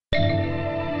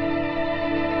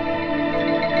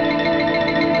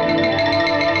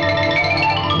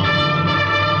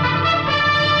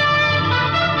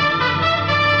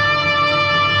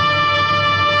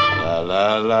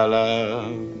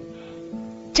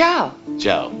Ciao.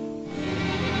 Ciao.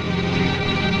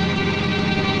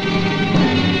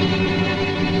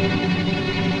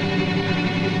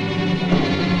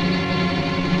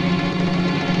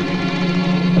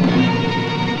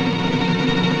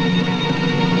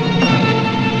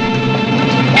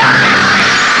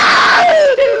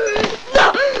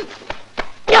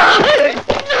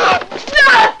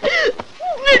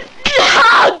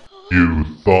 You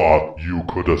thought you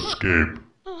could escape.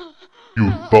 You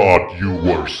thought you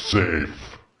were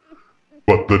safe.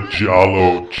 But the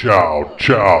Giallo,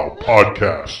 Ciao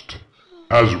podcast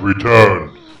has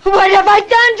returned. What have I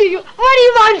done to you? What do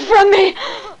you want from me?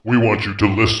 We want you to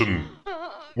listen.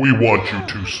 We want you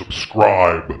to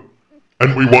subscribe.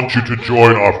 And we want you to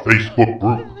join our Facebook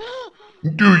group.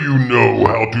 Do you know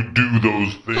how to do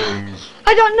those things?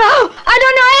 I don't know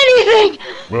anything.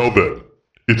 Well then,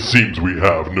 it seems we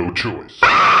have no choice.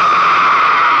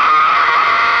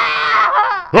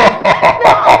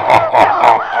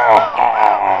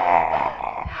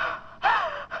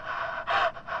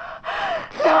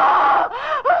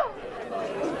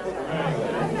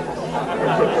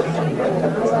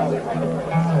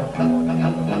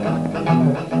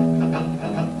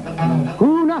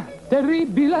 Una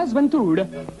terribile sventura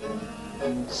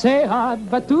si è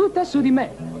abbattuta su di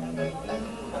me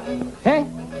e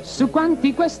su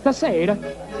quanti questa sera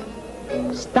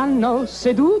stanno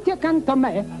seduti accanto a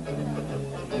me.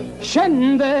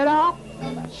 Scenderà,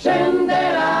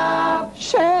 scenderà,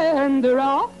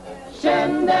 scenderà,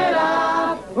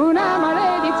 scenderà una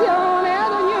maledizione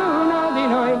ad ognuno di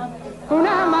noi,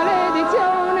 una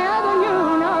maledizione ad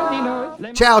ognuno di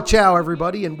noi. Ciao,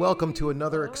 everybody, and welcome to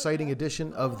another exciting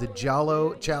edition of the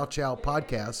Giallo, Ciao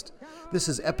podcast. This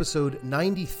is episode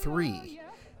 93,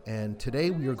 and today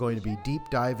we are going to be deep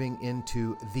diving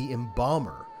into the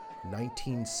Embalmer,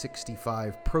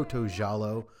 1965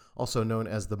 proto-Giallo, also known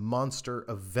as the Monster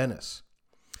of Venice.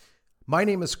 My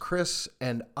name is Chris,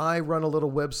 and I run a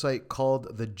little website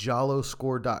called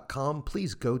thegialloscore.com.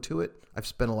 Please go to it. I've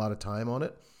spent a lot of time on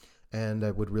it, and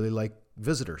I would really like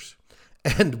visitors.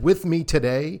 And with me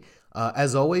today,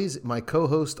 as always, my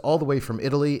co-host all the way from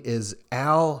Italy is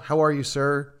Al. How are you,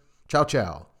 sir? Ciao.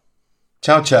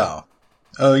 Ciao.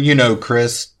 You know,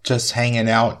 Chris, just hanging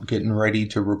out, getting ready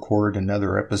to record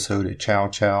another episode of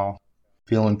Ciao.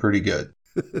 Feeling pretty good.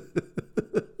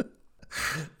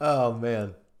 Oh,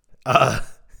 man.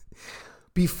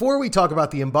 Before we talk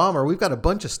about the Embalmer, we've got a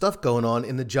bunch of stuff going on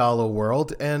in the Giallo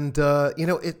world. And,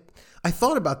 I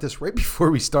thought about this right before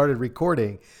we started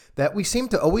recording, that we seem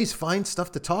to always find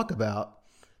stuff to talk about,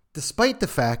 despite the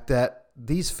fact that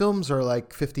these films are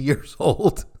like 50 years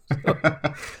old.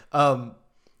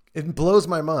 It blows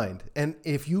my mind. And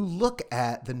if you look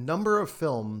at the number of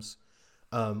films,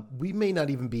 we may not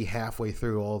even be halfway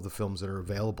through all of the films that are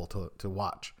available to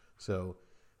watch. So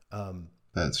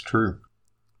that's true.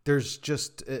 It's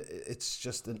just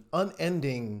an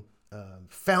unending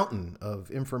fountain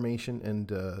of information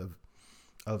and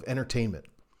of entertainment.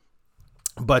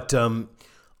 But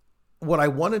what I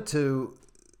wanted to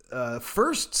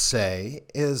first say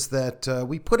is that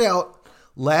we put out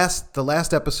the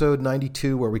last episode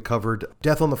 92 where we covered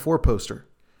Death on the Four Poster,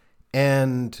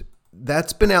 and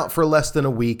that's been out for less than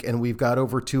a week, and we've got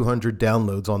over 200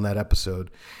 downloads on that episode.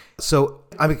 So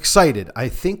I'm excited. I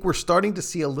think we're starting to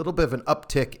see a little bit of an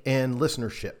uptick in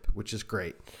listenership, which is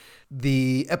great.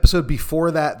 The episode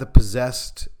before that, The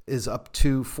Possessed, is up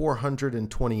to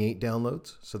 428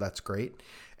 downloads, so that's great.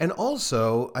 And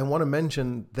also, I want to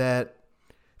mention that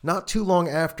not too long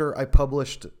after I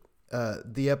published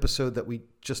the episode that we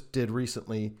just did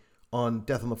recently on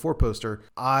Death on the Four Poster,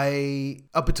 I,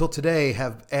 up until today,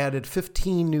 have added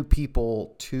 15 new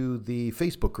people to the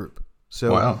Facebook group.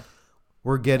 So wow.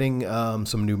 We're getting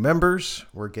some new members.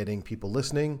 We're getting people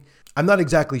listening. I'm not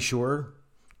exactly sure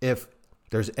if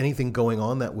there's anything going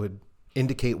on that would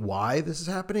indicate why this is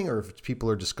happening, or if people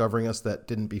are discovering us that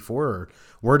didn't before, or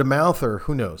word of mouth, or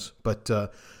who knows. But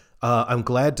I'm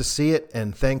glad to see it,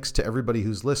 and thanks to everybody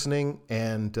who's listening,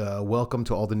 and welcome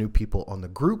to all the new people on the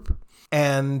group.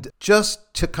 And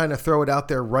just to kind of throw it out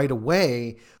there right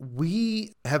away,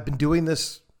 we have been doing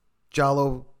this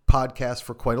Giallo podcast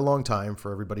for quite a long time,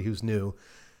 for everybody who's new.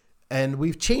 And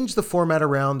we've changed the format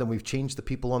around, and we've changed the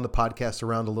people on the podcast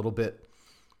around a little bit.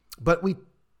 But we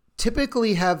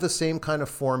typically have the same kind of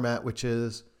format, which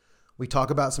is we talk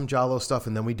about some Giallo stuff,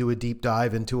 and then we do a deep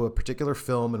dive into a particular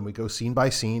film, and we go scene by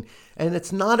scene. And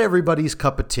it's not everybody's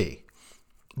cup of tea.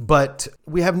 But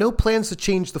we have no plans to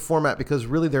change the format, because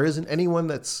really there isn't anyone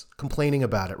that's complaining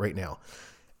about it right now.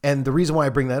 And the reason why I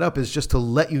bring that up is just to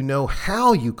let you know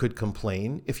how you could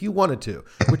complain if you wanted to,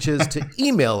 which is to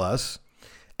email us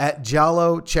at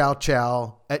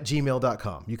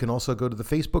giallociaociao@gmail.com. You can also go to the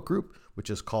Facebook group, which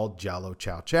is called Giallo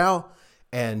Ciao Ciao,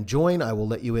 and join. I will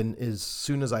let you in as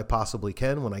soon as I possibly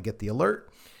can when I get the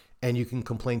alert, and you can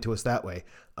complain to us that way.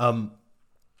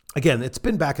 Again, it's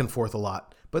been back and forth a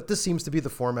lot, but this seems to be the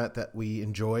format that we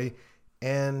enjoy.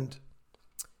 And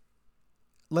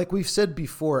like we've said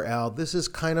before, Al, this is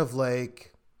kind of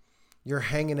like you're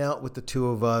hanging out with the two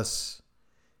of us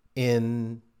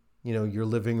in, your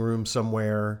living room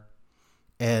somewhere,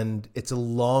 and it's a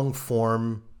long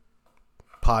form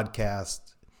podcast,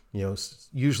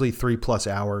 usually 3+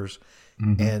 hours.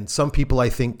 Mm-hmm. And some people, I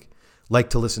think,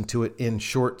 like to listen to it in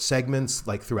short segments,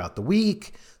 like throughout the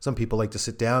week. Some people like to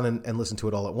sit down and listen to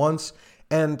it all at once.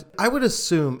 And I would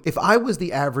assume if I was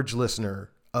the average listener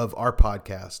of our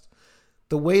podcast,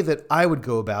 the way that I would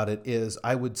go about it is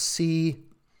I would see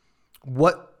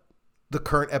what the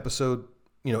current episode,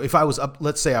 if I was up,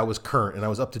 let's say I was current and I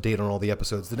was up to date on all the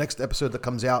episodes, the next episode that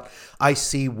comes out, I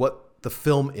see what the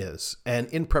film is. And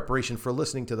in preparation for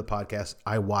listening to the podcast,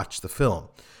 I watch the film.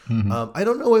 Mm-hmm. I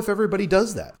don't know if everybody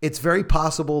does that. It's very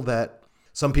possible that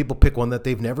some people pick one that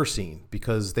they've never seen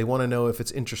because they want to know if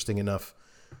it's interesting enough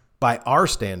by our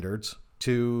standards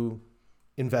to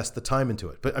invest the time into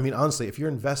it. But I mean, honestly, if you're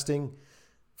investing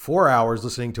 4 hours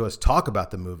listening to us talk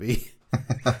about the movie,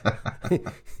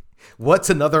 what's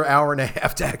another hour and a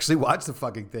half to actually watch the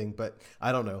fucking thing? But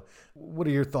I don't know. What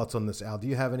are your thoughts on this, Al? Do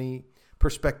you have any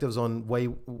perspectives on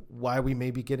why we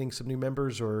may be getting some new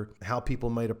members or how people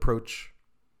might approach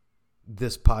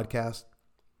this podcast?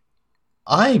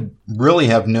 I really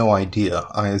have no idea.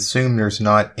 I assume there's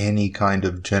not any kind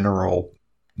of general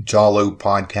Giallo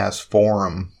podcast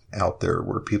forum out there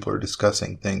where people are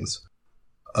discussing things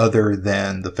other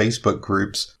than the Facebook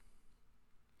groups.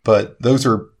 But those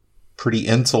are pretty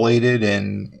insulated,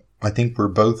 and I think we're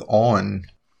both on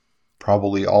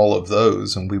probably all of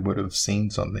those, and we would have seen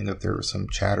something if there was some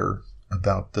chatter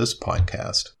about this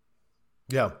podcast.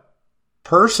 Yeah.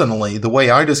 Personally, the way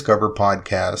I discover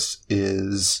podcasts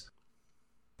is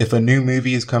if a new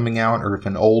movie is coming out or if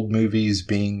an old movie is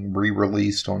being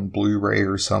re-released on Blu-ray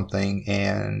or something,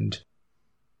 and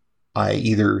I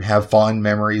either have fond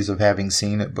memories of having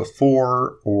seen it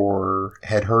before or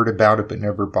had heard about it but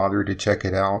never bothered to check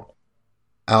it out,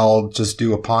 I'll just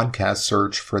do a podcast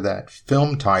search for that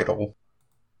film title,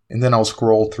 and then I'll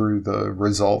scroll through the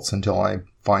results until I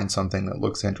find something that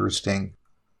looks interesting.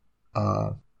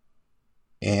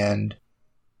 And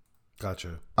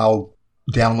gotcha. I'll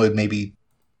download maybe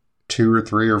 2 or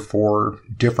 3 or 4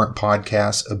 different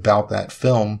podcasts about that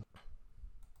film.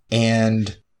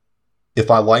 And if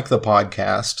I like the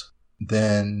podcast,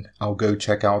 then I'll go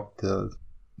check out the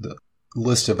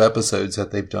list of episodes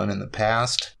that they've done in the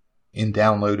past and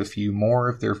download a few more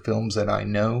if they're films that I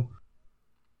know.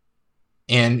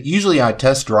 And usually I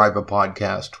test drive a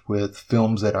podcast with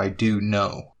films that I do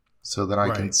know so that I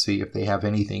can see if they have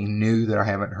anything new that I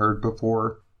haven't heard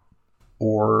before,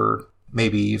 or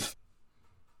maybe if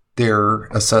their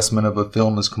assessment of a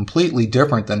film is completely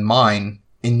different than mine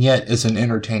and yet is an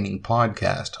entertaining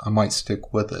podcast, I might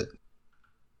stick with it.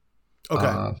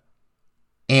 Okay.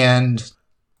 And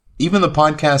even the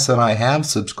podcasts that I have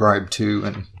subscribed to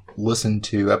and listened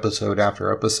to episode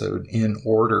after episode in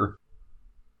order,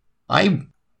 I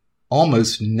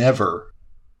almost never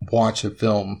watch a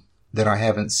film that I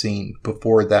haven't seen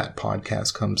before that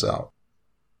podcast comes out.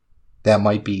 That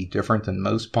might be different than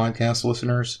most podcast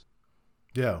listeners.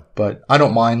 Yeah. But I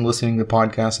don't mind listening to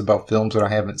podcasts about films that I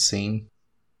haven't seen,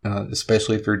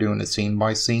 especially if they're doing a scene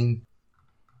by scene.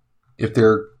 If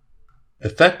they're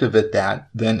effective at that,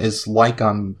 then it's like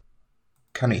I'm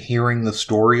kind of hearing the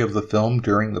story of the film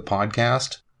during the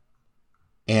podcast.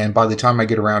 And by the time I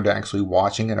get around to actually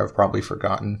watching it, I've probably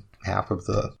forgotten half of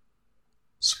the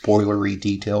spoilery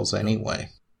details anyway.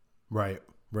 Right.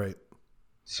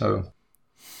 So,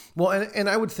 well, and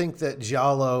I would think that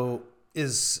Giallo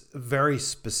is very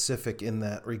specific in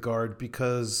that regard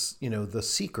because, the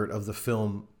secret of the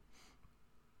film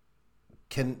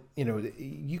can,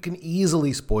 you can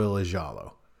easily spoil a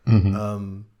Giallo.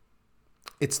 Mm-hmm.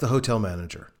 It's the hotel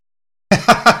manager.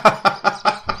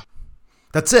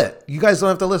 That's it. You guys don't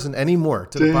have to listen anymore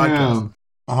to the podcast.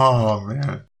 Oh,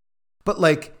 man.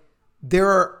 But there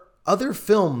are other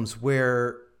films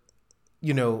where,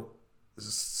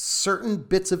 certain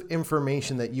bits of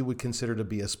information that you would consider to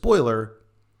be a spoiler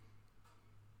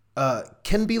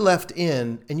can be left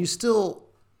in, and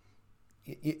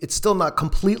it's still not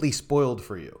completely spoiled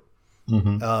for you.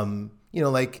 Mm-hmm.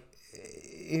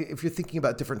 If you're thinking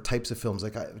about different types of films,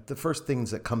 the first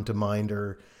things that come to mind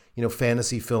are,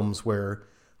 fantasy films where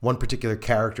one particular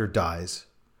character dies,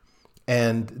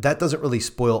 and that doesn't really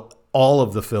spoil all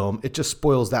of the film. It just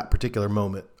spoils that particular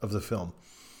moment of the film.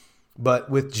 But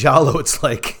with Giallo, it's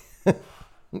like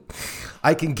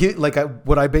I can get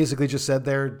what I basically just said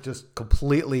there just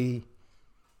completely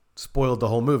spoiled the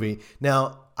whole movie.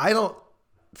 Now, I don't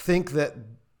think that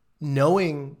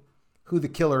knowing who the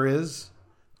killer is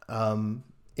in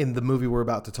the movie we're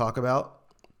about to talk about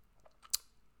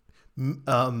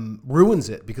ruins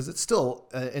it, because it's still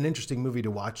an interesting movie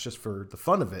to watch just for the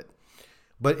fun of it.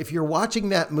 But if you're watching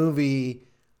that movie,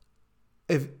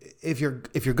 if you're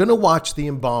going to watch The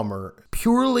Embalmer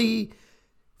purely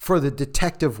for the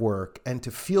detective work and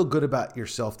to feel good about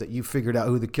yourself that you figured out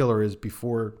who the killer is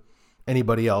before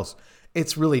anybody else,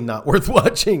 it's really not worth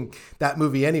watching that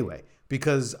movie anyway,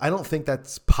 because I don't think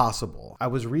that's possible. I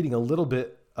was reading a little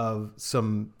bit of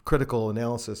some critical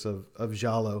analysis of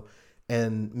Giallo,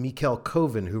 and Michael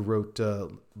Coven, who wrote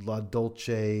La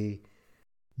Dolce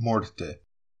Morte.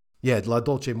 Yeah, La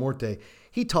Dolce Morte.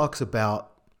 He talks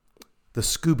about the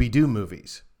Scooby-Doo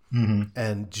movies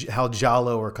and how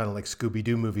Giallo are kind of like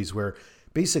Scooby-Doo movies, where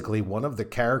basically one of the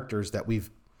characters that we've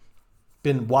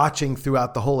been watching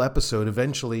throughout the whole episode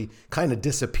eventually kind of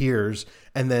disappears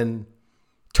and then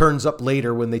turns up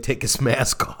later when they take his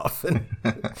mask off, and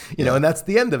and that's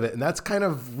the end of it. And that's kind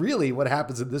of really what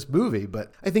happens in this movie.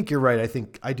 But I think you're right. I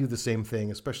think I do the same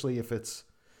thing, especially if it's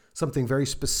something very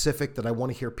specific that I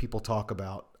want to hear people talk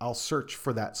about. I'll search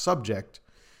for that subject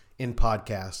in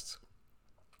podcasts.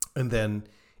 And then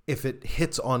if it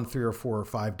hits on 3 or 4 or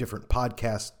 5 different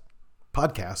podcasts,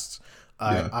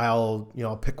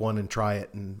 I'll pick one and try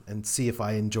it and see if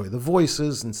I enjoy the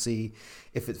voices and see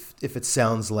if it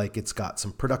sounds like it's got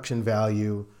some production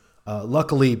value.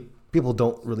 Luckily, people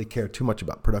don't really care too much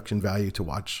about production value to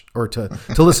watch or to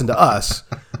listen to us.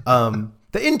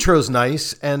 The intro's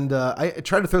nice, and I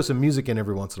try to throw some music in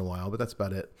every once in a while, but that's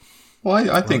about it.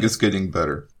 Well, I think it's getting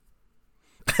better.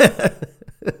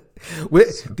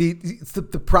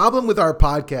 The problem with our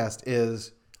podcast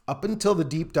is, up until the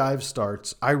deep dive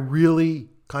starts, I really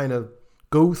kind of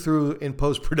go through in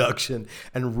post-production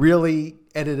and really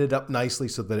edit it up nicely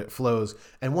so that it flows.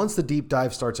 And once the deep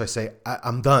dive starts, I say,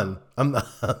 I'm done. I'm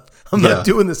not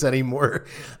doing this anymore.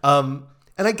 And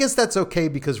I guess that's okay,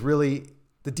 because really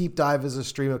the deep dive is a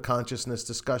stream of consciousness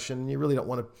discussion, and you really don't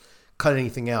want to cut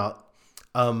anything out.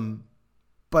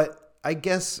 But I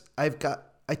guess I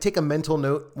take a mental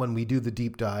note when we do the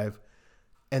deep dive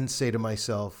and say to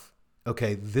myself,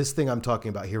 okay, this thing I'm talking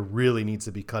about here really needs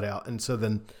to be cut out. And so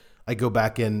then I go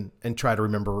back in and try to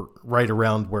remember right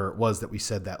around where it was that we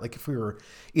said that. Like if we were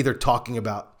either talking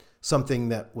about something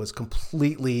that was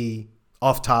completely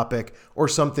off topic or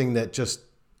something that just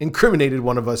incriminated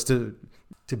one of us to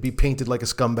be painted like a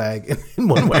scumbag in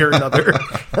one way or another,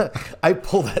 I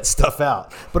pull that stuff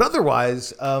out. But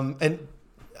otherwise, and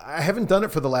I haven't done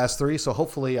it for the last 3, so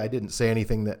hopefully I didn't say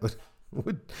anything that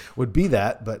would be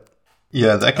that, but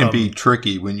yeah, that can be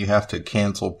tricky when you have to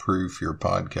cancel proof your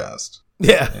podcast.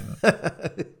 Yeah.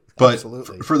 But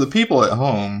absolutely. For the people at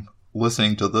home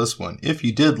listening to this one, if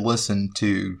you did listen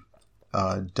to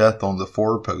Death on the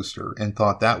Four poster and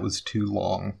thought that was too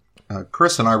long,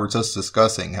 Chris and I were just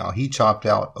discussing how he chopped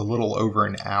out a little over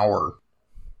an hour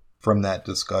from that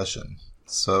discussion.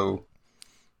 So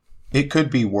it could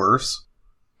be worse.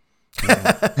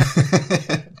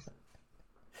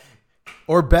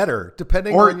 Or better,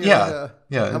 depending on your,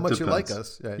 how much depends. you like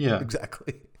us. Yeah.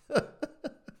 Exactly.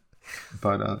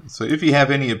 But so if you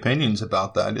have any opinions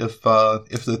about that, if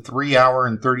the 3 hour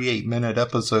and 38 minute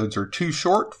episodes are too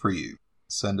short for you,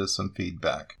 send us some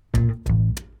feedback.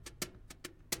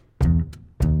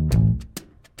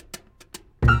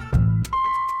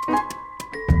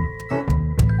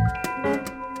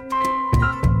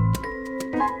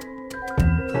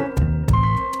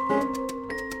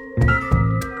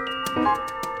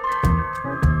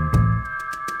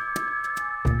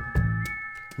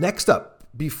 Next up,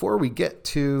 before we get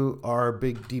to our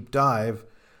big deep dive,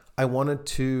 I wanted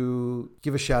to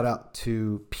give a shout out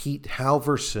to Pete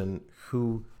Halverson,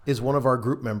 who is one of our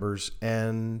group members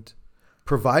and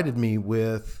provided me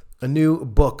with a new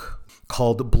book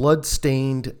called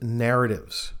Bloodstained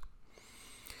Narratives.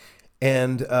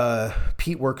 And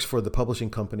Pete works for the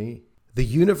publishing company, the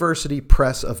University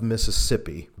Press of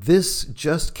Mississippi. This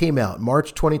just came out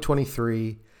March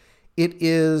 2023. It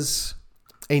is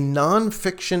a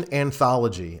nonfiction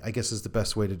anthology, I guess is the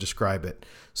best way to describe it.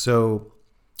 So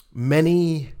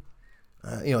many,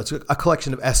 it's a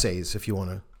collection of essays, if you want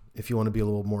to be a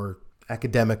little more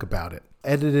academic about it.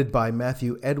 Edited by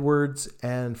Matthew Edwards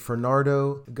and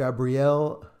Fernando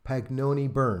Gabriel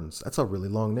Pagnoni Burns. That's a really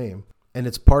long name. And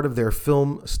it's part of their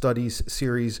film studies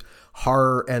series,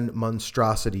 Horror and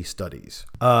Monstrosity Studies.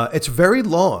 It's very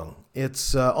long.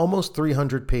 It's almost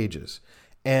 300 pages.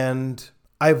 And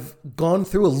I've gone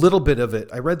through a little bit of it.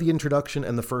 I read the introduction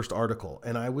and the first article,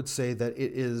 and I would say that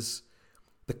it is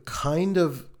the kind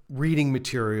of reading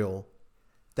material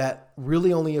that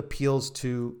really only appeals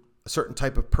to a certain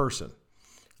type of person.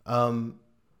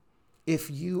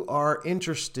 If you are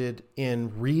interested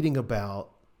in reading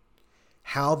about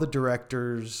how the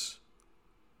directors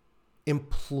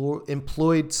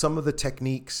employed some of the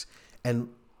techniques and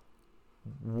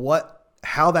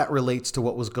how that relates to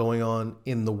what was going on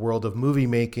in the world of movie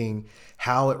making,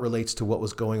 how it relates to what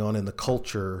was going on in the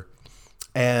culture,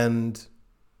 and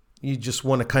you just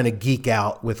want to kind of geek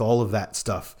out with all of that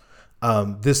stuff,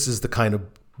 this is the kind of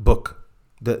book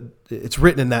that it's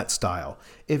written in that style.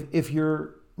 If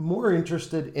you're more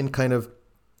interested in kind of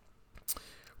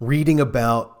reading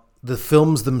about the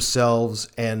films themselves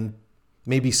and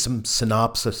maybe some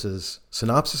synopsises,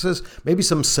 maybe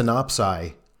some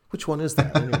synopsi. Which one is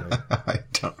that anyway? I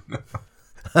don't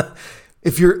know.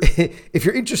 If you're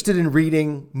interested in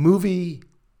reading movie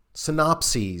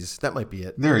synopses, that might be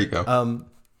it. There you go.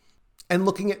 And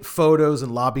looking at photos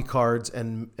and lobby cards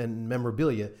and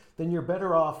memorabilia, then you're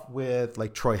better off with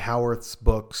like Troy Howarth's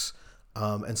books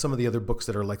and some of the other books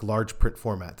that are like large print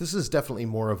format. This is definitely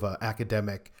more of an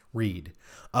academic read,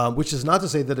 which is not to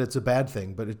say that it's a bad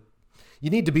thing, but you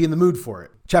need to be in the mood for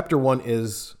it. Chapter 1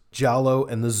 is Giallo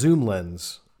and the zoom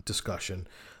lens discussion.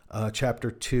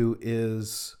 Chapter 2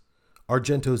 is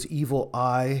Argento's evil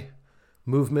eye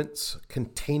movements,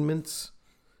 containments,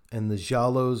 and the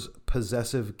Giallo's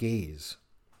possessive gaze.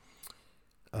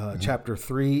 Chapter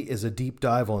 3 is a deep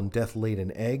dive on Death Laid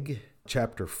an Egg.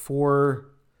 Chapter 4,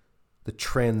 the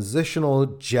transitional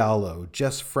Giallo,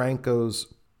 Jess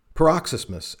Franco's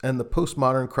paroxysmus and the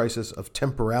postmodern crisis of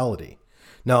temporality.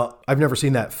 Now, I've never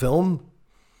seen that film,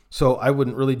 so I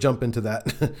wouldn't really jump into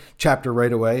that chapter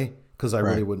right away because I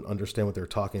really wouldn't understand what they're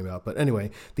talking about. But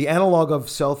anyway, the analog of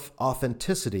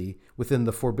self-authenticity within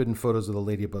the forbidden photos of the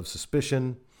Lady Above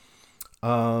Suspicion,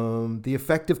 the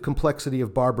effective complexity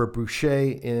of Barbara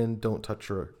Boucher in Don't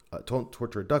Torture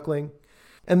a Duckling.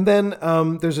 And then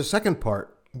there's a second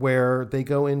part where they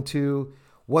go into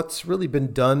what's really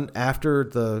been done after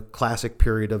the classic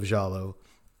period of Giallo,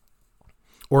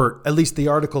 or at least the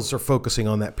articles are focusing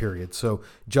on that period. So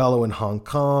Giallo in Hong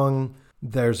Kong,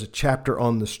 there's a chapter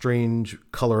on The Strange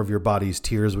Color of Your Body's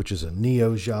Tears, which is a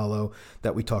neo-Giallo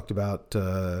that we talked about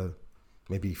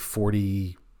maybe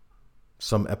 40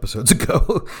 some episodes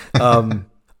ago.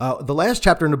 The last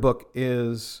chapter in the book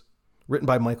is written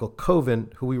by Michael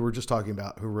Coven, who we were just talking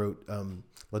about, who wrote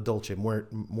La Dolce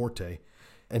Morte.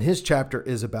 And his chapter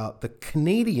is about the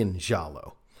Canadian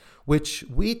Giallo, which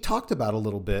we talked about a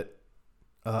little bit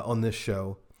on this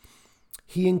show.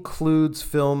 He includes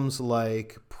films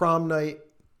like Prom Night,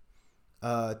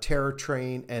 Terror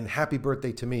Train, and Happy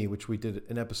Birthday to Me, which we did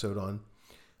an episode on.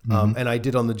 And I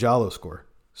did on the Giallo score.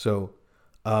 So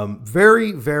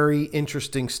very, very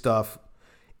interesting stuff.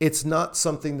 It's not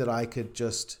something that I could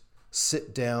just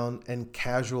sit down and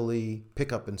casually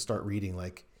pick up and start reading,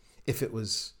 like if it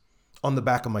was on the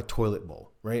back of my toilet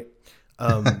bowl, right?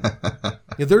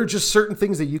 There are just certain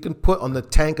things that you can put on the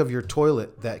tank of your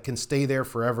toilet that can stay there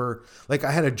forever. Like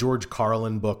I had a George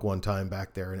Carlin book one time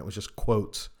back there, and it was just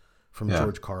quotes from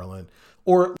George Carlin.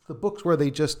 Or the books where they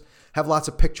just have lots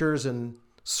of pictures and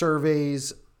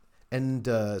surveys and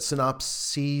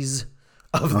synopses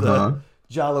of the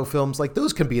Giallo films. Like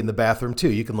those can be in the bathroom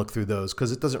too. You can look through those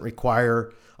because it doesn't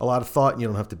require a lot of thought, and you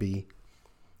don't have to be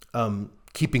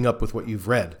keeping up with what you've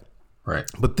read. Right.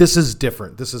 But this is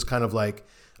different. This is kind of like,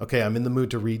 okay, I'm in the mood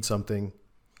to read something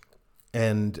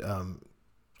and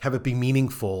have it be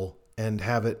meaningful and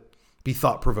have it be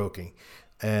thought-provoking.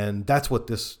 And that's what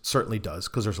this certainly does,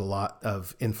 because there's a lot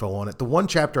of info on it. The one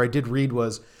chapter I did read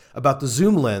was about the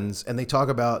zoom lens, and they talk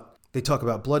about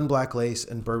Blood and Black Lace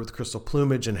and Bird with Crystal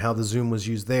Plumage and how the zoom was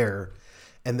used there.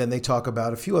 And then they talk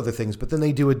about a few other things, but then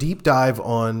they do a deep dive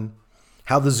on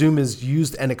how the zoom is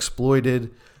used and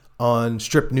exploited on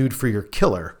Strip Nude for Your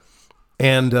Killer.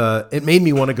 And it made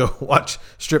me want to go watch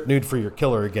Strip Nude for Your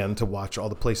Killer again, to watch all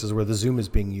the places where the zoom is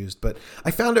being used. But I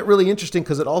found it really interesting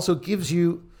because it also gives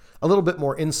you a little bit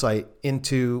more insight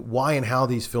into why and how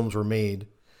these films were made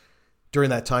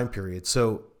during that time period.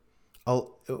 So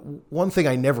one thing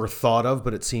I never thought of,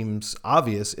 but it seems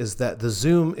obvious, is that the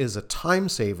zoom is a time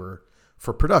saver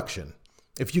for production.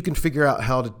 If you can figure out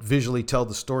how to visually tell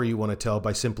the story you want to tell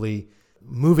by simply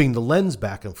moving the lens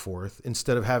back and forth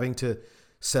instead of having to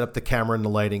set up the camera and the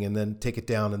lighting and then take it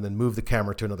down and then move the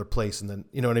camera to another place and then,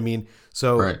 you know what I mean?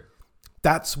 So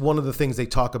that's one of the things they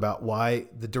talk about, why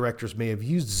the directors may have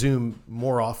used zoom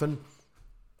more often.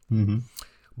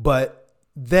 But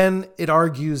then it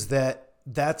argues that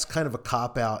that's kind of a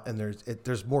cop out, and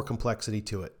there's more complexity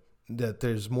to it. That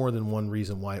there's more than one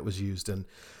reason why it was used, and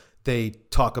they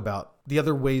talk about the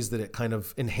other ways that it kind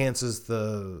of enhances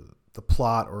the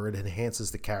plot, or it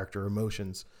enhances the character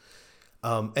emotions.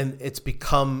 And it's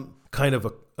become kind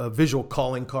of a visual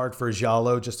calling card for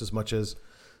Giallo, just as much as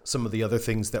some of the other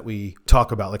things that we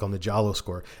talk about, like on the Giallo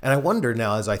score. And I wonder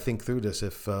now, as I think through this,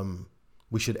 if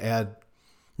we should add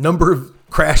number of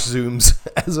crash zooms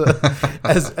as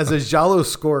a Giallo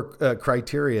score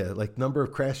criteria. Like number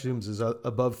of crash zooms is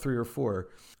above 3 or 4.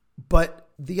 But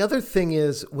the other thing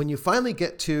is, when you finally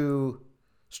get to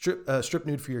Strip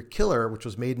Nude for Your Killer, which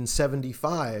was made in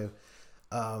 1975,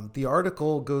 the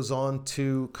article goes on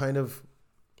to kind of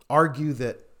argue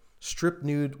that Strip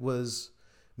Nude was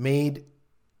made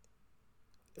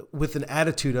with an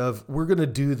attitude of, we're going to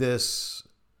do this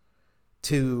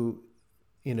to,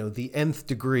 the nth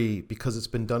degree because it's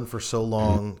been done for so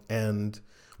long, and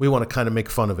we want to kind of make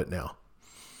fun of it now.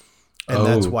 And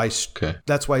that's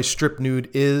why Strip Nude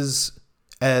is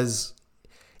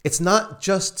it's not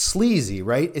just sleazy,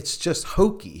 right? It's just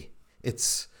hokey.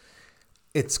 It's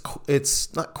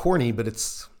not corny, but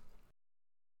it's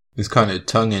kind of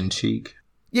tongue in cheek.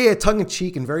 Yeah, tongue in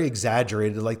cheek and very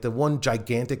exaggerated. Like the one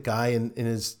gigantic guy in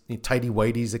his tidy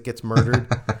whities that gets murdered.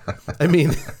 I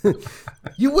mean,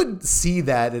 you wouldn't see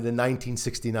that in a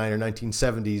 1969 or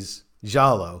 1970s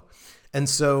Giallo. And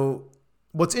so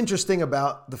what's interesting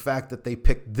about the fact that they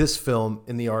picked this film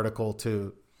in the article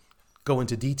to go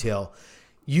into detail,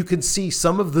 you can see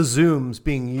some of the zooms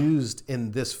being used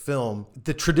in this film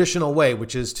the traditional way,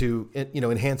 which is to,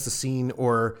 enhance the scene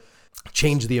or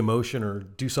change the emotion or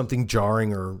do something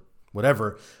jarring or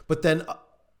whatever. But then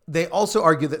they also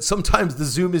argue that sometimes the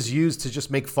zoom is used to just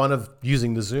make fun of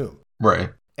using the zoom.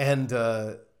 Right. And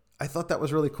I thought that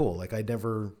was really cool. Like, I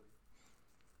never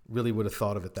really would have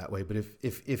thought of it that way. But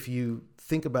if you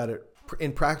think about it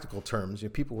in practical terms,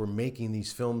 people were making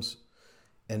these films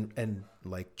and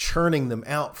like churning them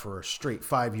out for a straight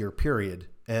 5-year period.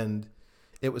 And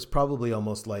it was probably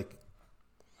almost like,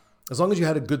 as long as you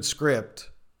had a good script,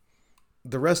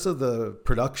 the rest of the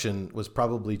production was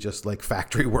probably just like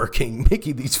factory working,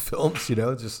 making these films,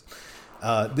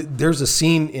 there's a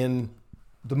scene in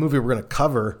the movie we're going to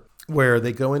cover where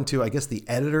they go into, I guess, the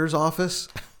editor's office.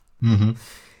 Mm-hmm.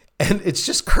 And it's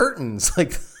just curtains.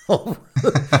 Like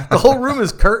the whole room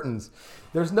is curtains.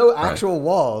 There's no actual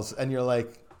walls. And you're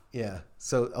like, yeah.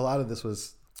 So a lot of this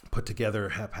was put together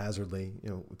haphazardly,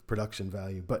 with production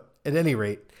value. But at any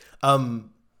rate,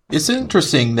 it's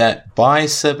interesting that by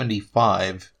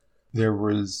 1975, there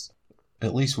was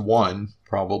at least one,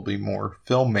 probably more,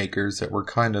 filmmakers that were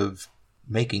kind of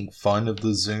making fun of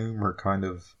the zoom or kind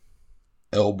of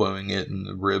elbowing it in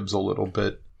the ribs a little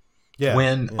bit. Yeah.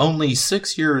 When only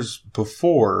 6 years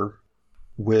before,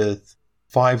 with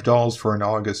 $5 for an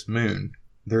August Moon,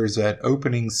 there's that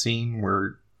opening scene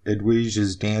where Edwige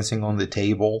is dancing on the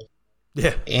table.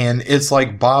 Yeah. And it's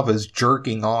like Bava's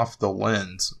jerking off the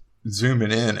lens,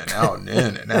 zooming in and out and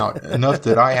in and out, enough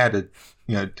that I had to,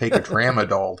 take a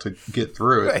tramadol to get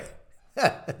through it. Right.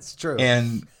 That's true.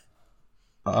 And,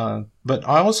 but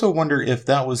I also wonder if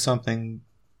that was something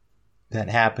that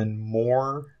happened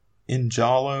more in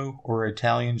Giallo or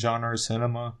Italian genre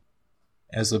cinema,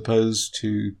 as opposed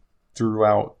to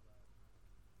throughout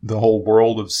the whole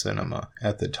world of cinema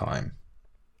at the time.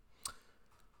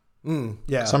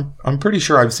 Yeah. So I'm pretty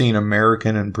sure I've seen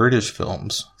American and British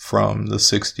films from the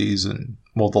 60s and,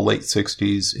 the late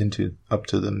 60s into up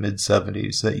to the mid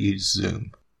 70s that use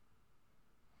zoom.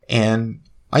 And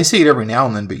I see it every now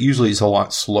and then, but usually it's a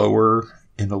lot slower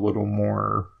and a little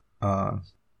more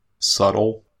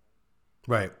subtle.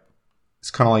 Right.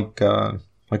 It's kind of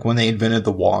like when they invented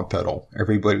the wah pedal,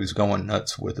 everybody was going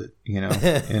nuts with it,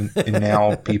 and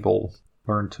now people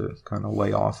learn to kind of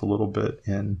lay off a little bit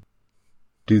and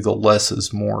do the less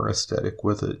is more aesthetic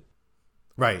with it.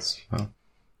 Right. So.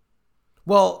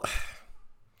 Well,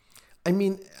 I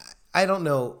mean, I don't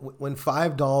know. When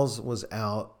 $5 was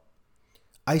out,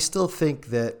 I still think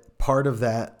that part of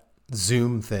that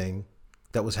zoom thing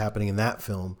that was happening in that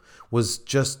film was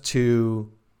just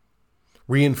to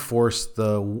reinforce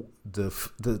the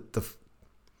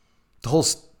whole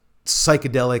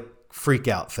psychedelic freak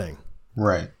out thing.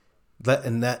 Right.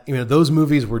 Those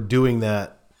movies were doing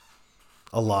that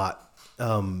a lot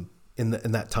in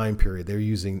that time period. They're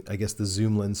using, I guess, the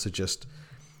zoom lens to just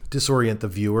disorient the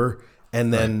viewer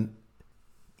and then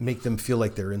make them feel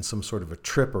like they're in some sort of a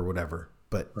trip or whatever.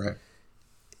 But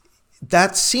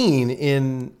that scene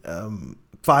in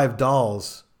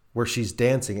 $5 where she's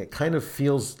dancing, it kind of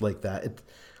feels like that.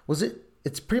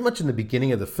 it's pretty much in the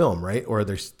beginning of the film, right? Or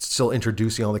they're still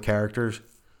introducing all the characters?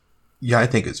 Yeah, I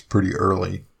think it's pretty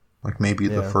early. Like maybe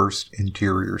the Yeah. first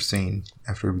interior scene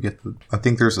after we get I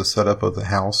think there's a setup of the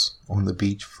house on the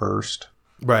beach first.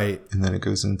 Right. And then it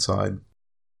goes inside.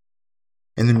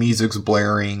 And the music's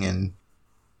blaring, and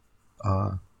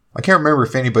I can't remember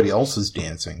if anybody else is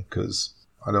dancing, because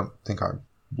I don't think I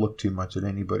looked too much at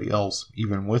anybody else,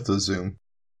 even with the zoom.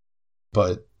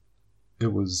 But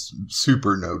it was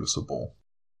super noticeable.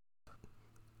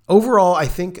 Overall, I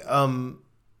think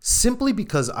simply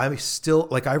because I'm still,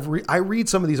 like, I read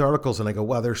some of these articles and I go,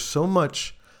 wow, there's so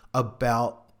much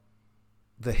about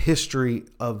the history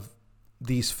of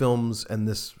these films and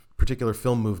this particular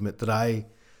film movement that I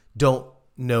don't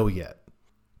know yet.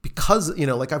 Because, you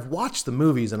know, like, I've watched the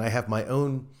movies and I have my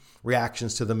own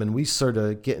reactions to them, and we sort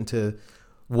of get into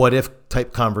what if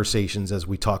type conversations as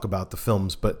we talk about the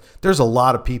films. But there's a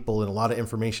lot of people and a lot of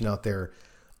information out there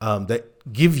that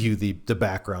give you the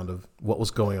background of what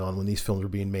was going on when these films were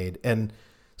being made. And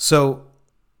so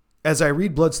as I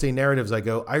read Bloodstained Narratives, I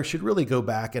go, I should really go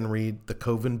back and read the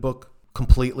Coven book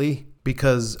completely,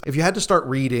 because if you had to start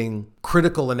reading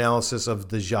critical analysis of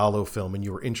the Giallo film and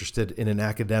you were interested in an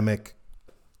academic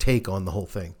take on the whole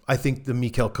thing, I think the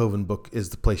Michael Coven book is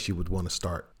the place you would want to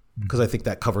start, because I think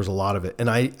that covers a lot of it. And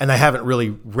I haven't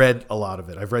really read a lot of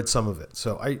it. I've read some of it.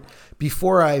 So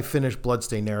before I finish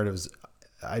Bloodstained Narratives,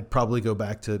 I'd probably go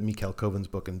back to Michael Coven's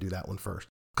book and do that one first.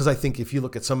 Because I think if you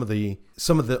look at some of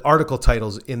the article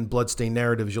titles in Bloodstained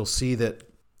Narratives, you'll see that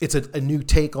it's a new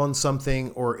take on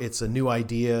something, or it's a new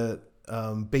idea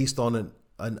based on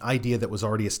an idea that was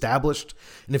already established.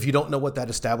 And if you don't know what that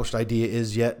established idea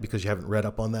is yet, because you haven't read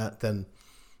up on that, then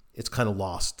it's kind of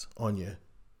lost on you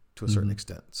to a certain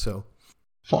extent. So,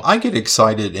 well, I get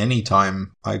excited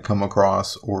anytime I come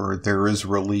across or there is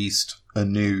released a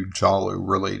new Giallo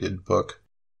related book.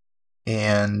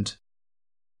 And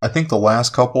I think the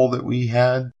last couple that we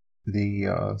had,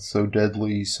 the So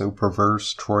Deadly, So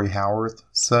Perverse Troy Howarth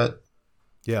set,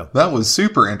 yeah, that was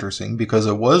super interesting because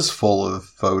it was full of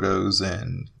photos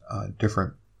and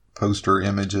different poster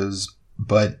images,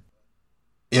 but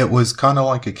it was kind of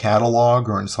like a catalog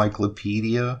or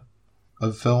encyclopedia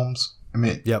of films. I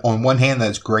mean, yep. On one hand,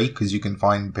 that's great because you can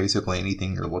find basically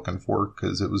anything you're looking for,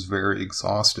 because it was very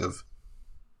exhaustive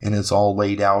and it's all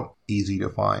laid out, easy to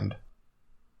find.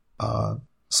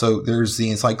 So there's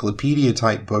the encyclopedia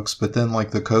type books, but then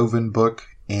like the Coven book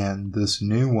and this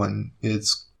new one,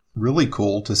 it's really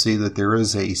cool to see that there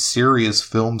is a serious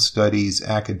film studies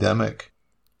academic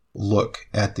look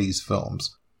at these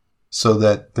films, so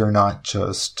that they're not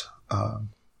just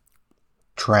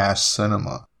trash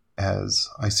cinema, as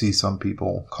I see some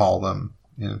people call them,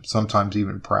 you know, sometimes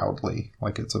even proudly,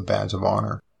 like it's a badge of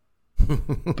honor.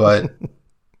 But,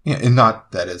 you know, and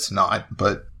not that it's not,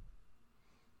 but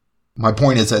my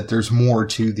point is that there's more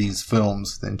to these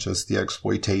films than just the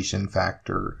exploitation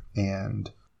factor, and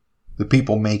the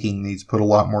people making these put a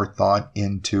lot more thought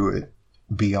into it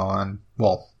beyond,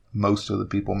 well, most of the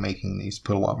people making these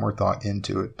put a lot more thought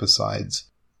into it besides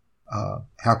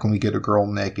how can we get a girl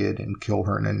naked and kill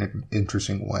her in an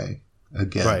interesting way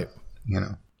again, right? You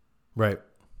know, right.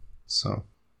 So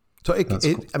cool.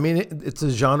 I mean, it's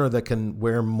a genre that can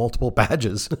wear multiple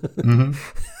badges. Mm-hmm.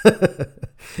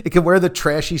 It can wear the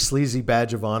trashy, sleazy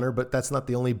badge of honor, but that's not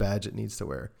the only badge it needs to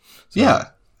wear. So, yeah.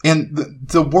 And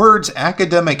the words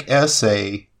academic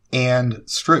essay and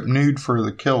strip nude for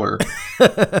the killer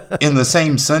in the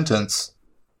same sentence,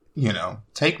 you know,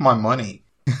 take my money.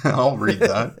 I'll read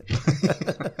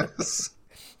that.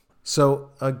 So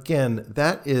again,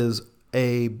 that is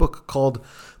a book called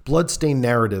Bloodstained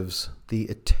Narratives,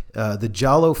 the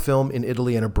Giallo film in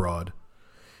Italy and abroad.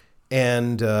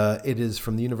 And it is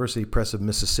from the University Press of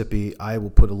Mississippi. I will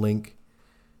put a link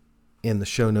in the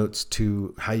show notes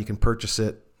to how you can purchase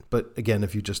it. But again,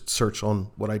 if you just search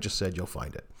on what I just said, you'll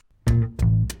find it.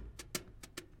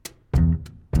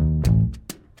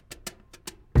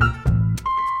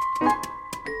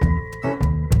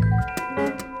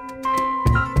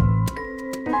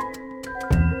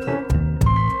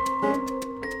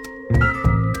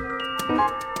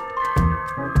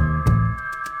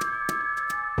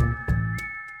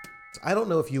 I don't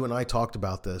know if you and I talked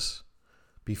about this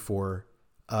before,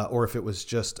 or if it was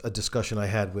just a discussion I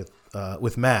had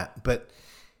with Matt. But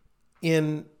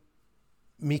in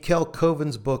Michael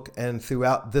Coven's book and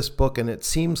throughout this book, and it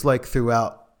seems like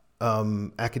throughout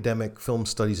academic film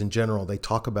studies in general, they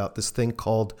talk about this thing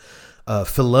called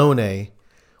filone,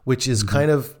 which is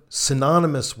kind of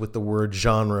synonymous with the word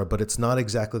genre, but it's not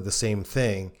exactly the same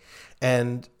thing.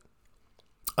 And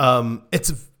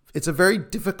it's a very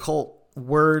difficult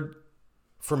word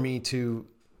for me to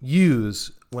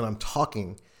use when I'm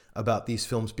talking about these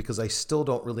films, because I still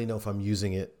don't really know if I'm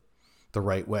using it the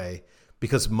right way,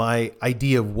 because my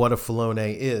idea of what a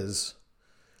Filone is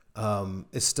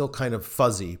still kind of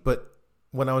fuzzy. But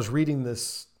when I was reading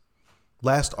this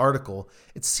last article,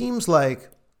 it seems like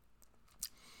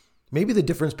maybe the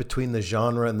difference between the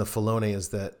genre and the Filone is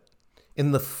that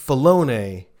in the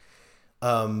Filone,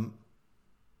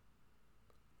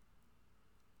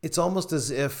 it's almost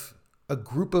as if a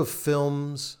group of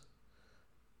films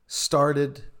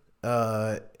started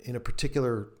in a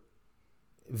particular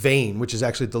vein, which is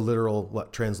actually the literal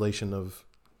translation of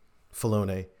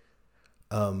Filone,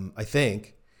 I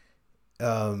think.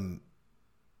 Like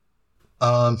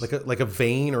a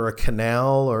vein or a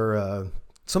canal or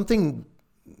something,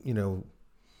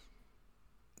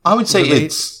 I would say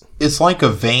it's like a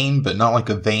vein, but not like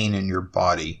a vein in your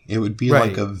body. It would be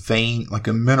like a vein, like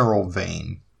a mineral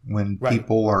vein, when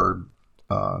people are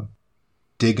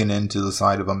digging into the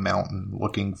side of a mountain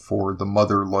looking for the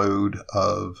mother lode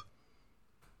of,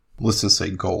 let's just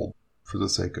say, gold, for the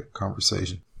sake of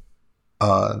conversation.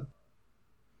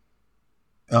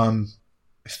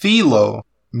 Filo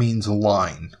means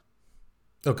line.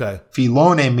 Okay.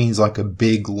 Filone means like a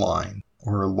big line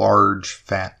or a large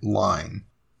fat line.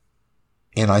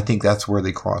 And I think that's where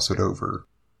they cross it over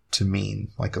to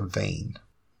mean like a vein.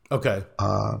 Okay.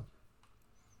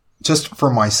 Just for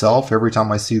myself, every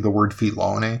time I see the word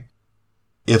Filone,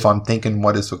 if I'm thinking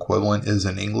what its equivalent is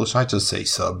in English, I just say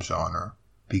subgenre,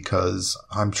 because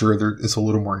I'm sure it's a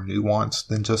little more nuanced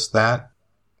than just that.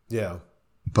 Yeah.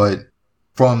 But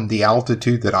from the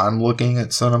altitude that I'm looking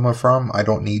at cinema from, I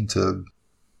don't need to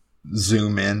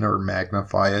zoom in or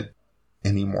magnify it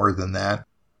any more than that.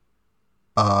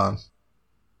 So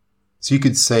you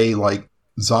could say, like,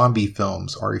 zombie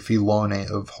films are a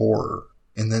Filone of horror.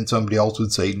 And then somebody else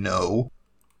would say no.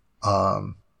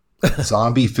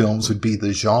 Zombie films would be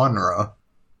the genre.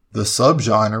 The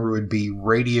subgenre would be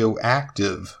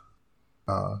radioactive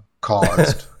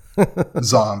caused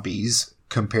zombies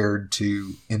compared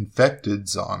to infected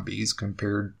zombies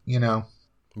compared,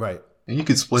 Right. And you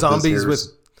could split zombies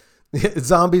those with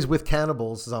zombies with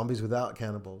cannibals, zombies without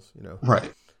cannibals,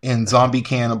 Right. And zombie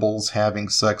cannibals having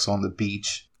sex on the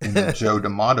beach in the Joe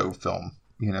D'Amato film.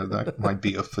 That might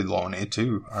be a Filone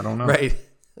too. I don't know. Right.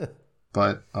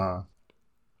 But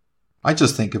I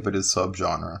just think of it as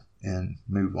subgenre and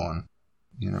move on,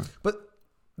 But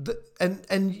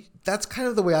and that's kind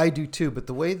of the way I do too. But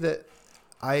the way that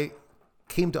I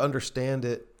came to understand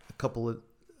it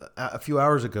a few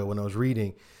hours ago when I was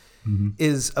reading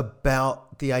is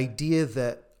about the idea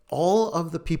that all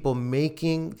of the people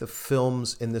making the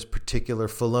films in this particular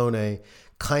Filone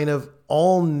kind of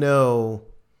all know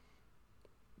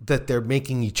that they're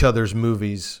making each other's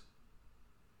movies,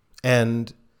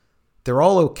 and they're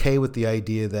all okay with the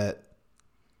idea that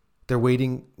they're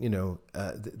waiting,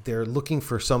 they're looking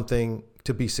for something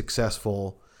to be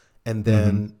successful, and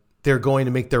then they're going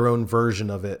to make their own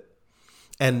version of it.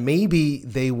 And maybe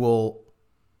they will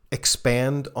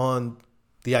expand on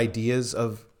the ideas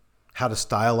of how to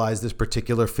stylize this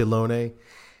particular Filone,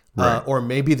 or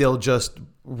maybe they'll just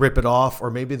rip it off, or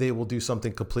maybe they will do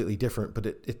something completely different. But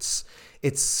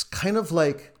it's kind of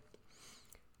like,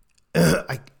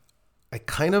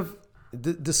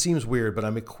 this seems weird, but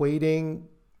I'm equating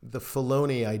the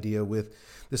Filone idea with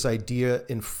this idea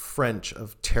in French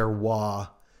of terroir,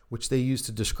 which they use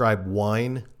to describe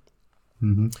wine.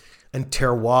 And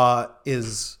terroir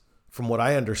is, from what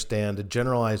I understand, a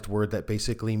generalized word that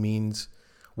basically means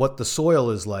what the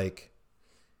soil is like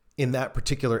in that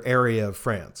particular area of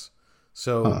France.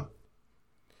 So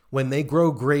when they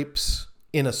grow grapes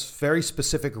in a very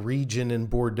specific region in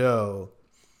Bordeaux,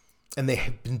 and they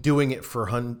have been doing it for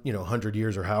 100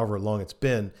 years or however long it's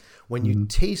been, when you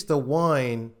taste the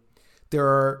wine, there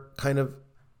are kind of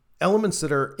elements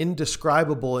that are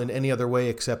indescribable in any other way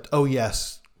except, oh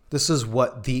yes, this is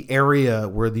what the area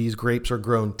where these grapes are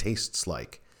grown tastes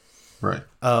like. Right.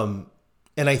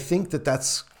 And I think that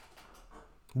that's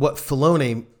what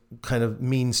Filone kind of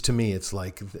means to me. It's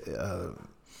like,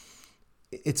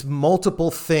 it's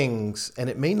multiple things, and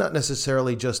it may not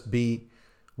necessarily just be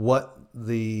what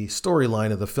the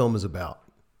storyline of the film is about.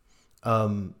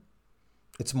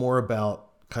 It's more about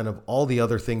kind of all the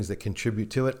other things that contribute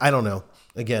to it. I don't know.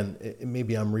 Again,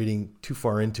 maybe I'm reading too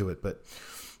far into it, but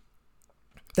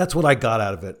that's what I got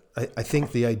out of it. I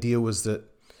think the idea was that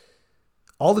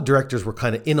all the directors were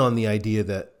kind of in on the idea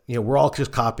that, we're all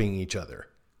just copying each other.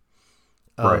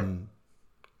 Right. And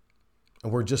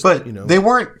we're just, but they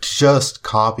weren't just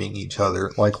copying each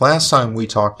other. Like last time we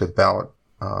talked about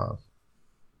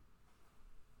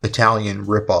Italian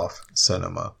ripoff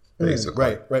cinema,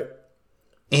 basically. Right.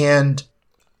 And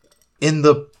in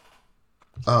the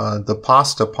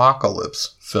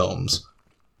post-apocalypse films,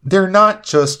 they're not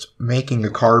just making a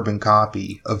carbon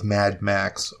copy of Mad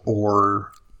Max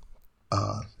or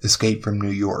Escape from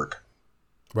New York.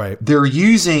 Right. They're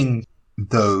using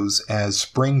those as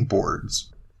springboards,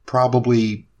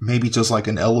 probably maybe just like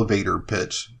an elevator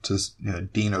pitch to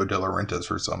Dino De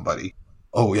Laurentiis or somebody.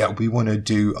 Oh yeah, we want to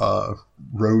do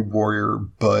Road Warrior,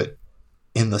 but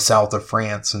in the south of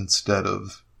France instead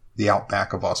of the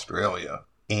outback of Australia.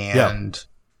 And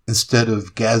instead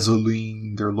of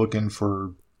gasoline, they're looking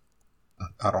for,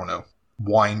 I don't know,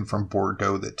 wine from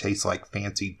Bordeaux that tastes like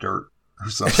fancy dirt or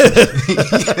something.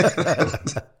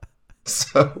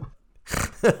 So,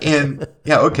 and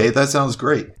yeah, okay, that sounds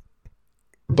great.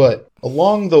 But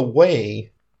along the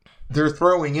way, they're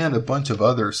throwing in a bunch of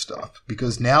other stuff,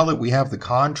 because now that we have the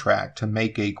contract to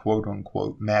make a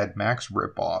quote-unquote Mad Max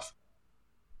ripoff,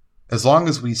 as long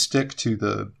as we stick to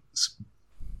the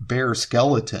bare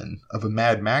skeleton of a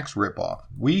Mad Max ripoff,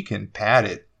 we can pad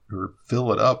it or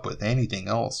fill it up with anything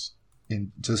else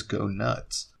and just go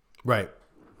nuts. Right.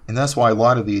 And that's why a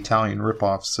lot of the Italian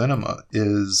ripoff cinema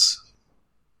is...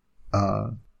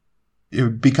 it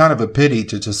would be kind of a pity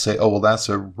to just say, oh, well, that's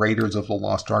a Raiders of the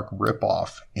Lost Ark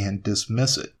ripoff and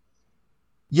dismiss it.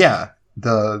 Yeah,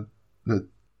 the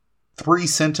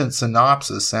 3-sentence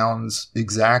synopsis sounds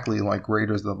exactly like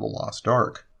Raiders of the Lost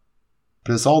Ark.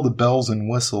 But it's all the bells and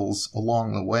whistles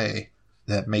along the way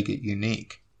that make it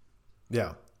unique.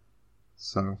 Yeah.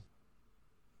 So,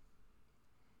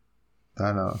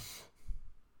 that,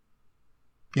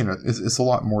 it's a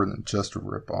lot more than just a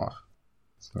ripoff.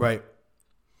 So. Right.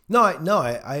 No,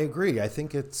 I agree. I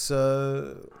think it's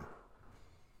I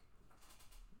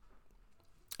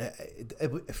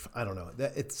don't know.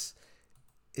 It's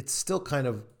still kind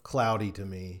of cloudy to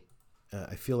me.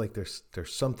 I feel like there's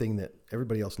something that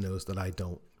everybody else knows that I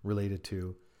don't, related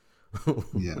to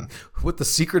what the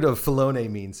secret of Filone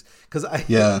means. Because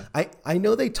I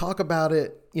know they talk about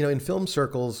it, in film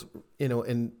circles,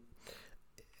 and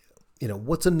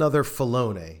what's another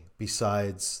Filone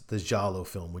besides the Giallo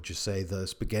film? Would you say the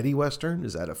spaghetti western?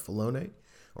 Is that a Filone,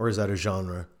 or is that a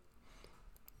genre?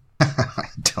 I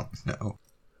don't know.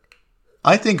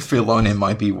 I think Filone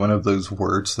might be one of those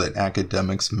words that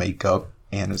academics make up,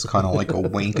 and it's kind of like a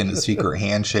wink and a secret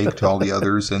handshake to all the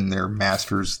others in their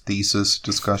master's thesis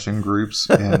discussion groups.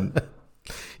 And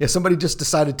yeah, somebody just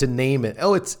decided to name it.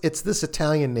 Oh, it's this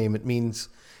Italian name. It means,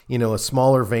 a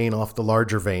smaller vein off the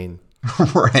larger vein.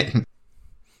 Right.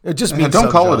 It just means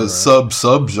don't call it a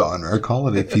sub-genre. Call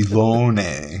it a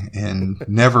Filone, and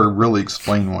never really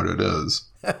explain what it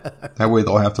is. That way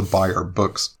they'll have to buy our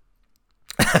books.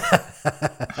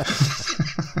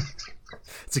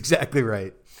 That's exactly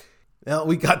right. Now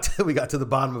we got to the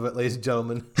bottom of it, ladies and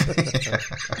gentlemen.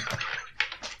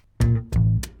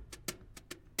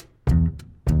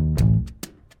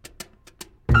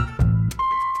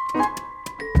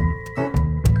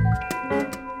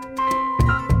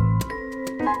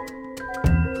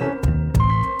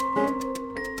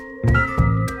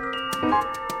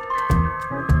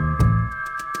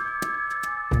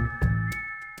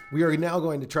 We are now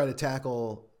going to try to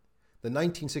tackle the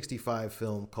 1965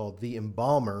 film called The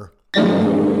Embalmer.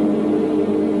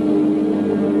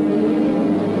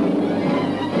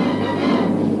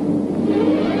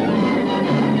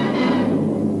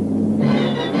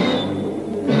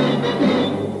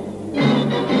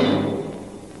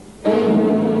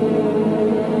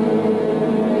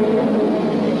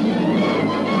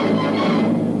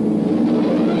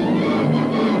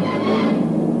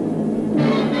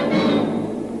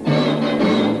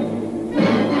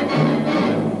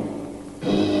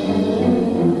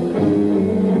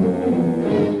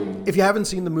 If you haven't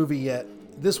seen the movie yet,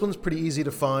 this one's pretty easy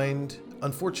to find.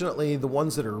 Unfortunately, the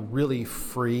ones that are really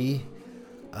free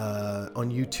on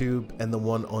YouTube and the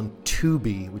one on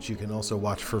Tubi, which you can also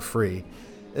watch for free,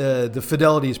 the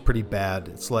fidelity is pretty bad.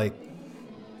 It's like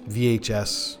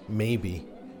VHS, maybe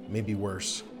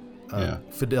worse.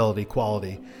 Fidelity,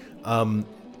 quality.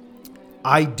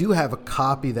 I do have a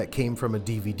copy that came from a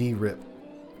DVD rip,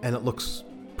 and it looks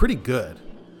pretty good.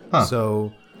 Huh.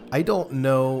 So I don't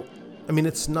know. I mean,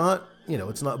 it's not,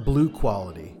 it's not blue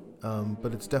quality,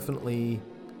 but it's definitely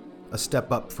a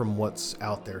step up from what's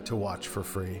out there to watch for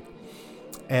free.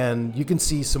 And you can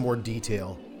see some more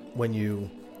detail when you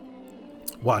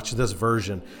watch this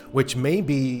version, which may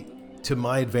be to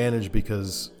my advantage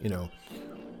because,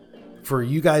 for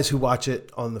you guys who watch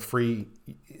it on the free,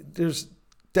 there's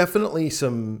definitely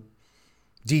some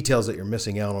details that you're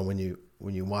missing out on when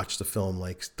you watch the film,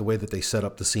 like the way that they set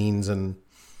up the scenes and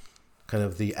kind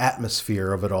of the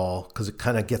atmosphere of it all, because it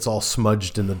kind of gets all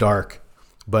smudged in the dark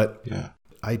But Yeah.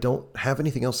 I don't have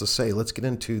anything else to say. Let's get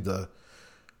into the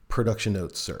production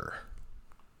notes, sir.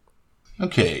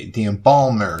 Okay, The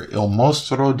Embalmer, Il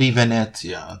Mostro di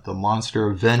Venezia, The Monster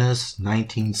of Venice,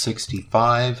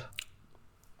 1965.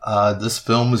 This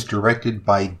film was directed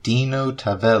by Dino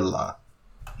Tavella.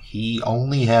 He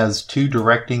only has 2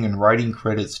 directing and writing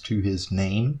credits to his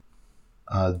name.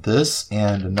 This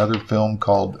and another film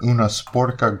called Una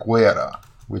Sporca Guerra,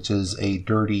 which is a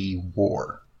dirty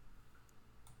war.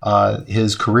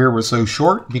 His career was so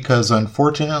short because,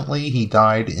 unfortunately, he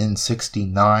died in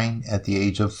 1969 at the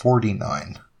age of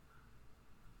 49.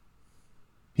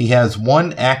 He has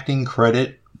 1 acting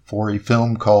credit for a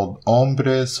film called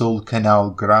Ombre sul Canal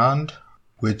Grande,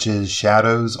 which is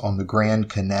Shadows on the Grand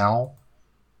Canal,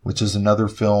 which is another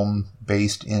film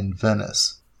based in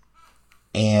Venice.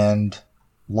 And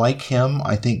like him,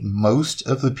 I think most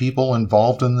of the people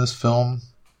involved in this film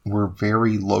were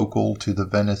very local to the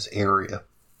Venice area.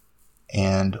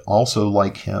 And also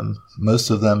like him, most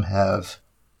of them have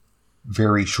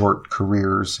very short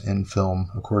careers in film,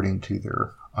 according to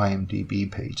their IMDb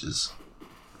pages.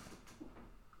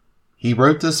 He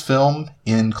wrote this film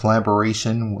in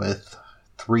collaboration with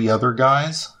 3 other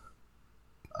guys,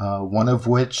 one of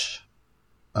which,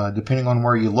 depending on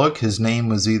where you look, his name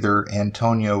was either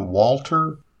Antonio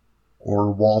Walter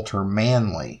or Walter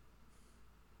Manley.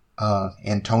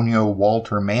 Antonio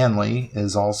Walter Manley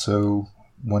is also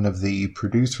one of the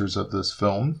producers of this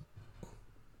film,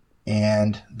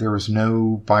 and there was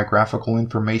no biographical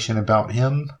information about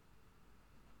him,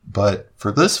 but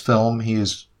for this film he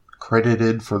is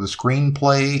credited for the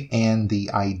screenplay and the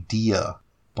idea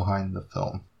behind the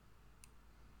film.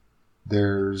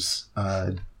 There's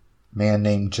a man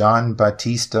named Gian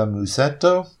Battista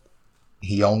Musetto.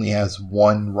 He only has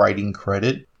 1 writing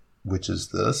credit, which is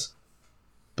this,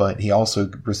 but he also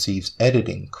receives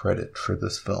editing credit for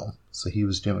this film, so he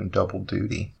was doing double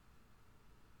duty.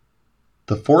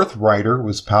 The 4th writer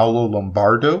was Paolo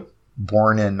Lombardo,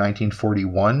 born in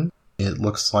 1941. It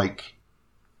looks like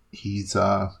he's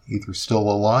either still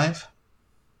alive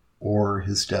or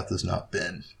his death has not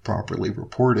been properly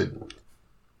reported.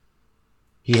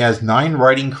 He has 9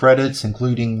 writing credits,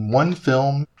 including 1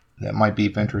 film that might be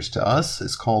of interest to us.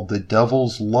 It's called The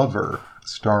Devil's Lover,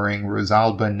 starring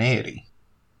Rosalba Neri.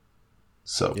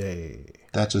 So, Yay.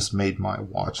 that just made my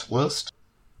watch list.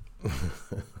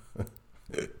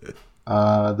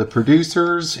 The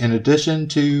producers, in addition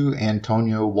to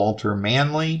Antonio Walter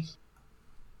Manley,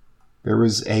 there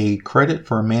was a credit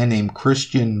for a man named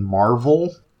Christian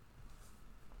Marvel.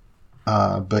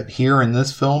 But here in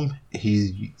this film,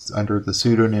 he's under the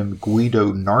pseudonym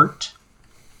Guido Nart.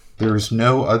 There's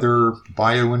no other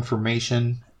bio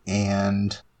information,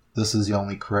 and this is the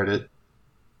only credit.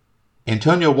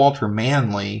 Antonio Walter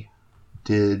Manley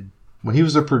he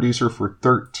was a producer for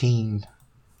 13,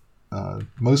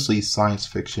 mostly science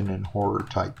fiction and horror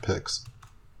type picks.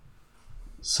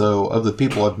 So of the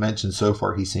people I've mentioned so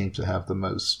far, he seems to have the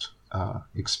most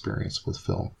experience with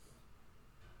film.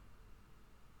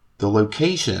 The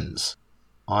locations.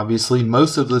 Obviously,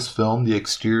 most of this film, the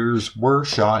exteriors were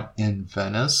shot in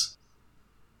Venice.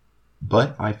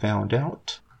 But I found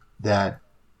out that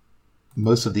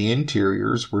most of the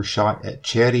interiors were shot at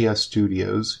Ceria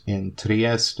Studios in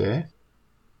Trieste.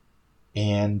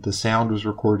 And the sound was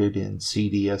recorded in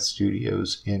CDS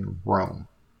Studios in Rome.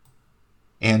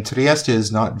 And Trieste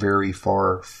is not very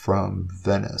far from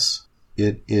Venice.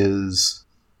 It is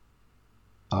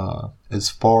as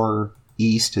far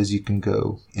east as you can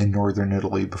go in northern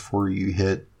Italy before you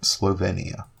hit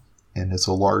Slovenia. And it's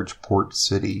a large port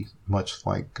city, much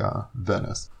like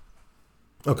Venice.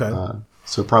 Okay.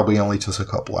 So probably only just a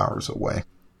couple hours away.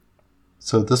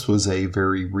 So this was a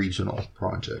very regional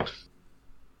project.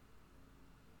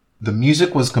 The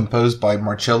music was composed by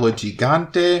Marcello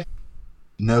Gigante.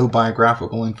 No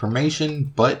biographical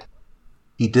information, but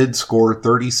he did score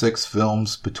 36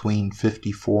 films between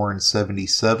 54 and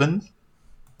 77,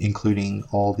 including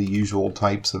all the usual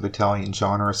types of Italian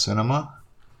genre cinema.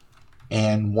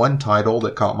 And one title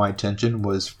that caught my attention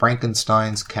was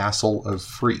Frankenstein's Castle of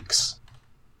Freaks.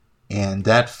 And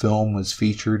that film was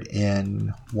featured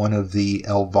in one of the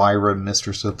Elvira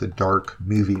Mistress of the Dark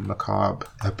movie macabre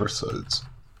episodes.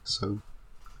 So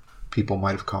people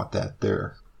might have caught that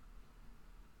there.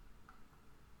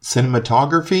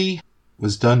 Cinematography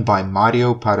was done by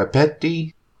Mario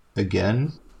Parapetti.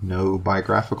 Again, no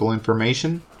biographical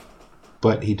information,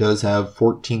 but he does have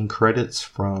 14 credits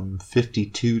from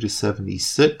 52 to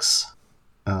 76,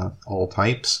 all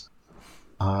types.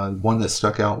 One that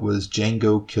stuck out was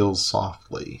Django Kills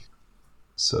Softly.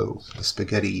 So the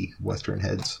spaghetti western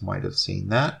heads might have seen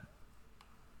that.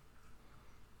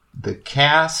 The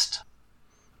cast,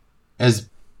 as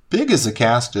big as the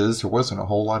cast is, there wasn't a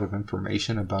whole lot of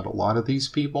information about a lot of these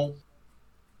people.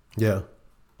 Yeah.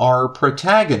 Our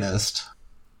protagonist,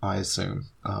 I assume,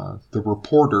 the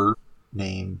reporter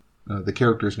name, the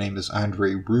character's name is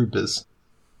Andre Rubis.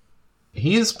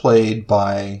 He is played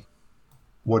by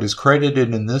what is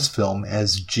credited in this film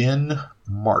as Jin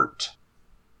Mart,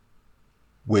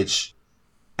 which,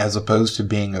 as opposed to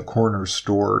being a corner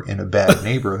store in a bad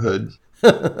neighborhood,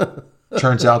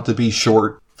 turns out to be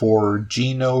short for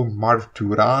Gino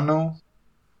Marturano.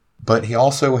 But he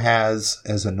also has,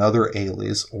 as another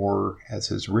alias, or as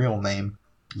his real name,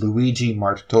 Luigi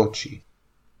Martocci.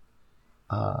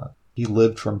 He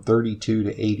lived from 32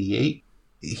 to 88.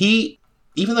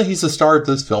 Even though he's the star of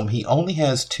this film, he only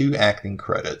has 2 acting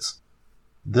credits.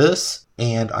 This,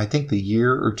 and I think the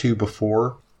year or 2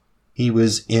 before, he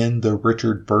was in the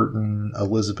Richard Burton,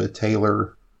 Elizabeth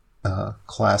Taylor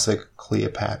classic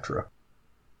Cleopatra.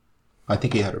 I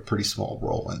think he had a pretty small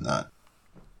role in that.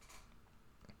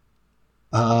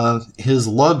 His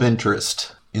love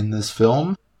interest in this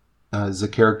film is a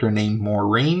character named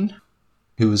Maureen,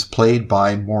 who is played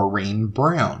by Maureen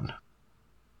Brown.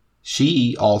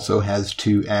 She also has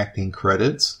 2 acting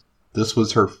credits. This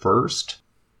was her first,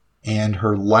 and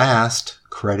her last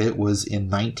credit was in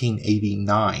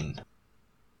 1989,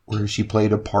 where she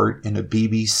played a part in a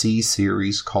BBC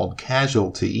series called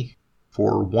Casualty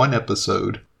for 1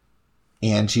 episode,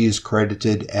 and she is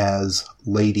credited as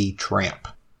Lady Tramp.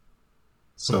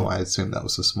 So I assume that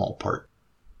was a small part.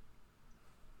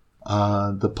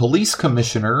 The police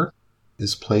commissioner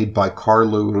is played by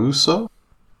Carlo Russo.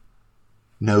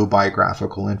 No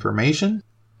biographical information.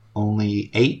 Only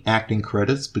 8 acting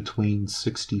credits between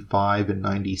 65 and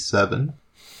 97.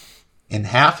 And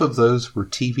half of those were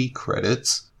TV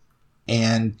credits.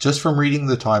 And just from reading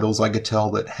the titles, I could tell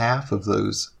that half of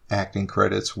those acting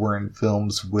credits were in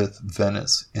films with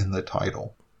Venice in the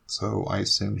title. So I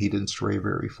assume he didn't stray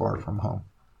very far from home.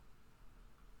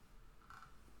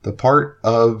 The part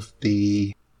of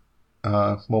the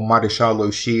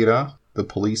Maresciallo Shira, the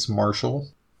police marshal,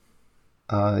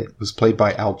 was played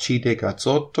by Alcide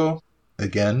Gazzotto.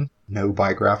 Again, no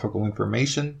biographical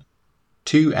information.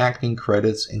 2 acting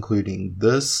credits, including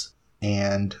this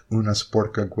and Una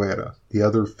Sporca Guerra, the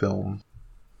other film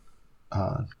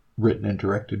written and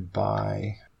directed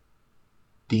by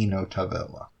Dino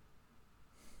Tavella.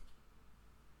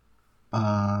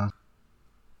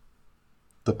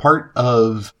 The part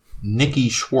of Nicky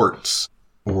Schwartz,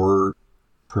 or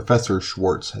Professor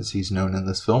Schwartz as he's known in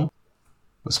this film,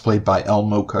 was played by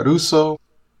Elmo Caruso.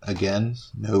 Again,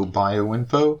 no bio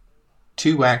info.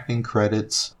 2 acting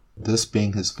credits, this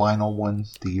being his final one.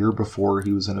 The year before,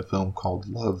 he was in a film called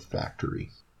Love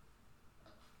Factory.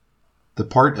 The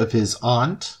part of his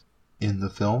aunt in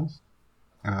the film,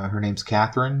 her name's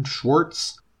Catherine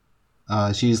Schwartz.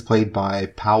 She is played by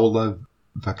Paola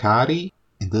Vaccari,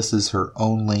 and this is her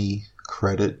only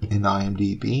credit in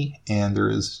IMDb, and there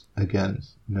is, again,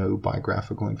 no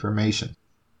biographical information.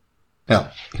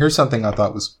 Now, here's something I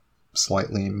thought was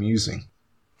slightly amusing.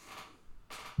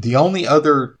 The only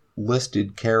other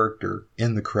listed character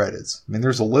in the credits, I mean,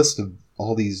 there's a list of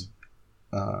all these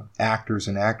actors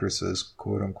and actresses,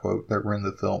 quote unquote, that were in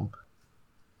the film,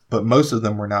 but most of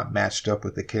them were not matched up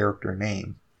with the character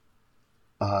name.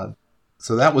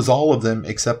 So that was all of them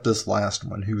except this last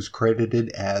one, who's credited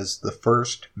as the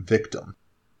first victim.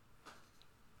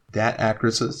 That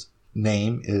actress's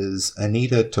name is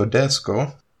Anita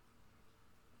Todesco.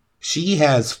 She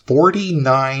has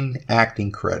 49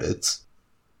 acting credits,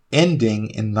 ending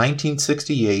in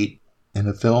 1968 in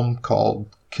a film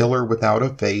called Killer Without a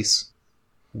Face,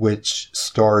 which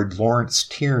starred Lawrence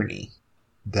Tierney,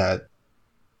 that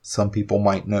some people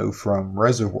might know from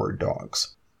Reservoir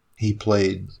Dogs. He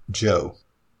played Joe,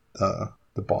 the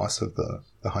boss of the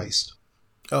heist.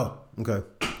 Oh, okay.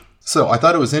 So I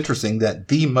thought it was interesting that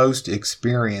the most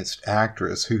experienced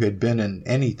actress who had been in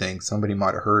anything somebody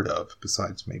might have heard of,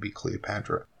 besides maybe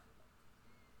Cleopatra,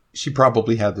 she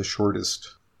probably had the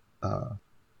shortest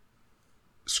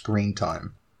screen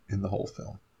time in the whole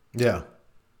film. Yeah.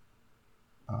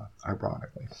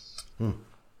 Ironically.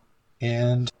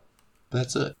 And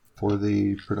that's it for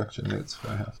the production notes that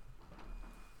I have.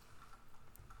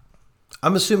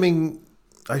 I'm assuming,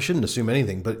 I shouldn't assume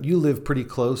anything, but you live pretty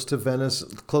close to Venice,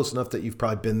 close enough that you've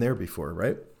probably been there before,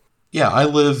 right? Yeah, I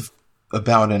live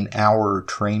about an hour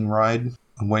train ride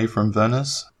away from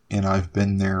Venice, and I've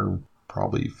been there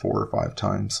probably 4 or 5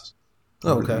 times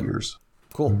over the years.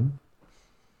 Cool.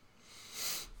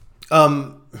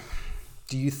 Mm-hmm.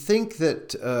 Do you think that,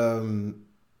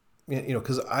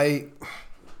 because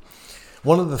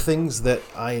one of the things that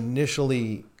I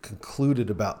initially concluded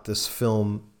about this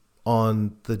film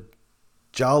on the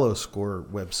Giallo Score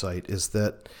website is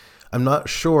that I'm not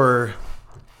sure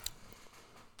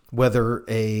whether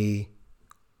a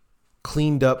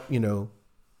cleaned up,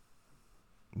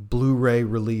 Blu-ray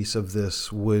release of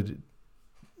this would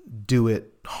do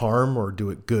it harm or do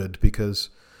it good, because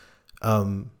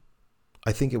I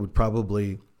think it would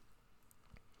probably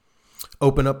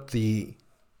open up the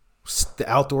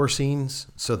outdoor scenes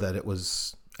so that it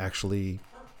was actually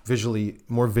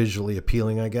more visually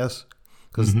appealing, I guess.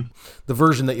 Because the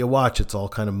version that you watch, it's all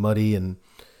kind of muddy and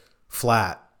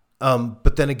flat.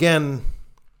 But then again,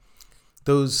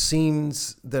 those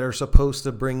scenes that are supposed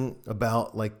to bring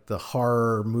about like the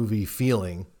horror movie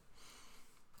feeling,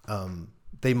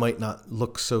 they might not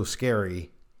look so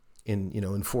scary in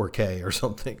 4K or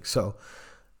something. So,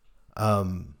 I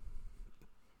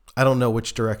don't know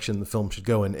which direction the film should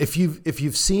go in. If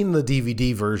you've seen the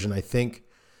DVD version, I think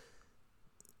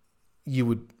you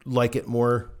would like it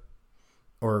more.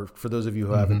 Or for those of you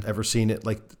who haven't ever seen it,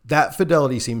 like that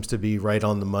fidelity seems to be right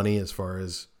on the money as far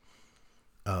as,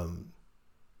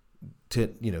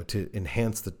 to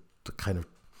enhance the kind of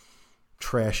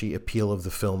trashy appeal of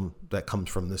the film that comes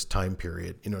from this time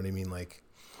period. You know what I mean? Like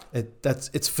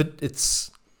it's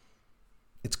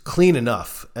clean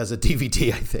enough as a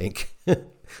DVD, I think,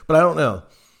 but I don't know.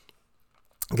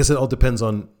 I guess it all depends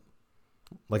on,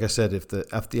 like I said, if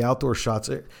the outdoor shots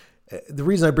are. The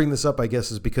reason I bring this up, I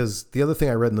guess, is because the other thing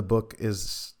I read in the book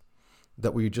is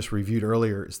that we just reviewed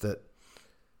earlier is that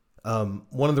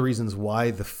one of the reasons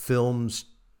why the films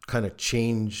kind of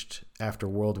changed after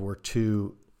World War II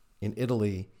in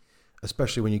Italy,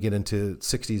 especially when you get into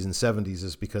 60s and 70s,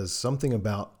 is because something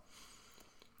about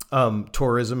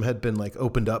tourism had been like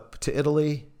opened up to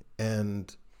Italy,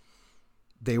 and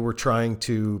they were trying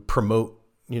to promote,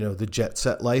 the jet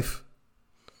set life.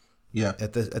 Yeah.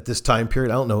 At this time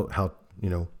period, I don't know how,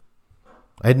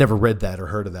 I had never read that or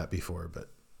heard of that before, but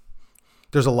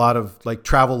there's a lot of like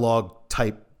travel log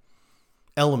type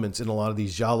elements in a lot of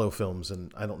these Giallo films,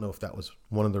 and I don't know if that was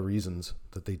one of the reasons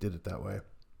that they did it that way.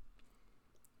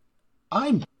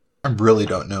 I really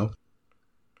don't know.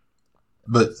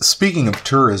 But speaking of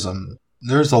tourism,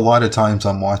 there's a lot of times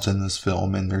I'm watching this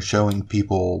film and they're showing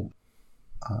people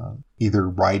either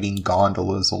riding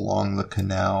gondolas along the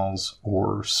canals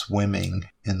or swimming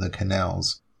in the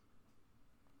canals.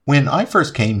 When I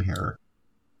first came here,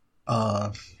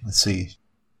 12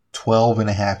 and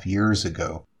a half years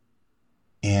ago,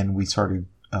 and we started,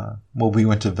 we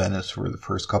went to Venice for the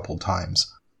first couple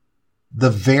times. The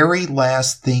very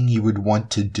last thing you would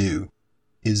want to do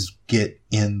is get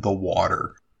in the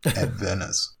water at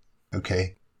Venice.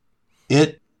 Okay.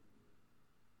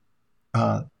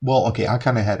 I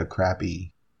kind of had a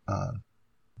crappy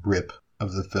rip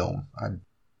of the film. I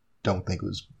don't think it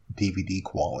was DVD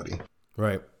quality.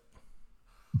 Right.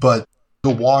 But the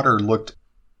water looked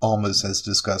almost as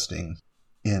disgusting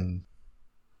in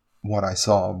what I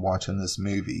saw watching this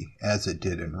movie as it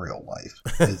did in real life.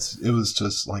 It was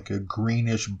just like a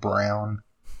greenish brown.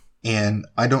 And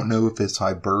I don't know if it's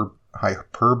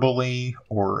hyperbole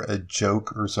or a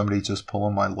joke or somebody just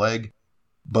pulling my leg.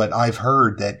 But I've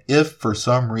heard that if for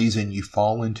some reason you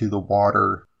fall into the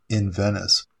water in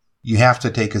Venice, you have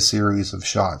to take a series of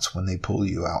shots when they pull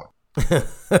you out.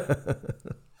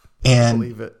 And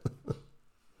believe it.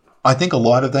 I think a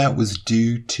lot of that was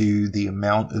due to the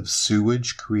amount of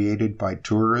sewage created by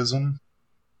tourism.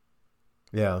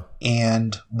 Yeah.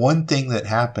 And one thing that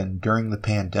happened during the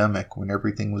pandemic when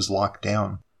everything was locked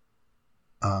down,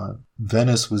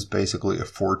 Venice was basically a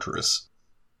fortress.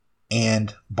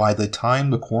 And by the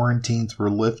time the quarantines were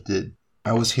lifted,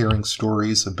 I was hearing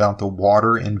stories about the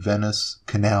water in Venice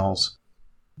canals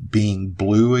being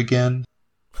blue again.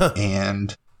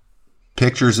 And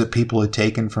pictures that people had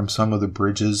taken from some of the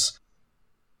bridges,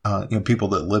 people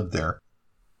that lived there,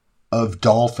 of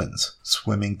dolphins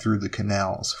swimming through the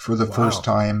canals for the first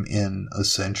time in a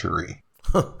century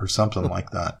or something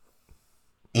like that.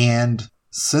 And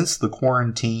since the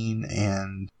quarantine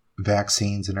and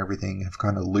vaccines and everything have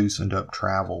kind of loosened up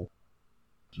travel,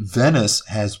 Venice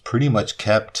has pretty much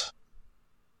kept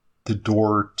the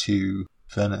door to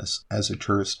Venice as a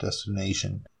tourist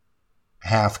destination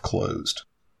half closed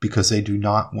because they do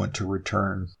not want to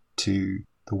return to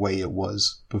the way it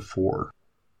was before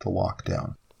the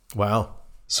lockdown. Wow.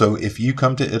 So if you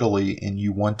come to Italy and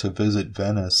you want to visit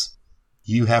Venice,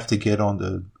 you have to get on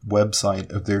the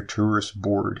website of their tourist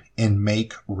board and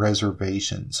make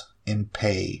reservations and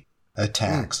pay a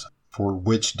tax for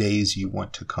which days you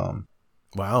want to come.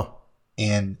 Wow.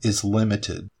 And it's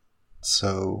limited.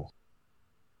 So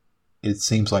it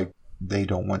seems like they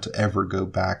don't want to ever go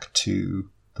back to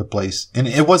the the place. And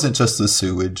it wasn't just the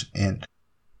sewage and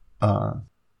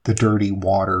the dirty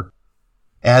water.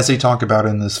 As they talk about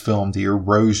in this film, the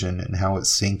erosion and how it's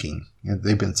sinking.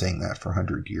 They've been saying that for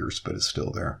 100 years, but it's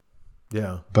still there.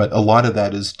 Yeah. But a lot of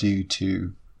that is due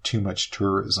to too much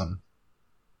tourism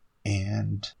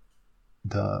and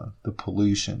the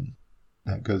pollution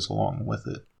that goes along with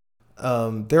it.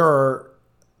 There are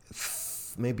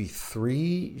maybe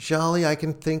 3 Gialli I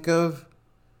can think of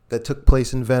that took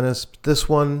place in Venice. This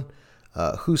one,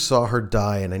 Who Saw Her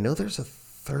Die? And I know there's a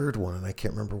third one, and I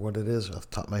can't remember what it is off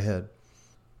the top of my head.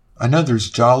 I know there's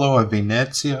Giallo a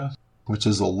Venezia, which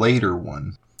is a later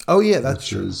one. Oh, yeah, that's which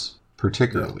true. is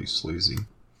particularly sleazy.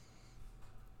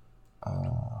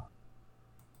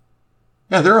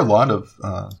 Yeah, there are a lot of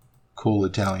cool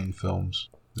Italian films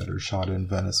that are shot in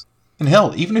Venice. And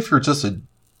hell, even if you're just a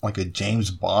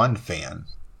James Bond fan,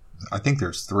 I think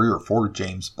there's 3 or 4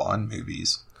 James Bond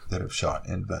movies that have shot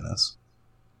in Venice.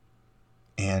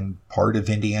 And part of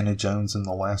Indiana Jones and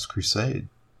the Last Crusade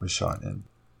was shot in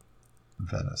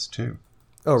Venice too.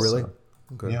 Oh, really? So,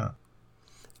 Okay. yeah.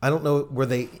 I don't know,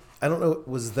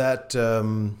 was that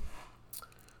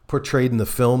portrayed in the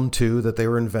film too, that they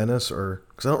were in Venice? Or,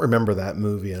 because I don't remember that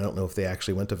movie. I don't know if they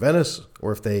actually went to Venice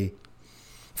or if they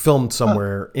filmed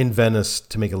somewhere in Venice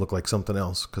to make it look like something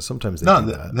else, because sometimes they do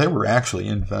that. They were actually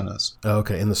in Venice. Oh,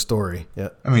 okay, in the story, yeah.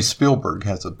 I mean, Spielberg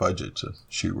has a budget to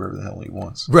shoot wherever the hell he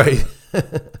wants. Right.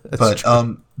 But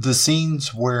the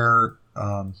scenes where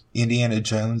Indiana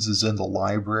Jones is in the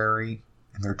library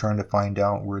and they're trying to find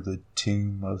out where the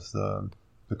tomb of the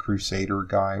Crusader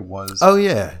guy was. Oh,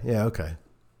 yeah, okay.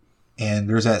 And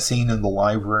there's that scene in the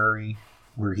library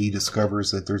where he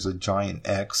discovers that there's a giant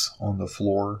X on the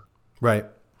floor. Right.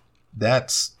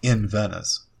 That's in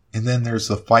Venice. And then there's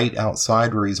the fight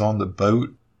outside where he's on the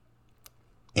boat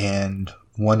and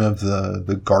one of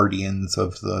the guardians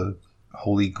of the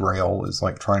Holy Grail is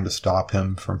like trying to stop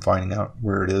him from finding out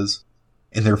where it is.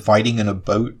 And they're fighting in a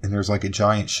boat and there's like a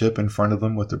giant ship in front of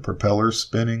them with the propellers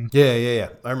spinning. Yeah.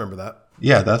 I remember that.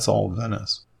 Yeah, that's all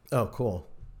Venice. Oh, cool.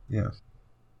 Yeah.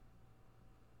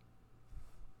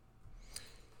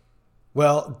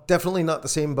 Well, definitely not the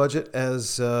same budget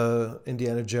as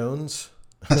Indiana Jones.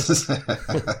 Yeah.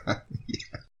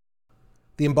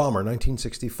 The Embalmer,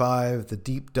 1965, The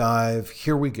Deep Dive,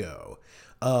 here we go.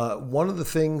 One of the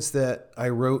things that I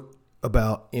wrote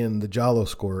about in the Giallo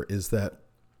score is that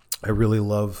I really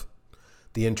love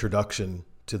the introduction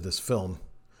to this film.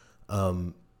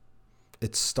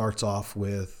 It starts off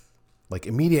with like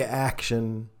immediate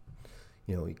action,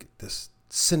 you get this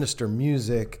sinister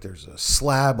music. There's a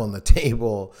slab on the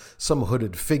table. Some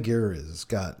hooded figure has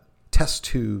got test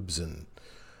tubes, and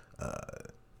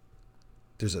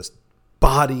there's a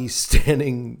body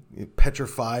standing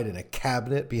petrified in a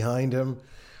cabinet behind him.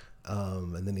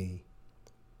 And then he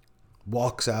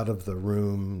walks out of the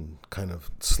room, kind of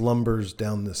slumbers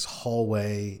down this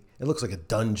hallway. It looks like a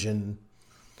dungeon.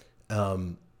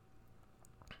 There's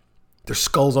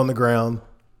skulls on the ground,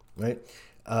 right?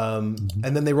 And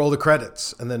then they roll the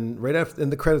credits, and then right after,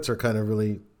 and the credits are kind of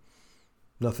really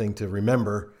nothing to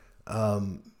remember.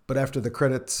 But after the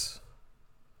credits,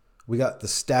 we got the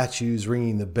statues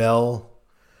ringing the bell,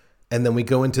 and then we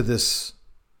go into this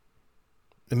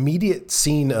immediate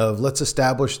scene of let's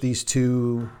establish these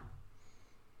two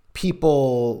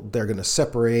people. They're going to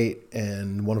separate,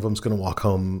 and one of them's going to walk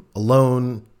home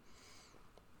alone.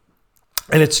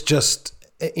 And it's just,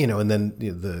 and then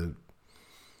the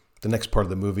next part of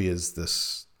the movie is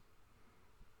this,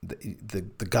 the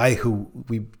guy who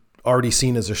we've already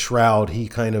seen as a shroud, he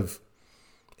kind of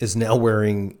is now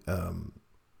wearing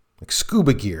like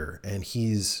scuba gear, and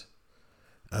he's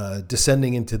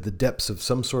descending into the depths of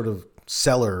some sort of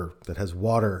cellar that has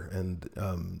water.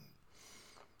 And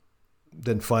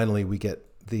then finally we get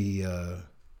the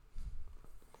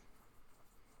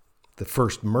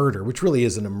first murder, which really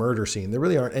isn't a murder scene. There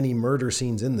really aren't any murder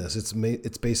scenes in this.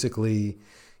 It's basically,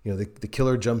 the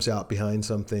killer jumps out behind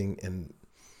something, and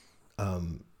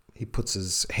he puts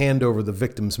his hand over the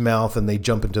victim's mouth, and they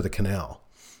jump into the canal.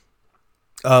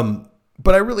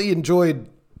 But I really enjoyed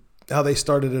how they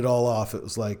started it all off. It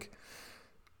was like,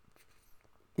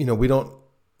 a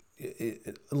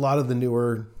lot of the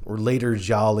newer or later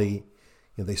Gialli,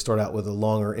 they start out with a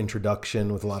longer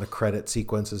introduction with a lot of credit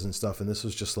sequences and stuff. And this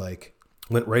was just like,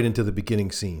 went right into the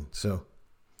beginning scene. So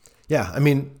yeah, I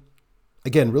mean,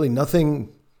 again, really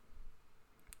nothing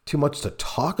too much to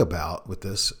talk about with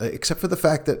this, except for the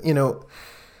fact that,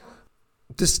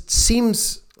 this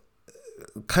seems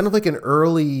kind of like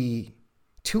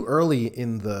too early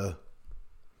in the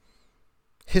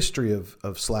history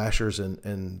of slashers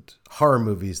and horror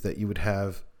movies that you would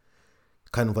have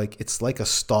kind of like it's like a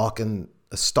stalking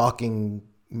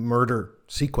murder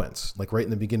sequence, like right in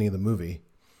the beginning of the movie.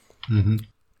 Mm-hmm.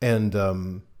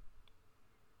 And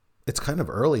it's kind of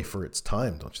early for its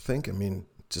time, don't you think? I mean,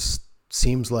 it just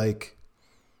seems like,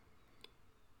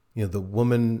 you know, the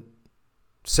woman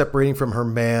separating from her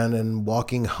man and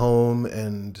walking home,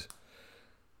 and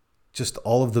just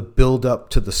all of the build up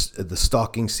to the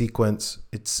stalking sequence.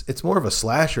 It's more of a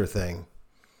slasher thing,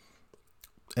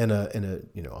 and a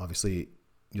you know, obviously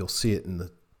you'll see it in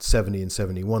the 70 and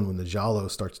 71 when the Giallo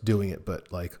starts doing it,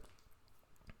 but like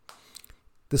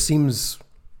this seems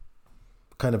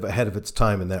kind of ahead of its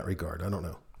time in that regard. I don't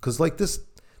know, because like this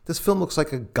film looks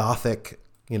like a gothic,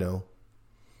 you know,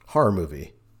 horror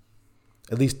movie,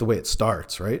 at least the way it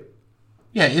starts, right?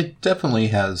 Yeah, it definitely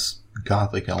has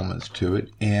gothic elements to it,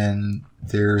 and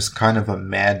there's kind of a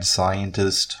mad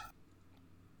scientist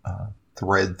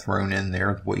thread thrown in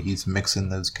there, the way he's mixing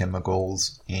those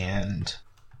chemicals, and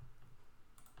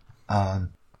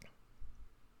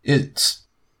it's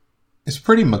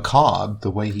pretty macabre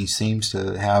the way he seems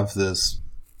to have this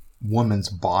woman's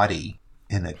body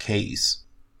in a case,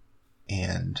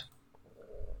 and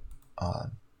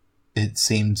it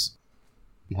seems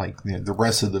like, you know, the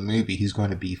rest of the movie he's going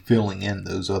to be filling in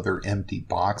those other empty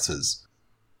boxes.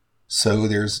 So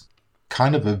there's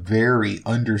kind of a very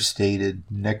understated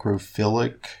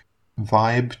necrophilic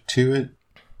vibe to it.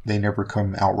 They never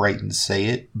come outright and say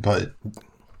it, but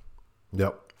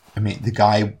yep. I mean, the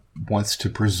guy wants to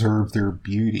preserve their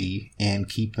beauty and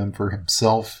keep them for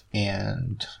himself,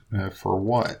 and for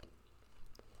what?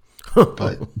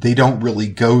 But they don't really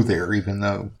go there, even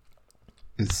though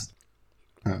it's,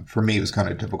 for me, it was kind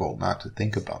of difficult not to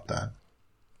think about that.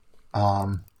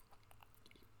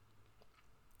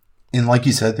 And like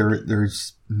you said,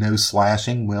 there's no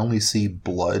slashing. We only see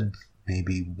blood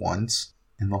maybe once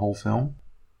in the whole film,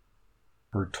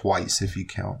 or twice if you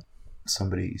count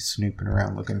somebody snooping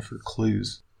around looking for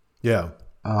clues. Yeah.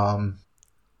 The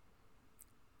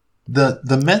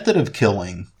method of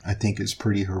killing, I think, is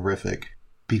pretty horrific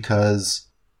because,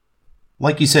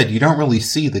 like you said, you don't really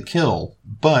see the kill,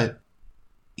 but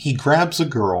he grabs a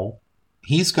girl.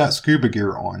 He's got scuba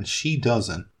gear on. She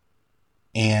doesn't.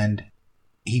 And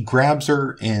he grabs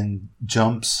her and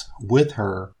jumps with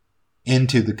her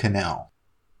into the canal.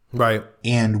 Right.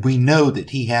 And we know that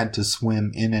he had to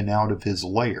swim in and out of his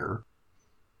lair.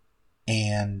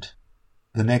 And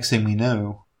the next thing we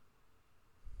know,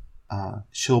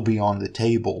 she'll be on the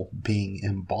table being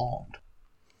embalmed.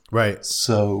 Right.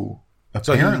 So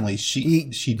apparently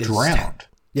she drowned.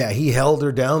 Yeah, he held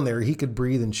her down there. He could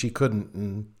breathe and she couldn't.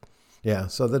 And yeah,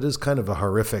 so that is kind of a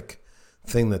horrific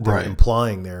thing that they're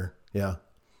implying there. Yeah.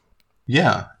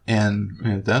 Yeah,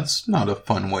 and that's not a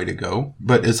fun way to go.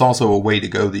 But it's also a way to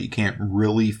go that you can't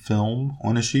really film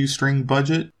on a shoestring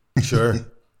budget. Sure.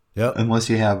 Yep. Unless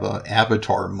you have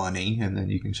Avatar money, and then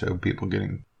you can show people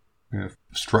getting,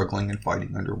 struggling and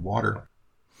fighting underwater.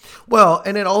 Well,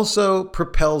 and it also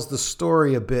propels the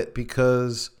story a bit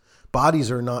because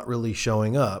bodies are not really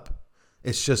showing up.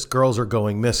 It's just girls are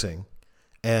going missing.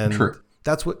 And True.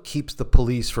 That's what keeps the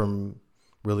police from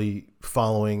really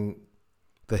following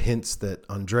the hints that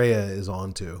Andrea is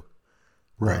onto.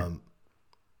 Right.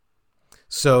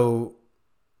 So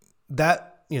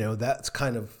that, that's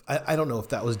kind of, I don't know if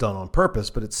that was done on purpose,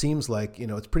 but it seems like,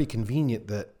 it's pretty convenient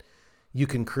that you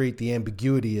can create the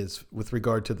ambiguity as with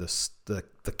regard to the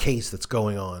case that's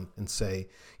going on and say,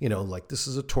 like this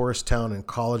is a tourist town and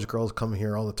college girls come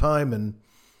here all the time. And,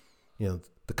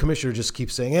 the commissioner just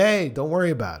keeps saying, hey, don't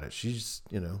worry about it. She's,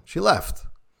 she left.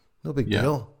 No big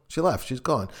deal. She left. She's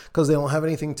gone. Because they don't have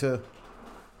anything to,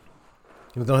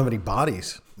 they don't have any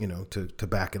bodies, to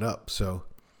back it up. So,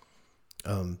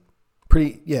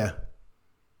 pretty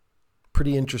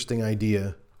interesting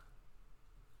idea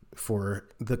for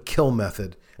the kill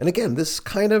method. And again, this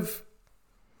kind of,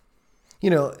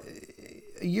 a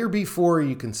year before,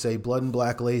 you can say Blood and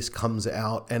Black Lace comes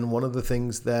out. And one of the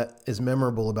things that is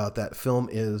memorable about that film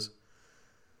is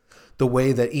the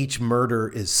way that each murder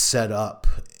is set up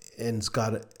and it's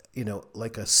got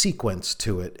like a sequence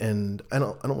to it. And I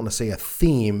don't want to say a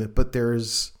theme, but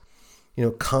there's,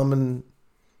 common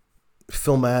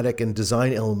filmatic and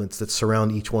design elements that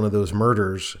surround each one of those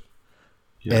murders.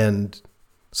 Yeah. And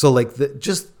so like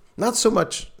just not so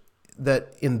much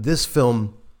that in this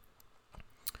film,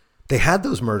 they had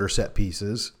those murder set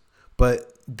pieces,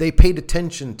 but they paid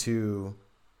attention to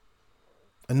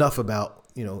enough about,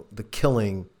 the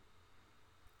killing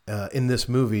in this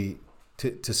movie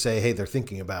to say, hey, they're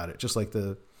thinking about it. Just like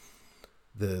the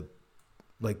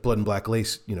like Blood and Black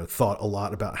Lace, thought a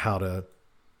lot about how to,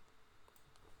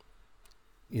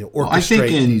 orchestrate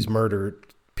these murder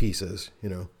pieces, you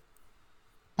know.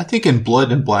 I think in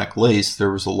Blood and Black Lace,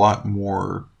 there was a lot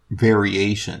more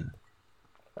variation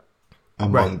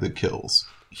among the kills.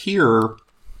 Here,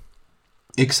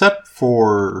 except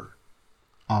for,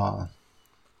 well,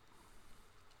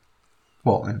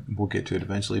 and we'll get to it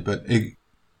eventually, but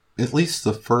at least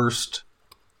the first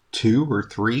 2 or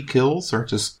 3 kills are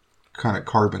just kind of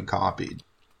carbon copied.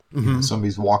 Mm-hmm. You know,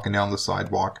 somebody's walking down the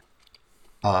sidewalk.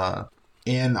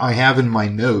 And I have in my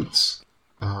notes,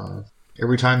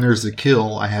 every time there's a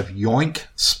kill, I have yoink,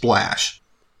 splash.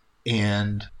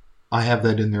 And I have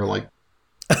that in there like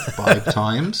 5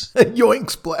 times. Yoink,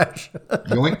 splash.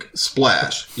 Yoink,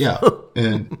 splash. Yeah.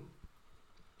 And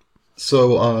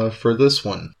so for this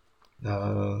one,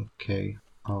 okay.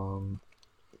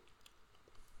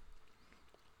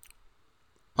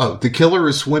 Oh, the killer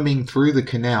is swimming through the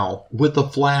canal with a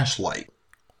flashlight.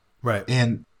 Right.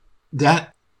 And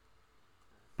that,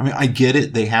 I mean, I get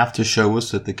it. They have to show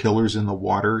us that the killer's in the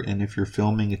water. And if you're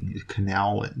filming in the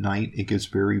canal at night, it gets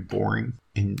very boring.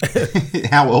 And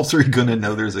how else are you going to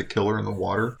know there's a killer in the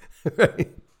water?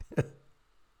 Right.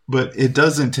 But it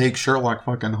doesn't take Sherlock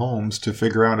fucking Holmes to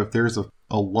figure out if there's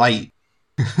a light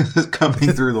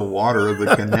coming through the water of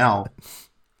the canal.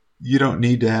 You don't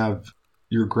need to have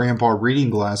your grandpa reading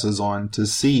glasses on to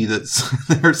see that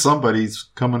there's somebody's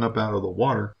coming up out of the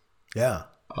water. Yeah.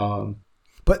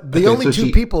 But the only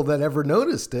 2 people that ever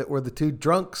noticed it were the 2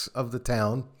 drunks of the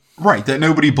town. Right, that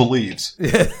nobody believes.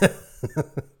 Yeah.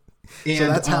 And, so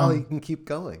that's how he can keep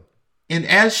going. And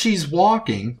as she's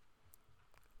walking,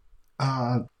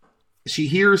 she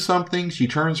hears something, she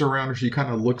turns around, or she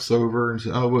kind of looks over and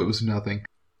says, oh, it was nothing.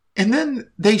 And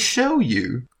then they show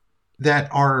you that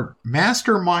our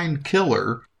mastermind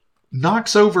killer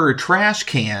knocks over a trash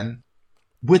can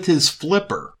with his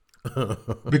flipper.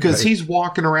 Because he's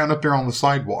walking around up there on the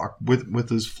sidewalk with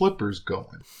his flippers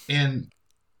going. And,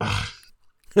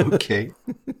 okay.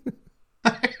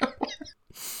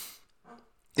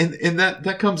 and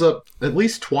that comes up at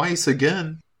least twice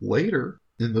again later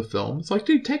in the film. It's like,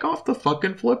 dude, take off the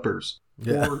fucking flippers.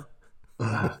 Yeah.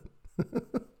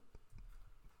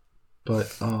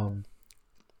 But,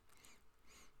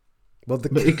 well,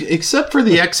 except for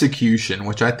the execution,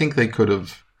 which I think they could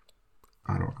have,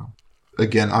 I don't know.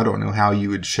 Again, I don't know how you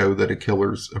would show that a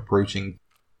killer's approaching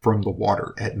from the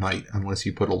water at night unless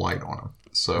you put a light on him.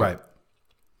 So, right.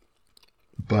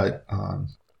 But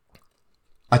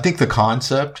I think the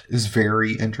concept is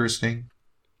very interesting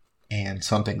and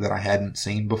something that I hadn't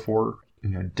seen before. You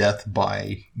know, death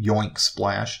by yoink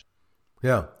splash.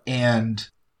 Yeah. And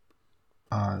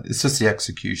it's just the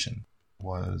execution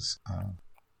was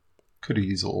could have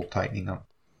used a little tightening up.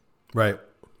 Right.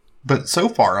 But so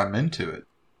far, I'm into it.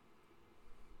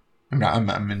 I mean,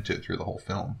 I'm into it through the whole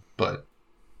film, but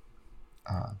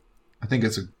I think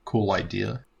it's a cool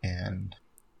idea, and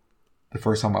the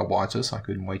first time I watched this, I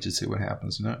couldn't wait to see what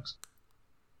happens next.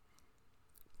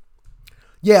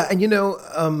 Yeah, and you know,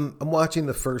 I'm watching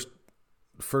the first,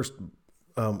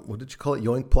 what did you call it?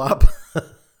 Yoink plop?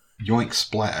 Yoink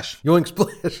splash. Yoink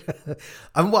splash.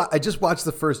 I just watched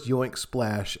the first Yoink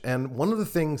splash, and one of the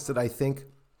things that I think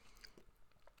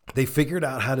they figured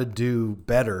out how to do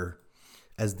better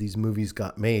as these movies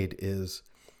got made is,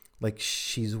 like,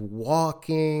 she's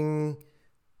walking,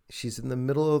 she's in the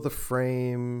middle of the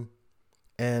frame,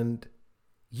 and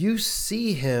you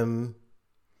see him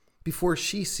before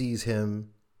she sees him.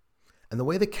 And the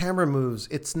way the camera moves,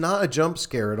 it's not a jump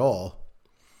scare at all.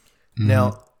 Mm-hmm.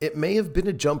 Now, it may have been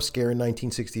a jump scare in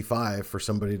 1965 for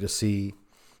somebody to see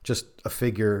just a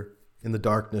figure in the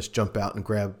darkness jump out and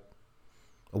grab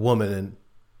a woman and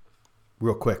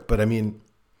real quick. But I mean,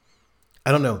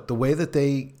 I don't know. The way that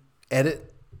they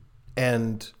edit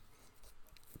and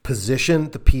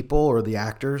position the people or the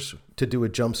actors to do a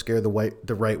jump scare the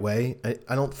right way,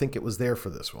 I don't think it was there for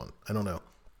this one. I don't know.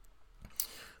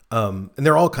 And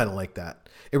they're all kind of like that.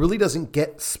 It really doesn't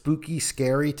get spooky,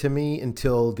 scary to me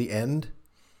until the end.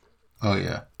 Oh,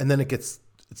 yeah. And then it's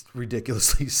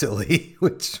ridiculously silly,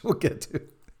 which we'll get to.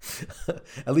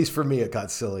 At least for me, it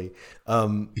got silly.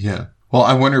 Yeah. Well,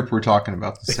 I wonder if we're talking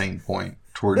about the same point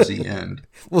towards the end.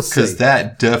 We'll see. Because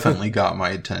that definitely got my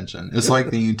attention. It's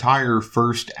like the entire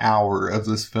first hour of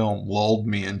this film lulled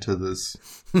me into this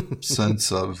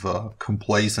sense of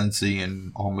complacency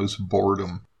and almost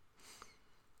boredom.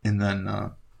 And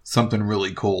then something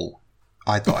really cool,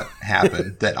 I thought,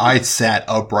 happened. That I sat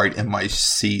upright in my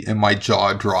seat and my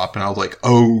jaw dropped. And I was like,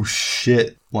 oh,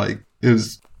 shit. Like,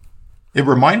 it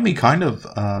reminded me kind of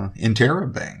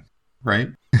Interrobang, right?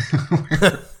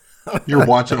 You're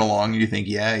watching along and you think,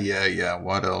 yeah,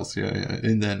 what else? Yeah.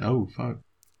 And then, oh, fuck.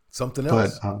 Something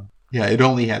else. But Yeah, it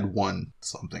only had one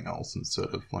something else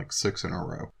instead of like 6 in a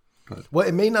row. But Well,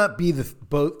 it may not be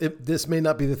this may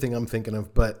not be the thing I'm thinking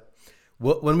of, but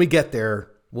when we get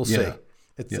there, we'll see. Yeah.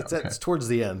 It's towards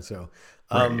the end. So,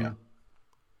 Right, yeah.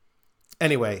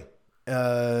 anyway,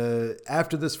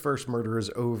 after this first murder is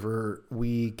over,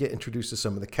 we get introduced to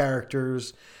some of the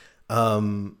characters.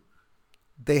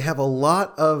 They have a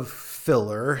lot of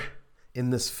filler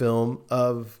in this film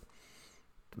of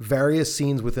various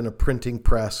scenes within a printing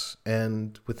press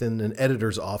and within an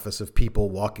editor's office of people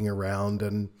walking around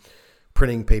and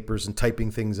printing papers and typing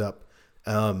things up.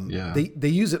 They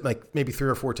use it like maybe 3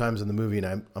 or 4 times in the movie,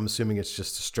 and I'm assuming it's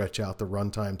just to stretch out the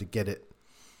runtime to get it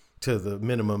to the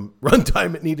minimum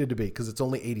runtime it needed to be, because it's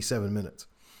only 87 minutes.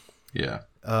 Yeah.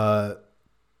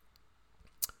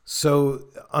 So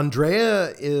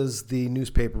Andrea is the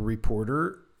newspaper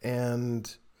reporter,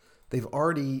 and they've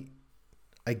already,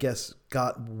 I guess,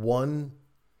 got one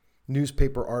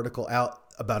newspaper article out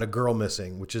about a girl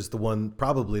missing, which is the one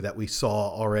probably that we saw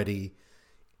already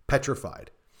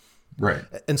petrified. Right.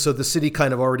 And so the city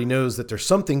kind of already knows that there's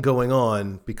something going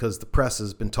on because the press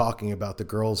has been talking about the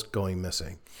girls going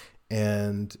missing.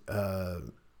 And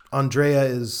Andrea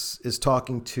is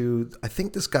talking to, I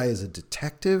think this guy is a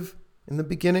detective in the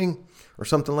beginning or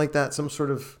something like that, some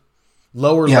sort of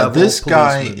lower level this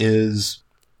guy policeman.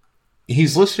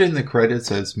 he's listed in the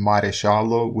credits as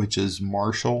Maresciallo, which is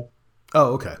marshal.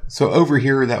 Oh, okay. So over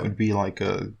here, that would be like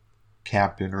a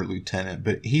captain or lieutenant,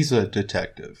 but he's a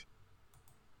detective.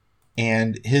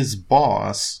 And his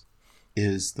boss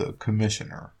is the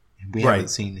commissioner. We haven't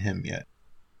seen him yet.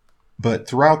 But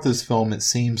throughout this film, it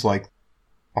seems like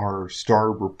our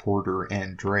star reporter,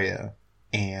 Andrea,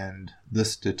 and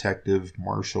this detective,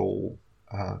 Marshall,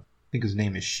 I think his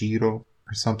name is Shiro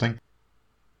or something,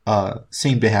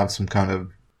 seem to have some kind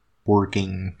of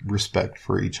working respect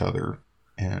for each other.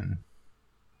 And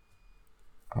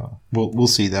we'll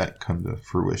see that come to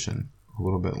fruition a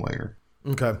little bit later.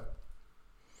 Okay.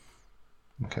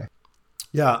 Okay.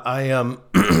 Yeah,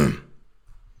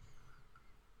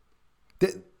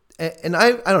 and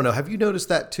I don't know. Have you noticed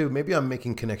that too? Maybe I'm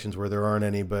making connections where there aren't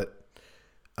any, but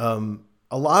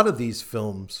a lot of these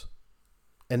films,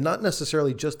 and not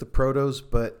necessarily just the protos,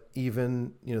 but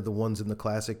even the ones in the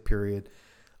classic period,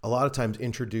 a lot of times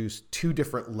introduce 2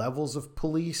 different levels of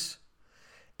police,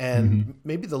 and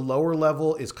maybe the lower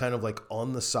level is kind of like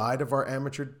on the side of our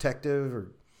amateur detective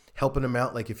or helping him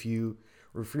out. Like if you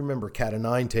remember Cat o'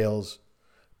 Nine Tails,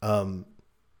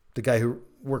 the guy who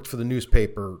worked for the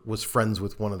newspaper was friends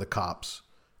with one of the cops,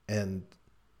 and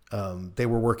they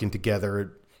were working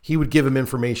together. He would give him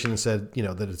information and said,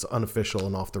 that it's unofficial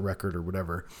and off the record or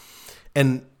whatever.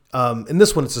 And in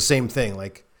this one, it's the same thing.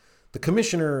 Like the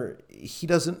commissioner, he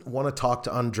doesn't want to talk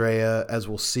to Andrea, as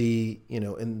we'll see,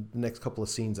 in the next couple of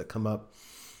scenes that come up.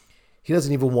 He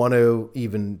doesn't even want to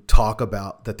even talk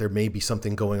about that there may be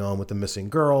something going on with the missing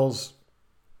girls.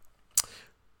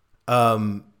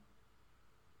 But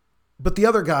the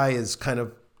other guy is kind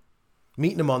of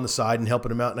meeting him on the side and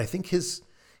helping him out. And I think his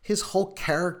whole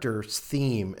character's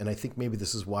theme, and I think maybe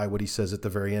this is why what he says at the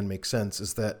very end makes sense,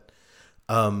 is that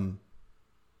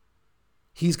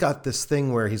he's got this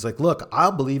thing where he's like, look,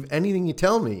 I'll believe anything you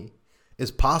tell me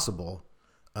is possible,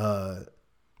 but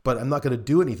I'm not going to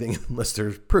do anything unless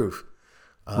there's proof.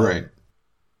 Right.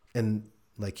 And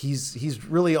like he's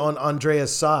really on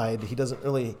Andrea's side. He doesn't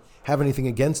really have anything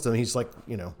against him. He's like,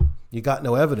 you got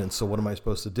no evidence, so what am I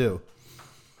supposed to do?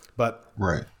 But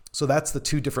right. So that's the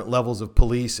 2 different levels of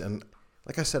police. And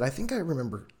like I said, I think I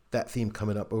remember that theme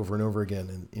coming up over and over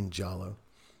again in Giallo.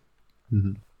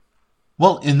 Mm-hmm.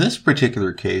 Well, in this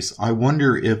particular case, I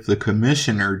wonder if the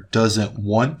commissioner doesn't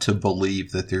want to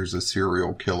believe that there's a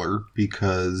serial killer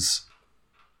because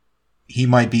he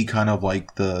might be kind of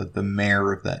like the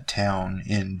mayor of that town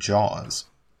in Jaws.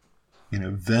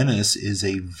 Venice is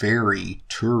a very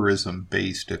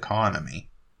tourism-based economy.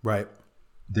 Right.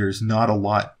 There's not a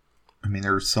lot. I mean,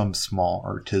 there's some small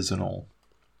artisanal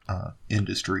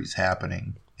industries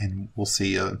happening, and we'll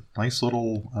see a nice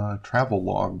little travel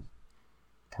log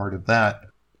part of that.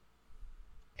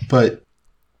 But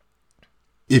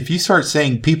if you start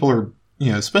saying people are,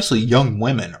 especially young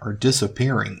women are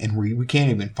disappearing, and we can't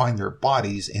even find their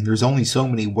bodies, and there's only so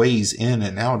many ways in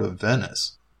and out of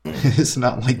Venice. It's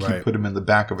not like you put them in the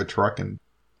back of a truck and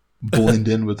blend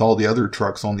in with all the other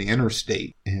trucks on the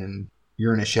interstate, and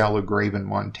you're in a shallow grave in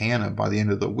Montana by the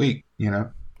end of the week,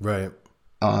 Right.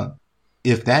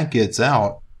 If that gets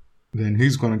out, then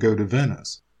who's going to go to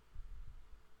Venice?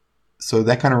 So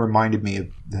that kind of reminded me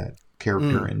of that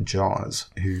character in Jaws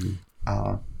who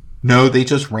No, they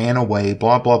just ran away,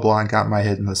 blah, blah, blah, and got my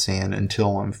head in the sand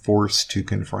until I'm forced to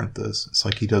confront this. It's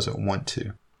like he doesn't want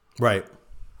to. Right.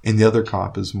 And the other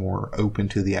cop is more open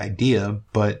to the idea,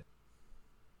 but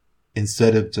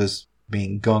instead of just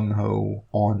being gung-ho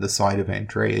on the side of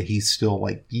Andrea, he's still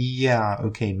like, yeah,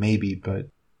 okay, maybe, but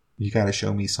you got to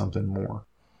show me something more.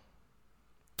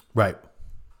 Right.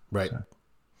 Right. So.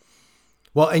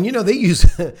 Well, and they use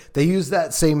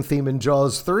that same theme in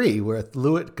Jaws 3, where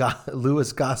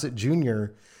Louis Gossett Jr.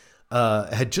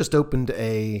 Had just opened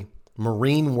a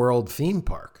Marine World theme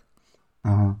park.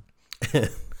 Uh-huh.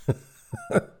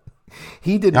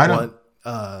 He didn't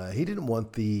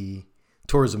want the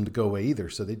tourism to go away either,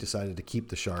 so they decided to keep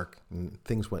the shark, and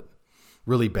things went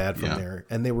really bad from there.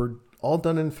 And they were all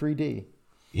done in 3D.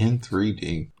 In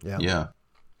 3D. Yeah.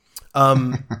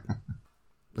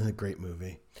 A great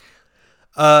movie.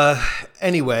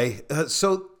 Anyway,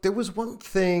 so there was one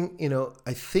thing,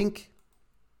 I think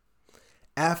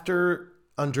after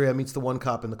Andrea meets the one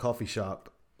cop in the coffee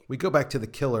shop, we go back to the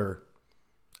killer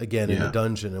again in the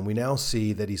dungeon, and we now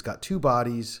see that he's got two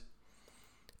bodies,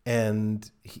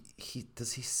 and he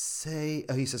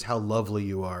says how lovely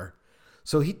you are.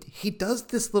 So he does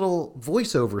this little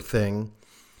voiceover thing.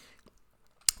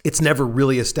 It's never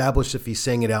really established if he's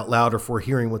saying it out loud or if we're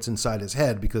hearing what's inside his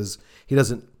head, because he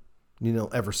doesn't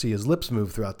ever see his lips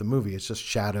move throughout the movie. It's just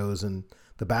shadows and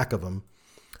the back of him.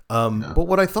 But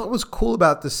what I thought was cool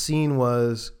about this scene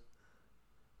was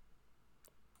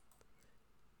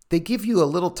they give you a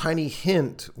little tiny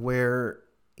hint where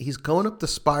he's going up the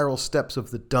spiral steps of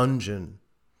the dungeon,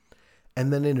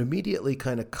 and then it immediately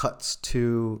kind of cuts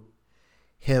to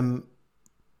him,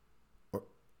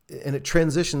 and it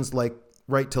transitions like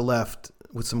right to left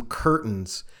with some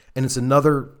curtains, and it's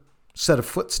another set of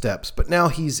footsteps, but now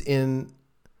he's in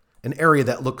an area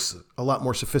that looks a lot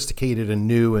more sophisticated and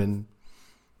new and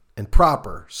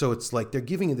proper. So it's like they're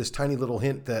giving you this tiny little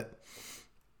hint that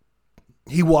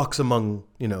he walks among,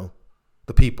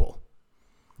 the people.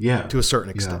 Yeah. To a certain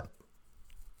extent.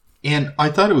 Yeah. And I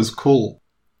thought it was cool.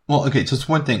 Well, okay, just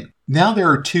one thing. Now there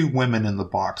are two women in the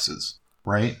boxes,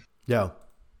 right? Yeah.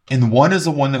 And one is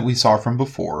the one that we saw from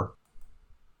before,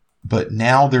 but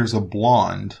now there's a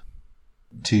blonde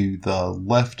to the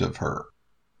left of her.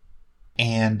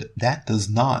 And that does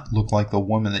not look like the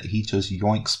woman that he just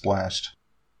yoink splashed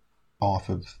off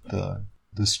of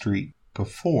the street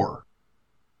before.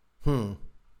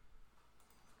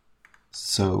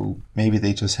 So maybe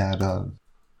they just had a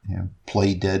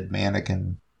play dead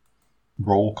mannequin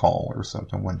roll call or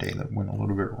something one day that went a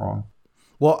little bit wrong.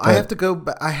 Well, I have to go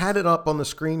back. I had it up on the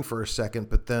screen for a second,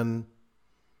 but then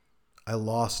I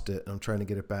lost it. I'm trying to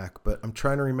get it back, but I'm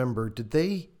trying to remember. Did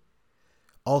they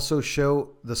also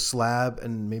show the slab,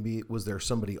 and maybe was there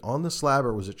somebody on the slab,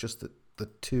 or was it just the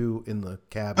two in the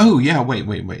cabin? Oh, yeah.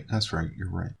 Wait. That's right.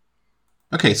 You're right.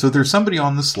 Okay, so there's somebody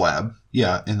on the slab.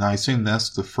 Yeah, and I assume that's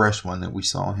the fresh one that we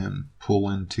saw him pull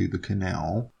into the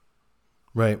canal.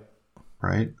 Right.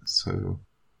 Right? So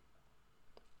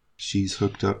she's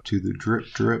hooked up to the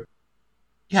drip.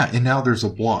 Yeah, and now there's a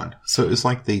blonde. So it's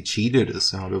like they cheated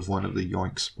us out of one of the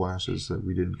yoink splashes that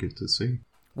we didn't get to see.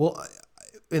 Well,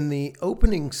 in the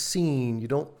opening scene, you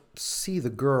don't see the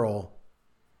girl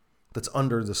that's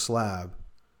under the slab.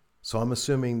 So I'm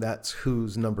assuming that's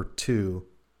who's number 2.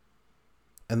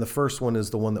 And the first one is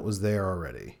the one that was there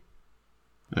already.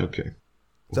 Okay.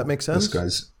 Does that make sense? This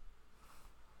guy's...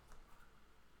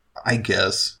 I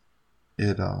guess.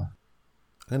 I'm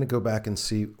going to go back and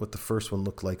see what the first one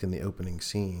looked like in the opening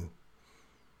scene.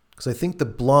 Because I think the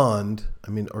blonde,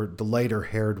 or the lighter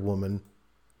haired woman.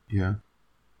 Yeah.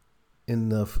 In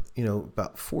the,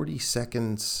 about 40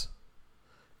 seconds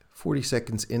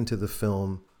into the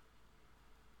film.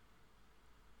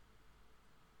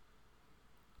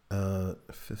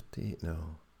 50, no.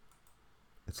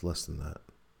 It's less than that.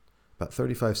 About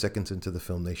 35 seconds into the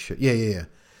film, they should. Yeah.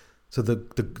 So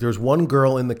there's one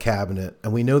girl in the cabinet,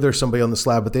 and we know there's somebody on the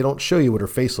slab, but they don't show you what her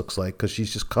face looks like because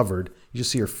she's just covered. You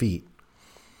just see her feet.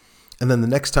 And then the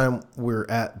next time we're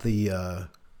at the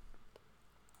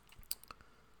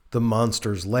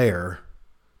monster's lair,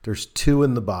 there's 2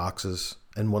 in the boxes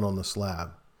and 1 on the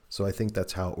slab. So I think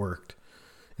that's how it worked.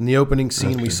 In the opening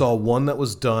scene, we saw 1 that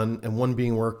was done and 1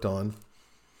 being worked on.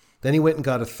 Then he went and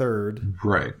got a 3rd.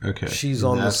 Right, okay. She's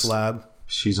on the slab.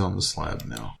 She's on the slab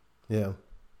now. Yeah.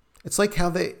 It's like how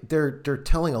they're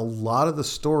telling a lot of the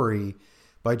story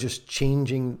by just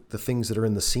changing the things that are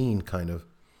in the scene, kind of.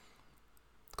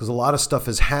 Because a lot of stuff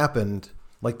has happened.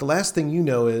 Like the last thing you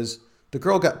know is the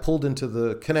girl got pulled into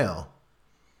the canal.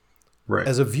 Right.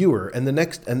 As a viewer. And the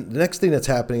next thing that's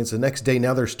happening is the next day,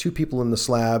 now there's 2 people in the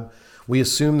slab. We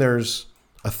assume there's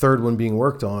a third one being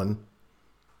worked on.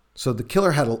 So the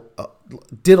killer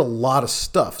did a lot of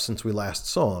stuff since we last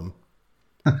saw him.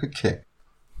 Okay.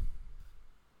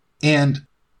 And,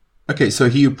 okay, so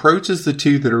he approaches the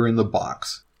two that are in the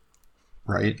box,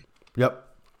 right? Yep.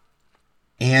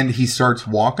 And he starts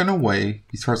walking away.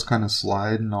 He starts kind of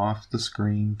sliding off the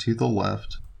screen to the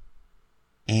left.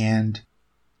 And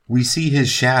we see his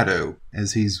shadow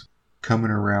as he's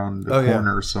coming around the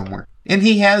corner somewhere. And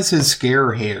he has his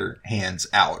scare hands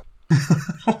out.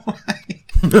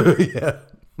 Yeah.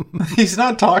 He's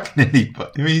not talking to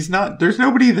anybody. I mean, there's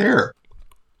nobody there.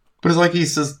 But it's like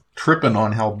he's just tripping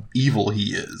on how evil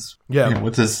he is. Yeah. You know,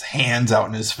 with his hands out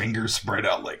and his fingers spread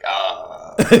out like,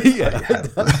 Yeah.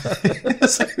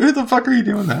 It's like, who the fuck are you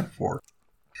doing that for?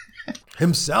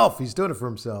 Himself. He's doing it for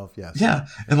himself. Yes. Yeah.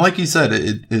 And like you said,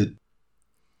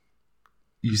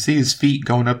 you see his feet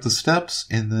going up the steps,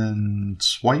 and then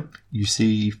swipe, you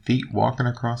see feet walking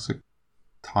across a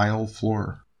tile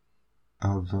floor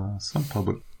of some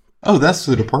public. Oh, that's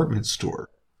the department store.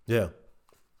 Yeah.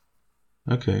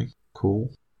 Okay,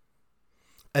 cool.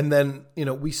 And then,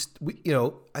 we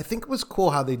I think it was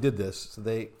cool how they did this. So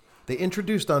they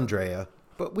introduced Andrea,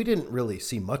 but we didn't really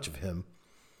see much of him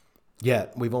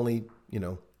yet. We've only, he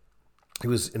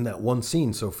was in that one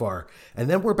scene so far. And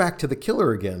then we're back to the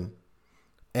killer again.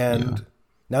 And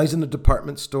now he's in the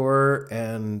department store,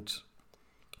 and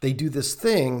they do this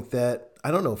thing that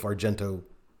I don't know if Argento,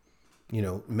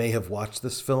 may have watched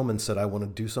this film and said, I want to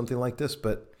do something like this.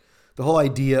 But the whole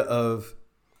idea of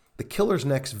the killer's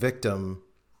next victim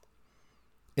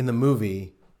in the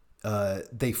movie,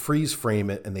 they freeze frame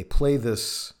it and they play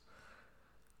this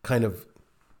kind of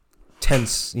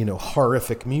tense,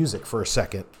 horrific music for a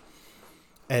second.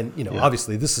 And,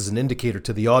 obviously this is an indicator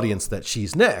to the audience that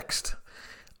she's next.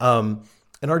 And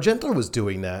Argento was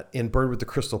doing that in Bird with the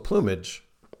Crystal Plumage.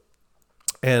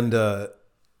 And,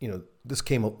 this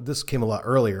came a lot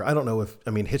earlier. I don't know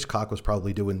Hitchcock was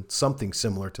probably doing something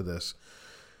similar to this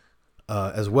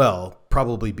as well,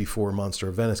 probably before Monster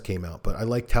of Venice came out. But I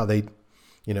liked how they're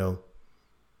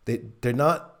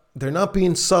not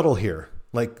being subtle here.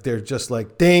 Like they're just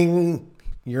like, ding,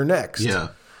 you're next. Yeah.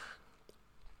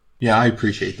 Yeah, I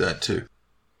appreciate that too.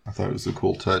 I thought it was a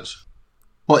cool touch.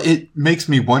 Well, it makes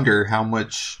me wonder how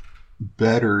much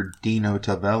better Dino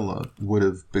Tavella would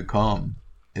have become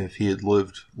if he had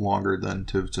lived longer than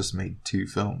to have just made 2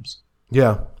 films.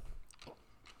 Yeah.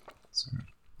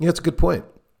 Yeah, that's a good point.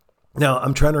 Now,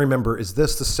 I'm trying to remember, is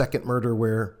this the second murder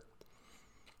where...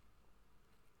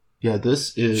 Yeah,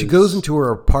 this is... She goes into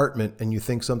her apartment and you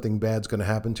think something bad's going to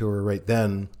happen to her right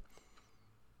then.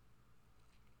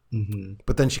 Mm-hmm.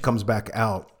 But then she comes back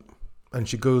out and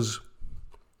she goes...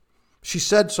 She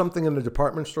said something in the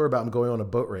department store about I'm going on a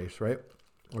boat race, right?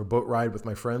 Or boat ride with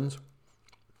my friends.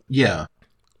 Yeah.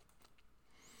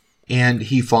 And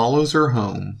he follows her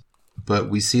home, but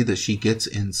we see that she gets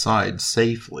inside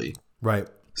safely. Right.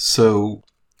 So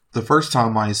the first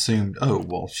time I assumed, oh,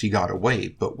 well, she got away.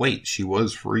 But wait, she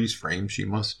was freeze framed. She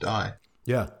must die.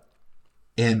 Yeah.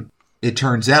 And it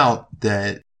turns out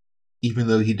that even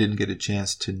though he didn't get a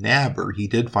chance to nab her, he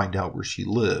did find out where she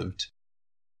lived.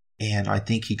 And I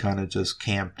think he kind of just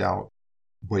camped out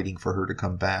waiting for her to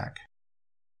come back.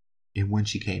 And when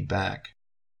she came back,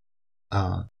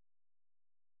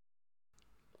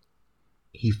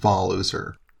 he follows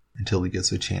her until he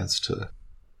gets a chance to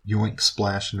yoink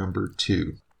splash number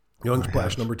 2. Yoink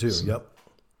splash number 2, yep.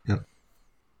 Yep.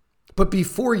 But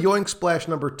before yoink splash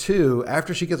number 2,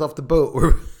 after she gets off the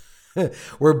boat,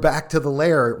 we're back to the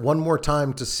lair one more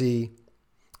time to see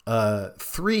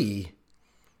 3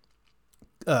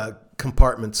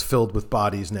 compartments filled with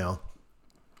bodies now.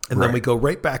 And then we go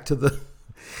right back to the...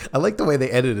 I like the way they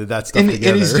edited that stuff together.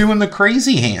 And he's doing the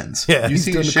crazy hands. Yeah, you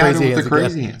see his shadow with the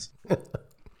crazy hands.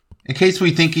 In case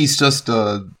we think he's just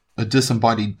a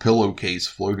disembodied pillowcase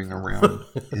floating around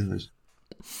in the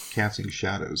casting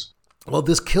shadows. Well,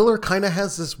 this killer kind of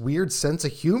has this weird sense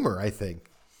of humor, I think.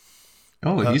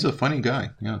 Oh, he's a funny guy,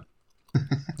 yeah.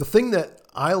 The thing that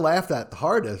I laughed at the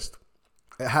hardest,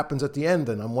 it happens at the end,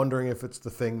 and I'm wondering if it's the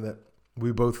thing that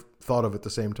we both thought of at the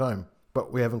same time.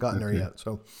 But we haven't gotten there yet,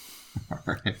 so... All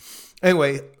right.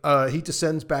 Anyway, he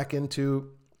descends back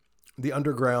into the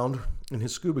underground in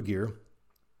his scuba gear.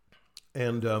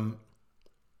 And,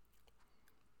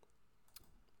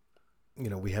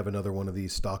 we have another one of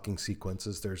these stalking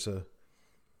sequences. There's a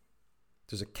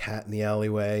cat in the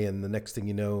alleyway, and the next thing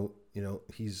you know,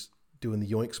 he's doing the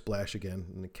yoink splash again,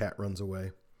 and the cat runs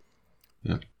away.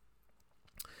 Yeah.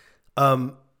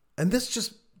 And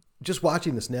this just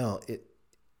watching this now,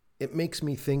 it makes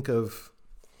me think of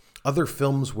other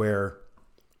films where,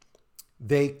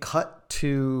 they cut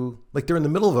to, like, they're in the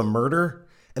middle of a murder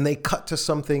and they cut to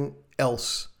something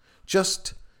else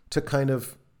just to kind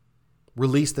of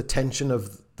release the tension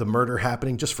of the murder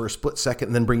happening just for a split second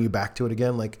and then bring you back to it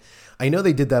again. Like, I know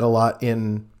they did that a lot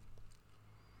in,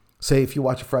 say, if you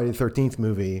watch a Friday the 13th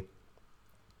movie,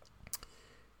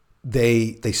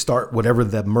 they start whatever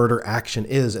the murder action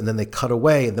is and then they cut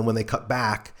away. And then when they cut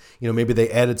back, you know, maybe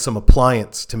they added some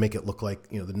appliance to make it look like,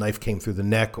 you know, the knife came through the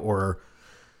neck or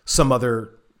some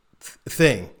other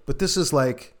thing. But this is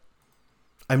like,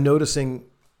 I'm noticing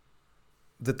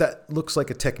that looks like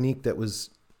a technique that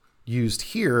was used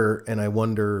here. And I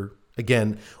wonder,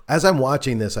 again, as I'm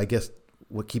watching this, I guess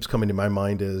what keeps coming to my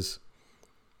mind is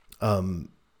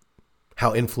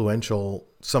how influential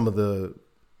some of the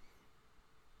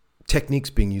techniques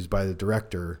being used by the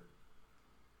director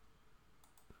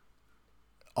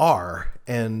are.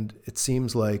 And it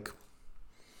seems like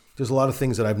there's a lot of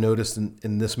things that I've noticed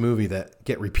in this movie that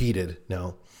get repeated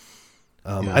now.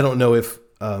 I don't know if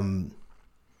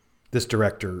this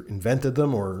director invented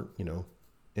them or, you know,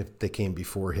 if they came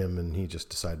before him and he just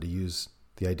decided to use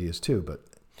the ideas too. But,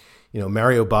 you know,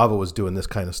 Mario Bava was doing this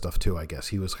kind of stuff too, I guess.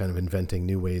 He was kind of inventing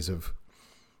new ways of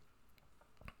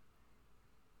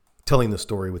telling the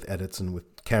story with edits and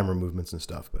with camera movements and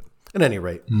stuff. But at any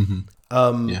rate,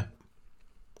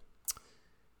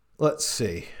 let's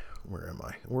see. Where am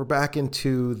I? We're back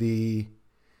into the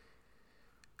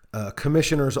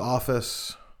commissioner's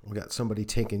office. We got somebody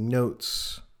taking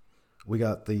notes. We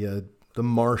got the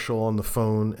marshal on the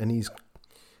phone, and he's,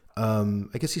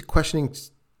 I guess he's questioning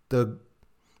the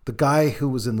guy who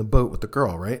was in the boat with the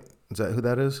girl, right? Is that who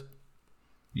that is?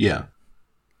 Yeah.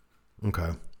 Okay.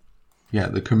 Yeah,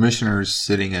 the commissioner's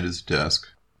sitting at his desk.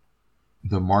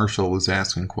 The marshal is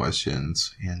asking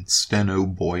questions, and Steno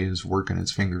boy is working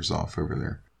his fingers off over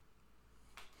there.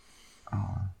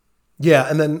 Yeah,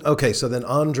 and then, okay, so then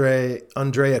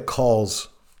Andrea calls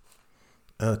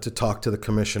to talk to the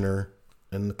commissioner,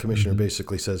 and the commissioner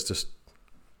basically says, just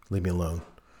leave me alone.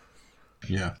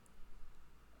 Yeah.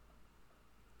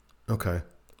 Okay.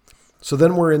 So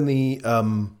then we're in the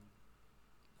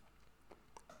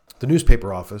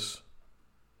newspaper office,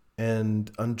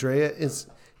 and Andrea is,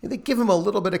 they give him a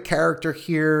little bit of character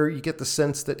here. You get the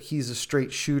sense that he's a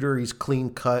straight shooter. He's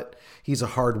clean cut. He's a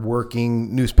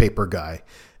hardworking newspaper guy.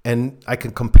 And I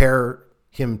can compare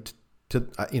him to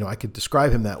I could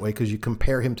describe him that way because you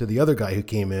compare him to the other guy who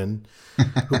came in,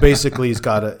 who basically he's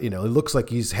got it looks like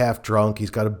he's half drunk. He's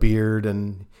got a beard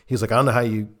and he's like, I don't know how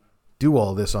you do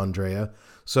all this, Andrea.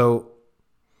 So,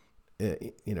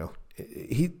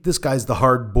 this guy's the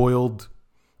hard boiled,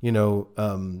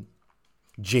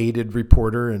 jaded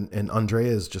reporter, and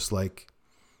Andrea is just like,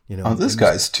 this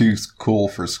guy's too cool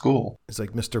for school. It's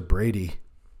like Mr. Brady.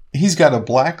 He's got a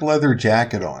black leather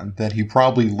jacket on that he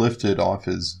probably lifted off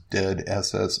his dead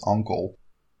SS uncle.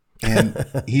 And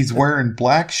he's wearing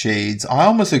black shades. I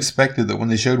almost expected that when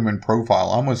they showed him in profile,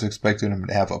 I almost expected him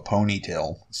to have a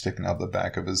ponytail sticking out the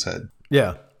back of his head.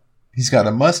 Yeah. He's got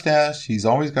a mustache. He's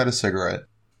always got a cigarette.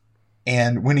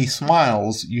 And when he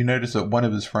smiles, you notice that one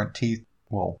of his front teeth,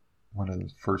 well, one of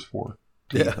his first four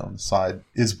teeth on the side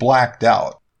is blacked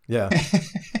out. Yeah.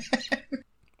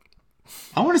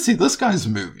 I want to see this guy's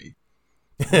movie.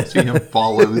 See him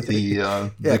follow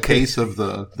the case of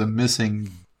the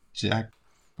missing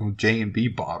J&B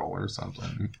bottle or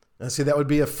something. See, that would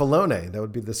be a Filone. That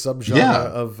would be the subgenre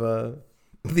of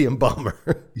the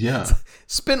Embalmer. Yeah.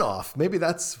 Spin-off. Maybe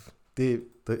that's the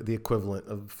equivalent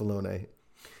of Filone.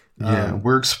 Yeah,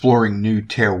 we're exploring new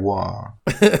terroir.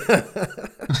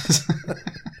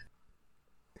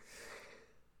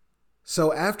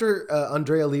 So after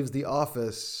Andrea leaves the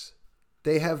office,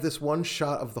 they have this one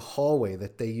shot of the hallway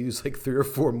that they use like 3 or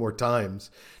 4 more times,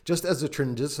 just as a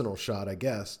transitional shot, I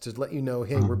guess, to let you know,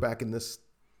 hey, we're back in this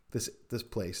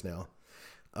place now.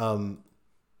 And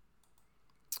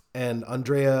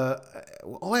Andrea,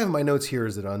 all I have in my notes here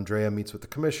is that Andrea meets with the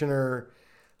commissioner.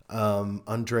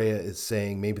 Andrea is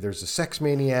saying maybe there's a sex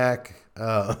maniac.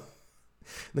 The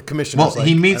commissioner. Well,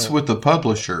 he meets with the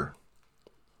publisher.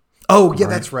 Oh, yeah,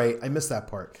 that's right. I missed that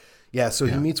part. Yeah, so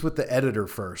he meets with the editor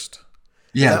first.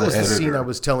 Yeah, that was the scene I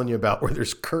was telling you about where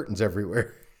there's curtains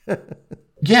everywhere.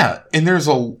 Yeah, and there's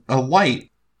a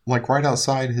light like right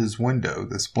outside his window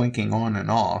that's blinking on and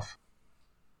off.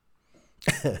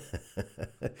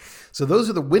 So those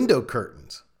are the window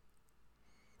curtains.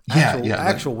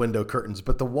 Actual window curtains,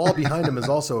 but the wall behind him is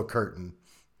also a curtain.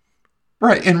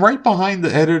 Right, and right behind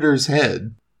the editor's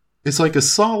head, it's like a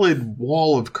solid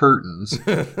wall of curtains,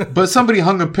 but somebody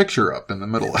hung a picture up in the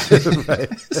middle of it.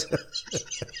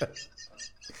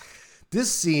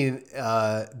 This scene,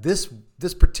 this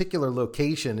particular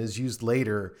location is used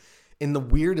later in the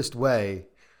weirdest way.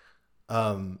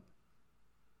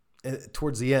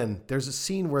 Towards the end, there's a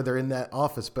scene where they're in that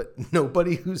office, but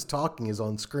nobody who's talking is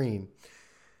on screen.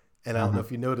 And I don't know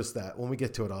if you noticed that. When we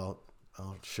get to it, I'll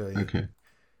show you. Okay.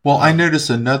 Well, I noticed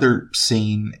another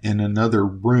scene in another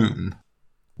room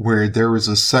where there was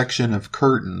a section of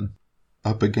curtain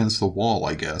up against the wall,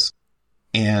 I guess,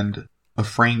 and a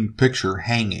framed picture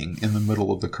hanging in the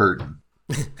middle of the curtain.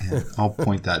 And I'll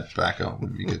point that back out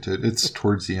when we get to it. It's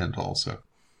towards the end also.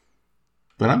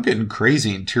 But I'm getting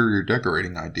crazy interior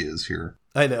decorating ideas here.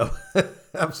 I know.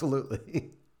 Absolutely.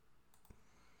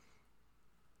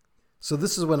 So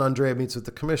this is when Andrea meets with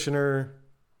the commissioner.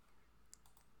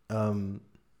 Nothing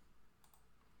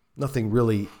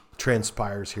really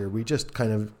transpires here. We just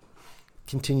kind of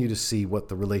continue to see what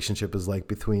the relationship is like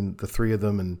between the three of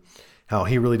them and how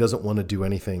he really doesn't want to do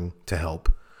anything to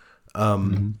help.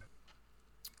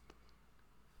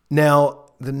 Now,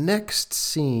 the next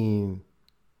scene...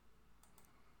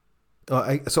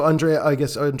 so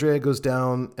Andrea goes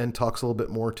down and talks a little bit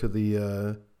more to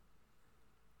the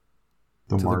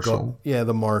marshal.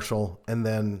 The marshal, and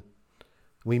then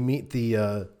we meet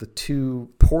the two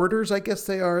porters, I guess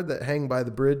they are, that hang by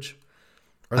the bridge.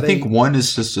 I think one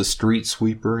is just a street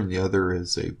sweeper and the other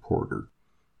is a porter.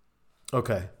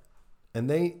 Okay, and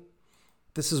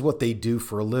this is what they do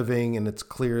for a living, and it's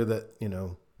clear that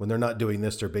when they're not doing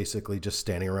this, they're basically just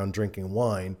standing around drinking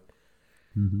wine.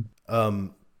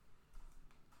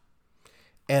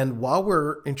 And while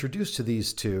we're introduced to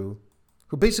these two,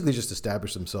 who basically just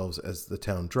establish themselves as the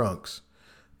town drunks,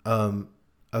 a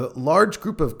large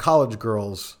group of college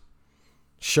girls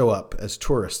show up as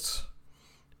tourists.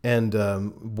 And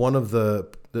one of the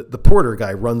porter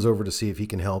guy runs over to see if he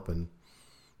can help, and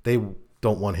they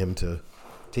don't want him to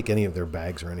take any of their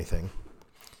bags or anything.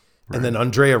 Right. And then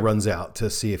Andrea runs out to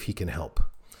see if he can help.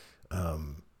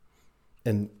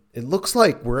 And it looks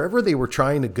like wherever they were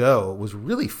trying to go was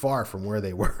really far from where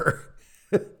they were.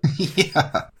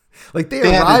 Yeah. Like they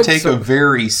had to take a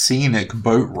very scenic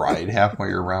boat ride halfway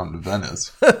around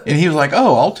Venice. And he was like,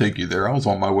 "Oh, I'll take you there. I was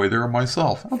on my way there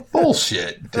myself." Oh,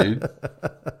 bullshit, dude.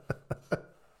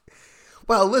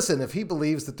 Well, listen, if he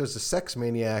believes that there's a sex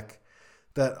maniac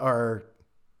that are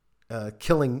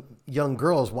killing young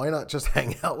girls, why not just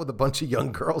hang out with a bunch of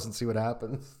young girls and see what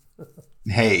happens?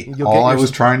 Hey, all I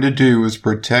was trying to do was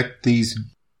protect these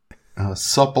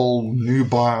supple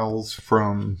nubiles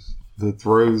from the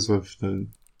throes of the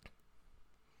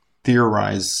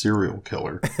theorized serial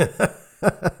killer.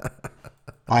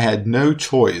 I had no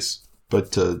choice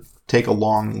but to take a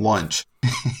long lunch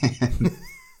and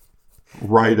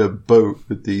ride a boat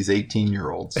with these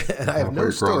 18-year-olds. And I have no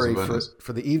story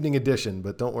for the evening edition,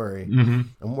 but don't worry.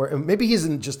 Maybe he's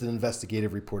just an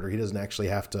investigative reporter. He doesn't actually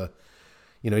have to...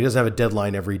 he doesn't have a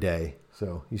deadline every day,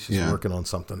 so he's just working on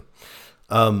something.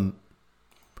 The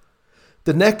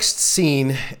next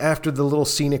scene after the little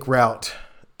scenic route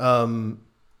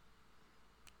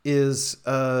is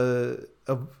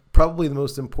probably the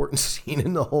most important scene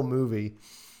in the whole movie.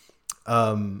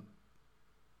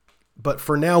 But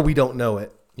for now, we don't know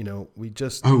it. We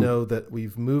just know that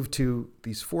we've moved to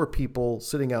these four people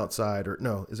sitting outside. Or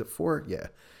no, is it four? Yeah.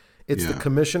 It's the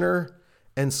commissioner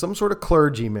and some sort of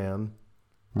clergyman.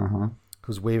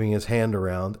 Who's waving his hand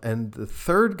around, and the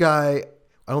third guy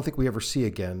I don't think we ever see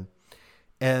again,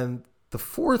 and the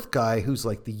fourth guy who's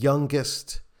like the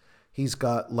youngest, he's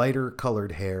got lighter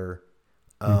colored hair,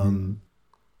 and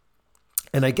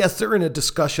I guess they're in a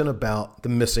discussion about the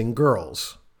missing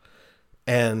girls,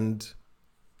 and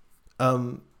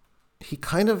he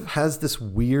kind of has this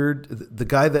weird the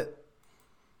guy that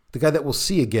we'll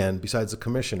see again besides the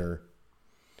commissioner,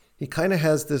 he kind of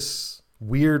has this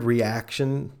weird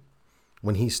reaction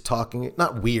when he's talking.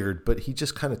 Not weird, but he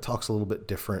just kind of talks a little bit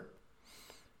different.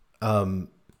 I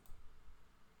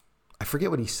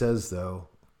forget what he says though.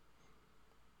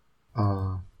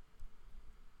 Well,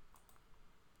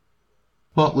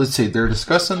 let's see. They're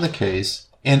discussing the case,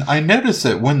 and I noticed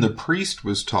that when the priest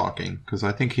was talking, because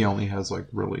I think he only has like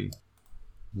really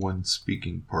one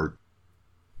speaking part,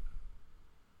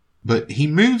 but he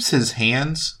moves his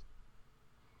hands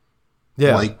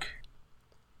like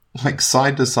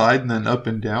side to side and then up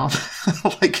and down,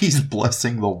 like he's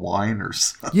blessing the wine or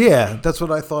something. Yeah, that's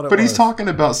what I thought it was. But he's talking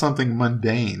about something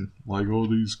mundane, like,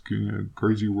 these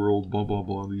crazy world, blah, blah,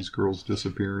 blah, these girls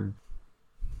disappearing.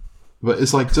 But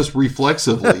it's like just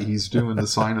reflexively, he's doing the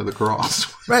sign of the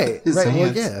cross. Right.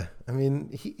 Well, yeah. I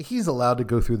mean, he's allowed to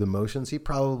go through the motions. He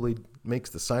probably makes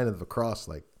the sign of the cross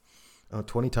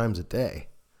 20 times a day.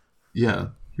 Yeah,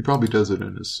 he probably does it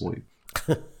in his sleep.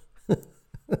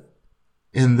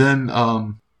 And then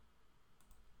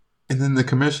the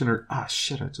commissioner,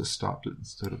 shit, I just stopped it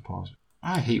instead of pausing.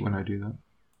 I hate when I do that.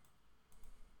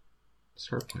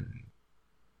 Start playing.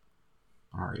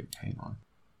 All right, hang on.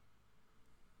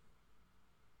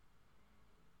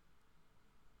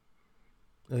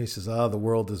 And he says, the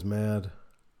world is mad.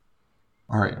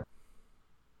 All right.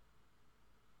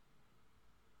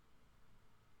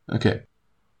 Okay.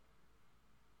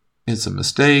 It's a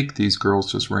mistake. These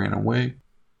girls just ran away.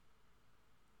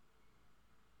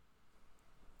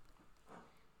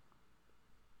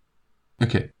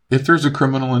 Okay. If there's a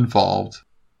criminal involved,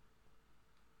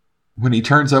 when he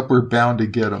turns up, we're bound to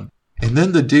get him. And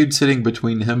then the dude sitting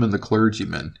between him and the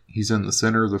clergyman, he's in the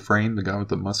center of the frame, the guy with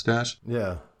the mustache.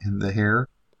 Yeah. And the hair.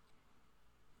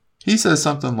 He says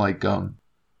something like,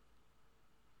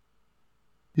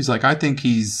 he's like, I think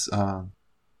he's,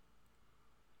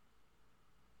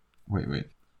 wait.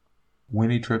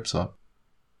 When he trips up.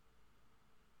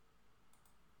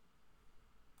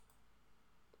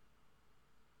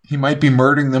 He might be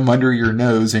murdering them under your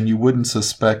nose and you wouldn't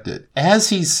suspect it. As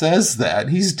he says that,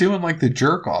 he's doing like the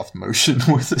jerk off motion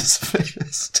with his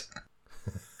fist.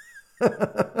 What's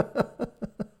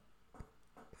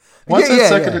that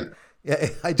second? Yeah,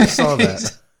 I just saw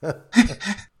that.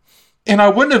 And I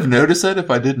wouldn't have noticed that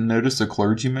if I didn't notice the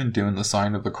clergyman doing the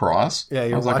sign of the cross. Yeah,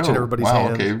 you're watching everybody's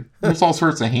hands. Okay. There's all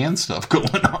sorts of hand stuff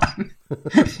going on.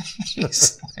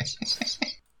 He's like,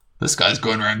 this guy's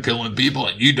going around killing people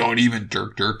and you don't even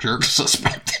jerk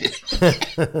suspect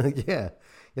it. Yeah,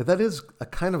 that is a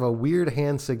kind of a weird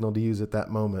hand signal to use at that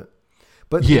moment.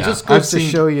 But yeah, it just goes to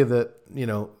show you that,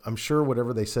 I'm sure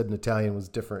whatever they said in Italian was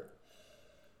different.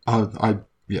 I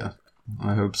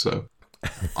hope so.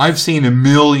 I've seen a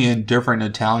million different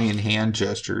Italian hand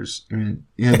gestures. I mean,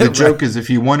 the joke is if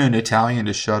you want an Italian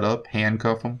to shut up,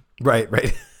 handcuff him. Right.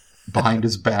 Behind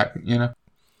his back,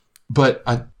 But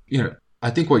I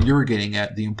think what you were getting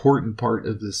at, the important part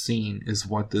of the scene is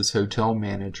what this hotel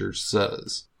manager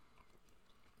says.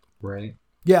 Right?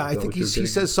 Yeah, I think he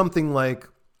says something like,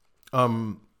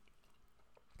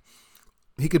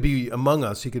 he could be among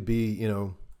us. He could be,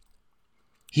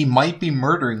 He might be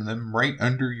murdering them right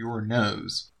under your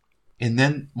nose. And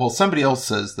then, somebody else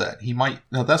says that. He might...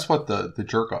 No, that's what the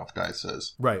jerk-off guy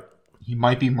says. Right. He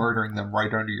might be murdering them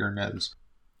right under your nose.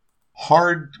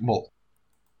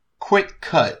 Quick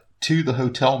cut to the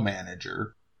hotel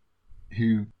manager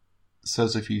who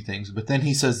says a few things. But then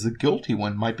he says the guilty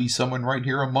one might be someone right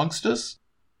here amongst us.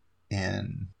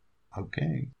 And,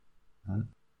 okay. Huh?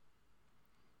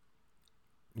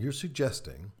 You're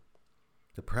suggesting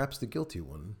that perhaps the guilty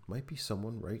one might be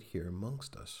someone right here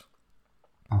amongst us.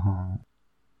 Uh-huh.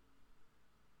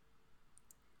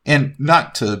 And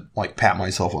not to pat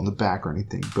myself on the back or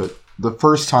anything, but the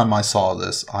first time I saw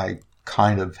this, I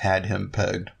kind of had him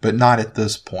pegged, but not at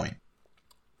this point.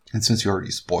 And since you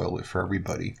already spoiled it for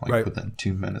everybody, within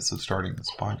 2 minutes of starting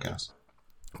this podcast.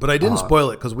 But I didn't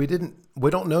spoil it because we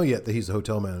don't know yet that he's a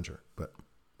hotel manager, but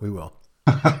we will.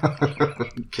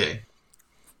 Okay.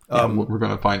 We're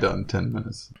going to find out in 10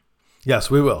 minutes. Yes,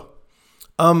 we will.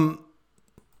 And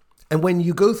when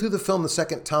you go through the film the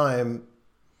second time,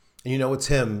 and it's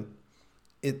him,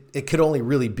 it could only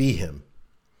really be him,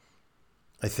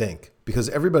 I think, because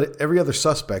every other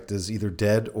suspect is either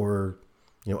dead or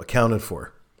accounted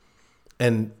for,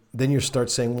 and then you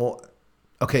start saying, well,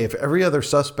 okay, if every other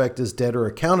suspect is dead or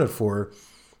accounted for,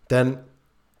 then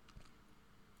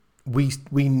we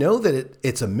know that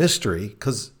it's a mystery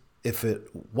because. If it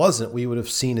wasn't, we would have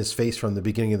seen his face from the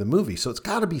beginning of the movie. So it's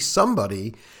got to be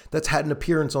somebody that's had an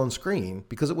appearance on screen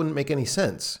because it wouldn't make any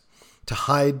sense to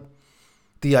hide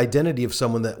the identity of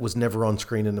someone that was never on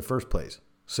screen in the first place.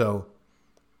 So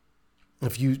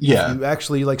if you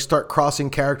actually start crossing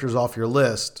characters off your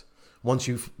list, once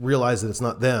you realize that it's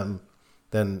not them,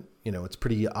 then, it's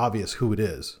pretty obvious who it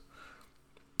is.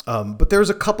 But there's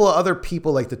a couple of other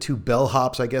people, like the two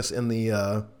bellhops, I guess, in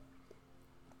the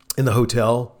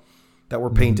hotel, that were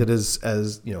painted as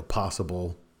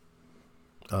possible,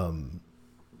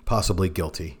 possibly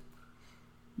guilty.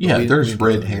 Yeah, there's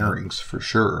red herrings for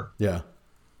sure. Yeah.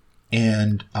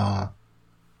 And,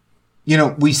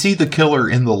 we see the killer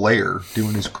in the lair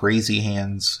doing his crazy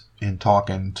hands and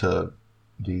talking to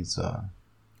these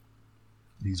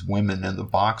women in the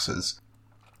boxes.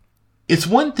 It's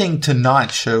one thing to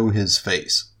not show his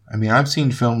face. I mean, I've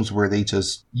seen films where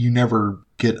you never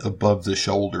get above the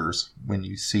shoulders when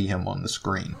you see him on the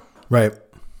screen. Right.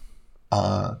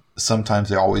 Sometimes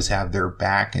they always have their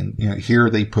back, and here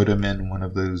they put him in one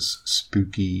of those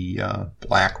spooky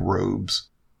black robes,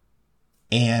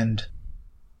 and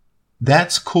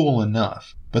that's cool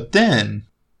enough. But then,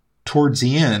 towards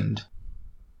the end,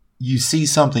 you see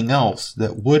something else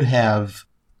that would have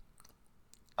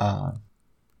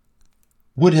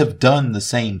done the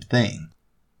same thing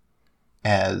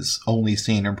as only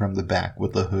seeing him from the back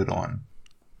with the hood on.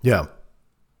 Yeah.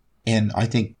 And I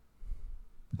think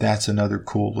that's another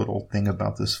cool little thing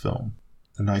about this film.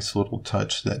 A nice little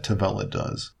touch that Tavella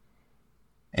does.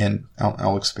 And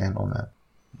I'll expand on that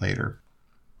later.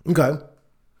 Okay.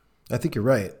 I think you're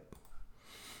right.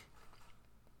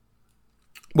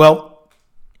 Well,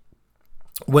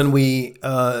 when we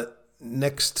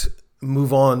next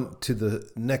move on to the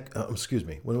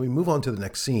when we move on to the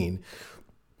next scene,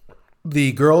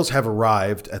 the girls have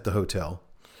arrived at the hotel,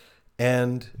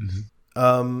 and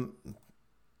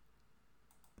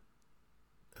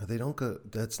they don't go.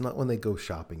 That's not when they go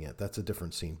shopping yet. That's a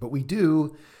different scene. But we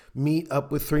do meet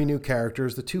up with 3 new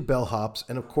characters: the 2 bellhops,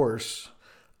 and of course,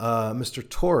 Mr.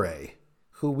 Torre,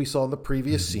 who we saw in the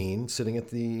previous scene, sitting at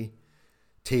the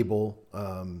table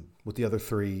with the other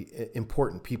 3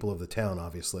 important people of the town,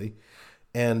 obviously,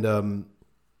 and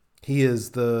he is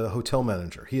the hotel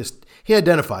manager. He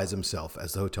identifies himself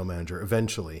as the hotel manager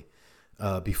eventually,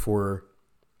 before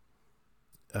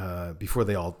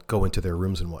they all go into their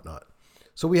rooms and whatnot.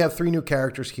 So we have 3 new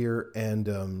characters here, and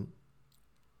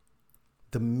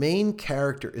the main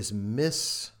character is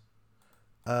Miss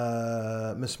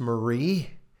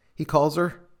Marie. He calls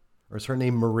her, or is her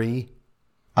name Marie?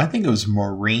 I think it was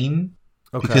Maureen,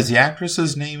 because the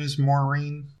actress's name is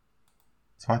Maureen.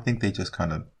 So I think they just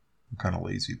kind of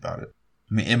lazy about it.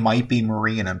 I mean, it might be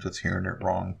Marie, and I'm just hearing it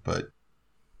wrong, but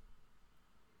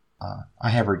I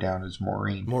have her down as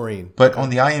Maureen. Maureen. But on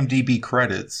the IMDb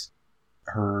credits,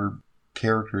 her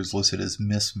character is listed as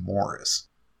Miss Morris.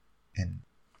 And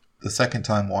the second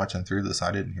time watching through this,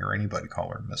 I didn't hear anybody call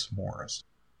her Miss Morris.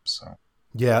 So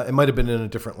yeah, it might have been in a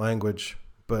different language,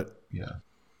 but yeah,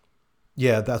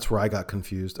 that's where I got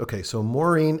confused. Okay, so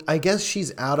Maureen, I guess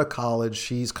she's out of college.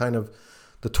 She's kind of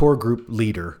the tour group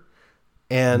leader.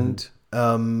 And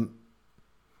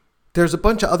there's a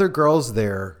bunch of other girls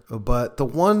there, but the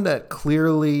one that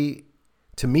clearly,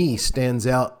 to me, stands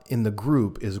out in the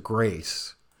group is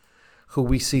Grace, who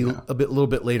we see a little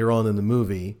bit later on in the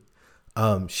movie.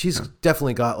 She's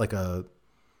definitely got like a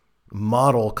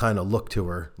model kind of look to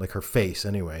her, like her face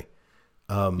anyway.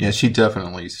 Yeah, she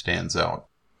definitely stands out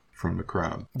from the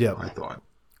crowd. Yeah, I thought.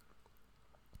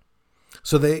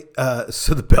 So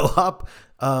the bellhop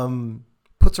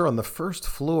puts her on the first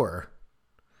floor,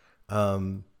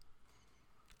 and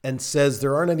says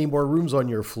there aren't any more rooms on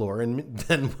your floor. And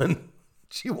then when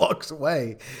she walks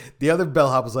away, the other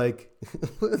bellhop is like,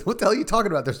 "What the hell are you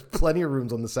talking about? There's plenty of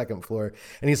rooms on the second floor."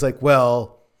 And he's like,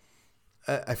 "Well,"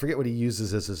 I forget what he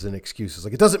uses this as an excuse. It's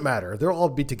like, it doesn't matter. They'll all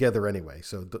be together anyway,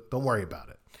 so don't worry about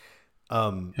it.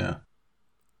 Yeah.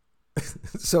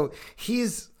 So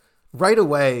he's right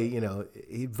away,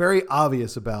 he's very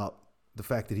obvious about the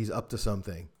fact that he's up to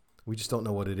something. We just don't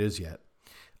know what it is yet.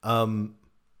 Let's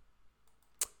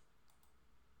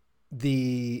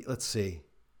see.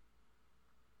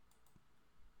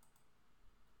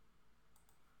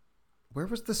 Where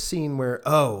was the scene where,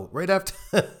 right after,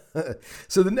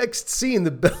 so the next scene,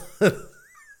 the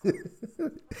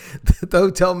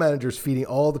hotel manager's feeding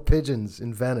all the pigeons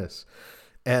in Venice,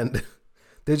 and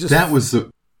they're just,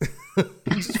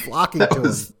 just flocking to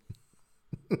him.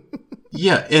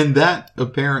 Yeah, and that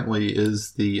apparently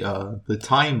is the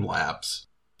time lapse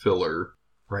filler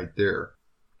right there,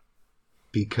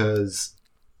 because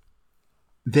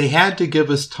they had to give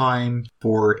us time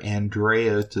for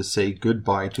Andrea to say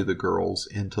goodbye to the girls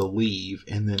and to leave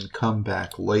and then come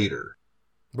back later.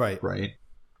 Right. Right.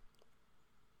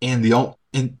 And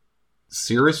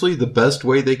seriously, the best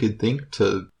way they could think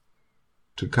to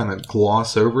kind of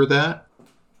gloss over that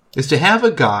is to have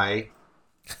a guy,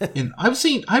 and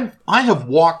I have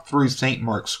walked through St.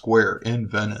 Mark's Square in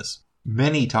Venice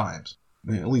many times,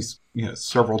 at least,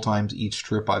 several times each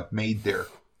trip I've made there.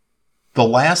 The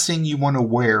last thing you want to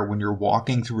wear when you're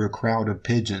walking through a crowd of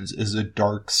pigeons is a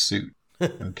dark suit,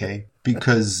 okay?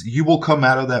 Because you will come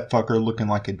out of that fucker looking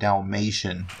like a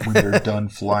Dalmatian when they're done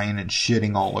flying and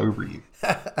shitting all over you.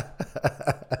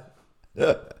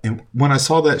 And when I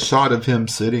saw that shot of him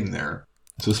sitting there,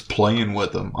 just playing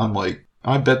with them, I'm like,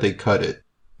 I bet they cut it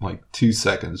like 2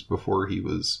 seconds before he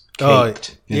was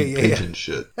caked in pigeon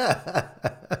shit.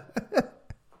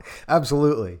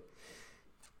 Absolutely.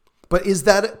 But is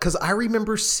that, because I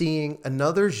remember seeing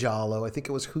another Giallo, I think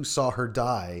it was Who Saw Her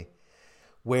Die,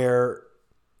 where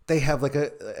they have like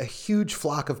a huge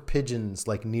flock of pigeons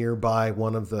like nearby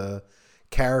one of the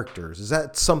characters. Is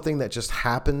that something that just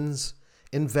happens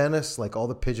in Venice? Like all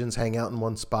the pigeons hang out in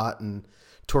one spot and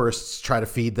tourists try to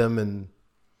feed them and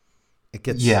it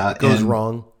goes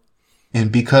wrong?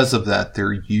 And because of that,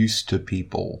 they're used to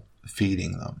people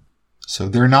feeding them. So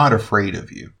they're not afraid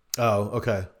of you. Oh,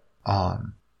 okay.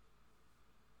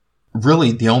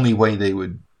 Really, the only way they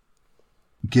would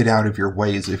get out of your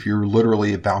way is if you're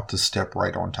literally about to step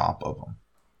right on top of them.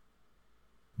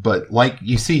 But like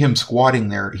you see him squatting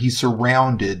there, he's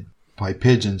surrounded by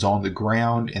pigeons on the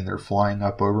ground and they're flying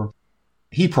up over him.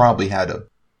 He probably had a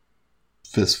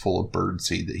fistful of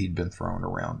birdseed that he'd been throwing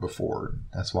around before.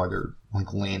 That's why they're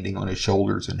like landing on his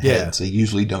shoulders and heads. They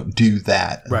usually don't do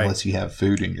that unless you have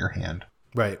food in your hand.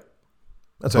 Right.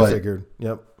 That's what I figured.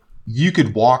 Yep. You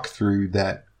could walk through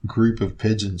that group of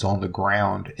pigeons on the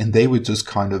ground and they would just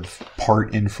kind of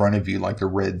part in front of you like the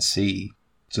Red Sea,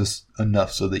 just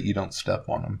enough so that you don't step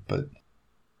on them. But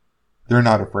they're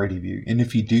not afraid of you. And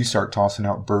if you do start tossing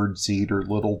out bird seed or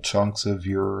little chunks of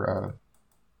your,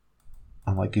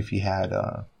 like if you had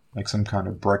like some kind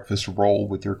of breakfast roll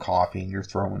with your coffee and you're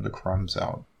throwing the crumbs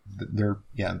out,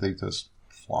 they just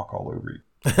flock all over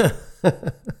you.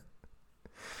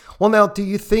 Well, now, do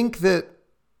you think that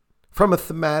from a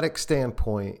thematic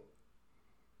standpoint,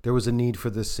 there was a need for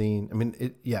this scene? I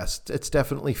mean, yes, it's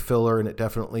definitely filler and it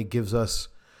definitely gives us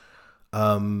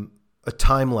a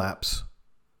time lapse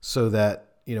so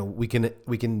that, you know, we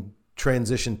can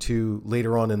transition to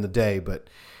later on in the day. But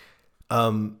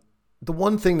the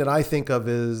one thing that I think of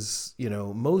is, you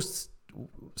know, most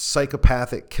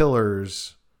psychopathic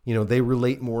killers, you know, they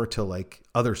relate more to like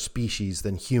other species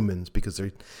than humans because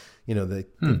they're, you know,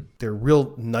 they're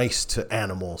real nice to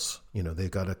animals. You know, they've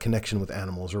got a connection with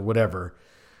animals or whatever.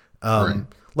 Right.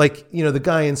 Like, you know, the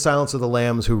guy in Silence of the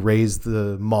Lambs who raised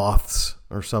the moths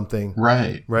or something.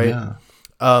 Right. Right. Yeah.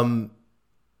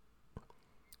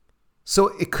 So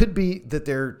it could be that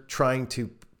they're trying to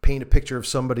paint a picture of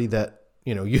somebody that,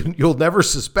 you know, you'll never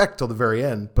suspect till the very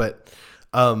end. But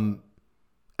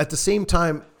at the same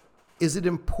time, is it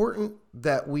important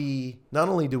that we not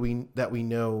only that we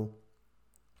know,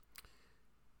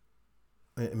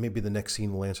 maybe the next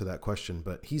scene will answer that question,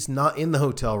 but he's not in the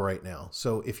hotel right now.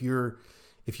 So if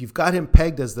you've got him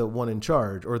pegged as the one in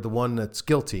charge or the one that's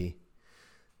guilty,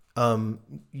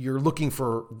 you're looking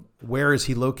for where is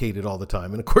he located all the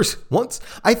time. And of course,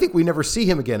 I think we never see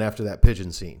him again after that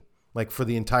pigeon scene, like for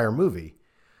the entire movie.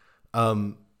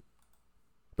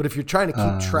 But if you're trying to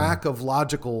keep track of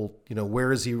logical, you know,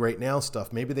 where is he right now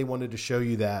stuff, maybe they wanted to show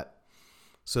you that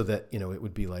so that, you know, it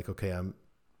would be like, okay, I'm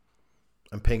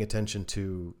paying attention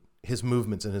to his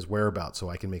movements and his whereabouts so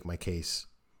I can make my case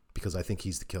because I think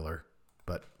he's the killer.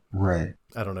 But right.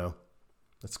 I don't know.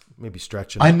 That's maybe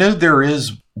stretching. I know there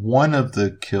is one of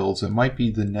the kills, it might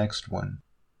be the next one,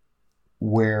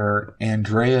 where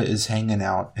Andrea is hanging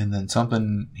out and then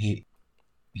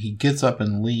he gets up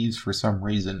and leaves for some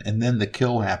reason and then the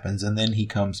kill happens and then he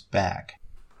comes back.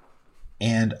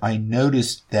 And I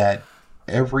noticed that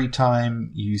every time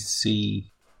you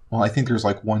see, well, I think there's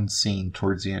like one scene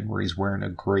towards the end where he's wearing a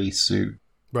gray suit.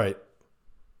 Right.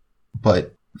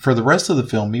 But for the rest of the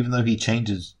film, even though he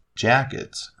changes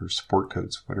jackets or sport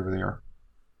coats, whatever they are,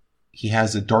 he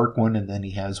has a dark one and then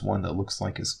he has one that looks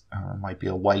like it might be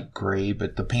a light gray,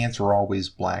 but the pants are always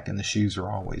black and the shoes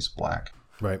are always black.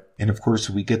 Right. And of course,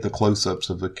 we get the close-ups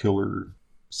of the killer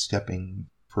stepping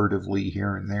furtively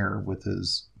here and there with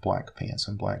his black pants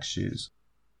and black shoes.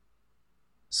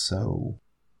 So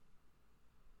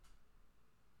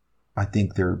I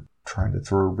think they're trying to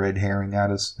throw a red herring at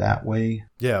us that way.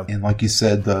 Yeah. And like you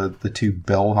said, the two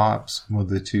bellhops, well,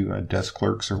 the two desk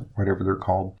clerks or whatever they're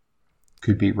called,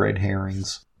 could be red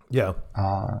herrings. Yeah.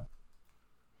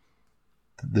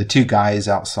 The two guys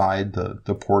outside,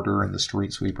 the porter and the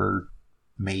street sweeper,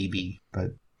 maybe,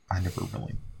 but I never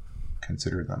really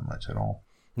considered them much at all.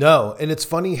 No, and it's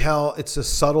funny how it's a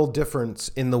subtle difference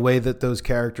in the way that those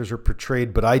characters are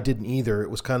portrayed, but I didn't either. It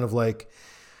was kind of like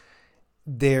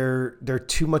they're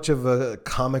too much of a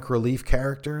comic relief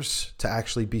characters to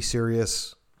actually be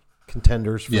serious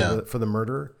contenders for the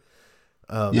murder.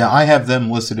 I have them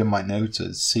listed in my notes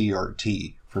as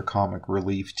CRT for comic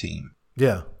relief team.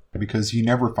 Yeah. Because you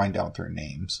never find out their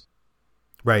names.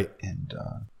 Right. And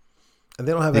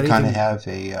they don't have they kind of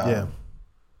anything... have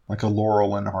like a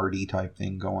Laurel and Hardy type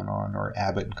thing going on, or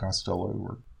Abbott and Costello,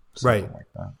 or something like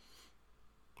that.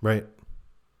 Right.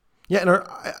 Yeah, and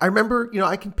I remember, you know,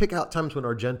 I can pick out times when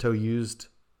Argento used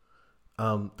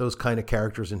those kind of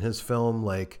characters in his film.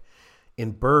 Like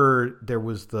in Bird, there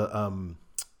was the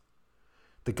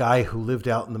guy who lived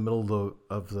out in the middle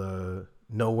of the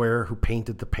nowhere who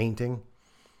painted the painting.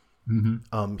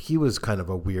 Mm-hmm. He was kind of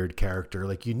a weird character.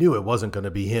 Like you knew it wasn't going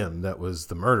to be him that was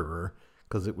the murderer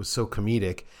because it was so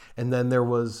comedic. And then there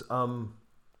was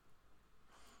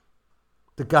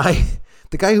the guy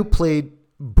who played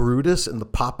Brutus in the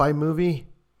Popeye movie.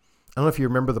 I don't know if you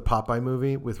remember the Popeye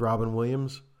movie with Robin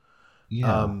Williams.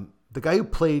 Yeah. The guy who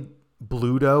played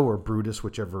Bluto or Brutus,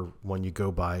 whichever one you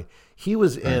go by, he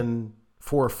was in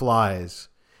Four Flies.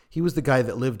 He was the guy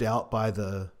that lived out by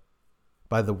the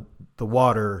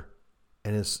water,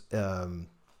 and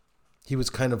he was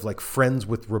kind of like friends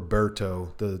with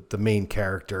Roberto, the main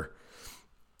character.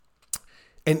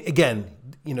 And again,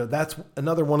 that's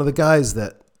another one of the guys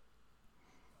that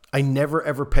I never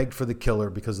ever pegged for the killer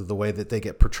because of the way that they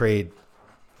get portrayed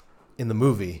in the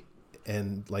movie.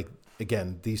 And like,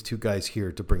 again, these two guys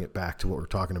here, to bring it back to what we're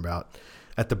talking about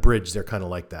at the bridge, they're kind of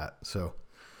like that. So,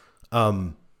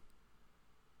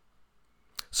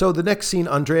 so the next scene,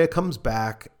 Andrea comes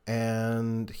back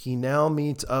and he now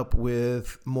meets up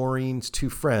with Maureen's two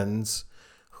friends,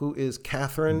 who is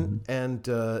Catherine and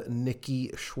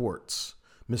Nikki Schwartz,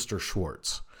 Mr.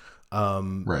 Schwartz.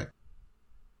 Right.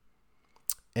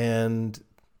 And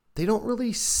they don't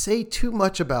really say too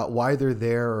much about why they're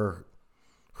there or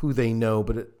who they know,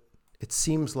 but it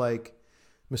seems like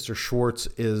Mr. Schwartz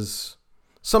is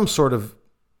some sort of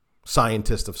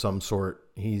scientist of some sort.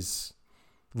 He's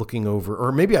looking over,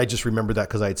 or maybe I just remember that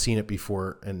because I had seen it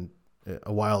before and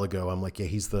a while ago. I'm like, yeah,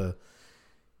 he's the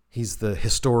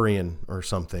historian or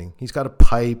something. He's got a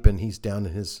pipe and he's down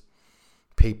in his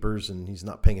papers and he's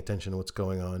not paying attention to what's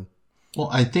going on. Well,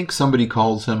 I think somebody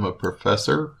calls him a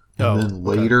professor, and then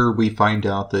later we find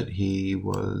out that he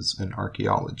was an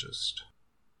archaeologist.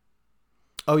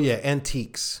 Oh, yeah,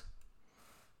 antiques.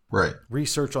 Right.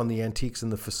 Research on the antiques and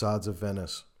the facades of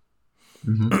Venice.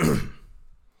 Mm-hmm.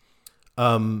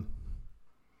 And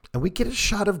we get a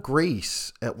shot of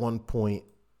Grace at one point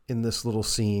in this little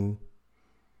scene.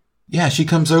 Yeah, she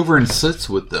comes over and sits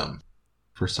with them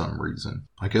for some reason.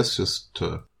 I guess just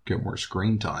to get more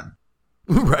screen time.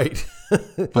 Right.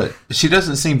 But she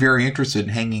doesn't seem very interested in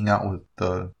hanging out with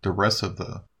the rest of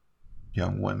the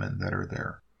young women that are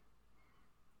there.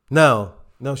 No,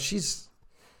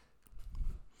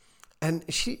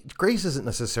 Grace isn't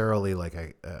necessarily like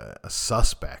a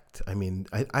suspect. I mean,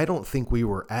 I don't think we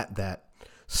were at that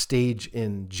stage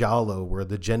in Giallo where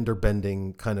the gender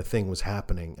bending kind of thing was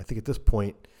happening. I think at this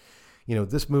point,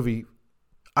 this movie,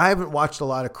 I haven't watched a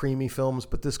lot of creamy films,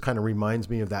 but this kind of reminds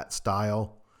me of that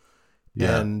style.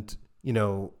 Yeah. And,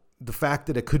 the fact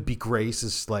that it could be Grace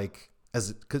is like,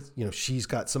 because, she's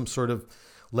got some sort of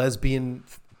lesbian,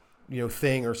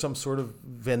 thing or some sort of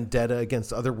vendetta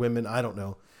against other women. I don't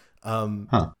know.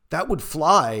 That would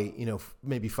fly,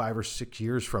 maybe 5 or 6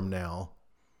 years from now,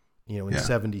 in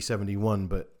 70, 71.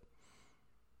 But,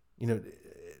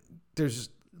 there's,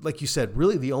 like you said,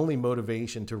 really the only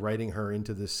motivation to writing her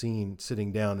into this scene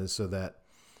sitting down is so that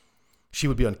she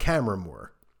would be on camera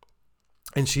more.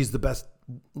 And she's the best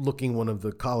looking one of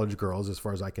the college girls, as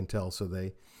far as I can tell. So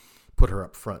they put her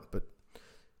up front, but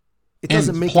it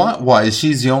doesn't make plot wise,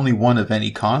 she's the only one of any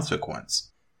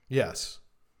consequence. Yes.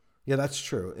 Yeah, that's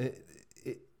true.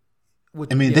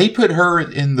 They put her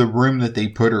in the room that they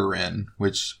put her in,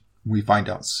 which we find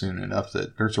out soon enough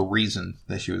that there's a reason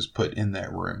that she was put in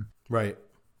that room. Right.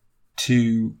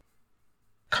 To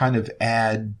kind of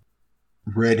add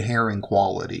red herring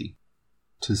quality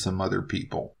to some other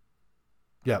people.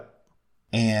 Yep.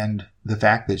 And the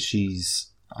fact that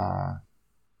she's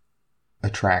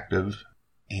attractive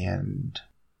and,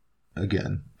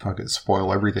 again, if I could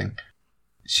spoil everything,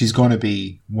 she's going to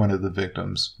be one of the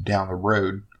victims down the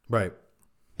road. Right.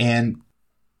 And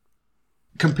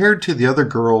compared to the other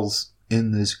girls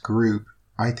in this group,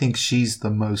 I think she's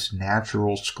the most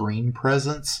natural screen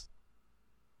presence.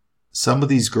 Some of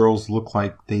these girls look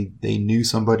like they knew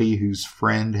somebody whose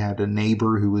friend had a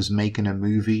neighbor who was making a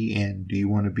movie, and do you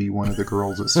want to be one of the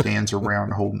girls that stands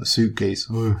around holding a suitcase?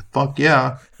 Oh, fuck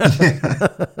yeah. Right.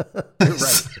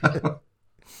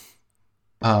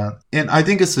 And I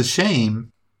think it's a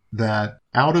shame that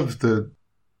out of the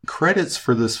credits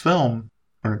for this film,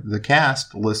 or the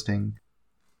cast listing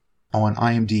on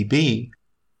IMDb,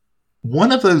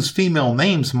 one of those female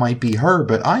names might be her,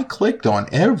 but I clicked on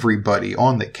everybody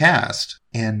on the cast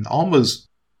and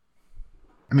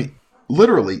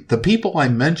literally, the people I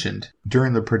mentioned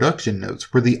during the production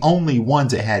notes were the only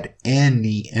ones that had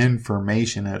any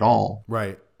information at all.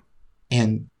 Right.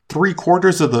 And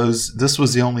 3/4 of those, this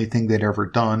was the only thing they'd ever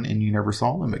done, and you never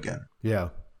saw them again. Yeah.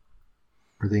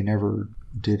 Or they never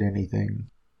did anything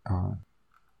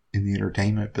in the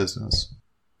entertainment business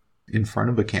in front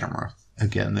of a camera,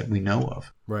 again, that we know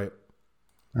of. Right.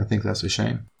 I think that's a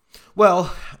shame.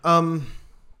 Well,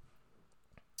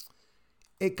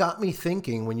 it got me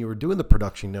thinking when you were doing the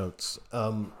production notes. I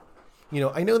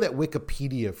know that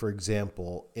Wikipedia, for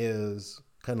example, is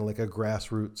kind of like a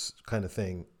grassroots kind of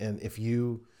thing. And if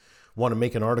you want to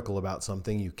make an article about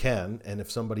something, you can. And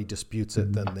if somebody disputes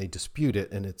it, then they dispute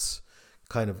it. And it's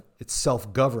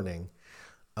self-governing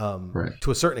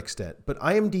to a certain extent. But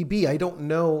IMDb, I don't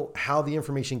know how the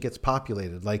information gets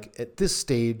populated. Like at this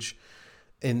stage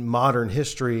in modern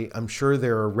history, I'm sure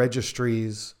there are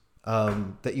registries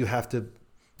that you have to,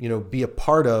 be a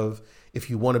part of if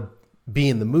you want to be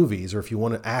in the movies, or if you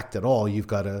want to act at all. You've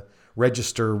got to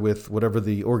register with whatever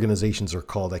the organizations are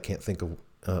called. I can't think of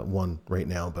one right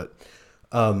now, but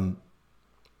I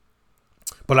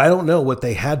don't know what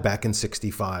they had back in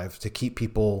 '65 to keep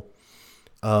people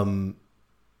on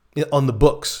the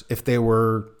books if they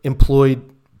were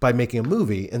employed by making a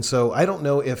movie. And so I don't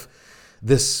know if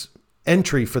this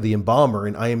entry for the Embalmer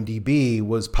in IMDb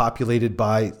was populated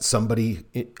by somebody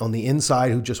on the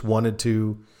inside who just wanted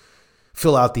to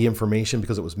fill out the information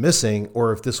because it was missing,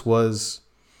 or if this was,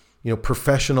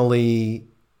 professionally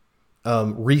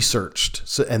researched.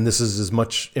 So, and this is as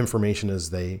much information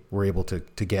as they were able to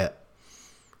get.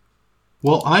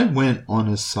 Well, I went on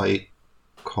a site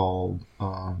called,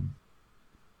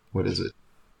 what is it?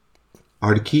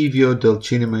 Archivio del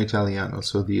Cinema Italiano.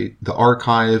 So the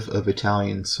Archive of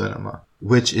Italian Cinema,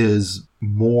 which is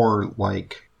more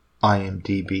like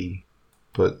IMDb,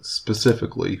 but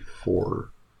specifically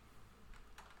for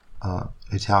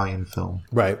Italian film.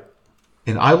 Right.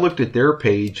 And I looked at their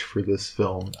page for this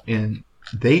film, and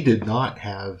they did not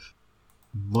have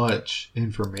much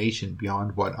information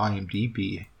beyond what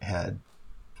IMDb had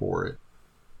for it.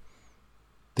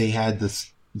 They had the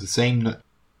same...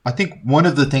 I think one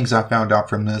of the things I found out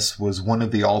from this was one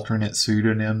of the alternate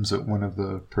pseudonyms that one of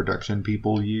the production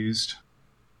people used.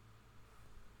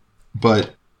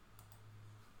 But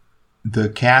the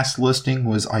cast listing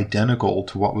was identical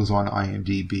to what was on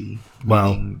IMDb.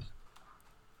 Wow. Meaning,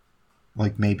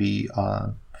 like maybe 4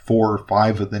 or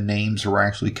 5 of the names were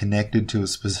actually connected to a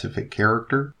specific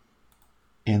character,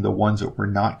 and the ones that were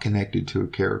not connected to a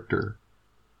character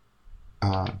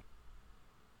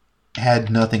had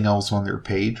nothing else on their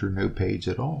page, or no page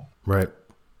at all. Right.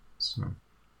 So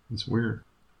it's weird.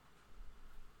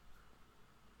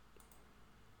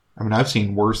 I mean, I've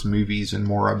seen worse movies and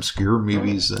more obscure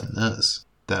movies than this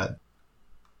that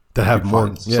have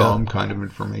more some kind of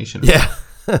information. Yeah.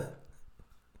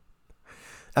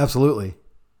 Absolutely.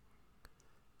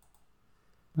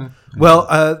 Well,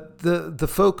 the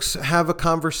folks have a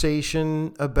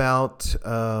conversation about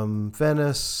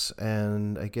Venice,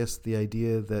 and I guess the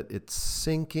idea that it's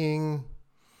sinking.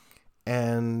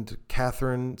 And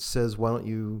Catherine says, "Why don't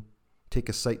you take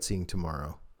a sightseeing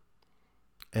tomorrow?"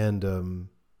 And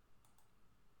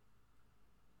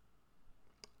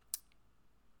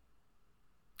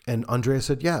Andrea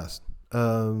said, "Yes,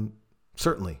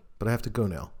 certainly, but I have to go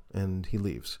now." And he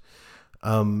leaves.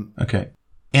 Okay.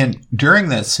 And during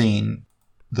that scene,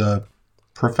 the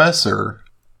professor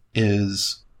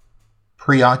is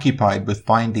preoccupied with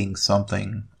finding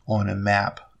something on a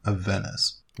map of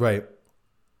Venice. Right.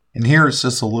 And here it's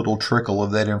just a little trickle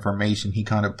of that information. He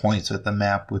kind of points at the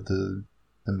map with the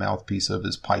mouthpiece of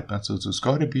his pipe and says, "It's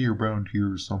got to be around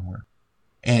here somewhere."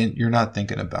 And you're not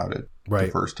thinking about it the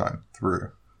first time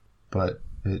through, but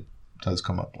it does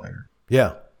come up later.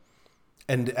 Yeah.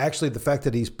 And actually, the fact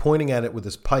that he's pointing at it with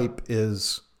his pipe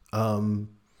is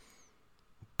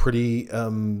pretty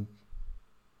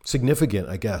significant,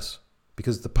 I guess,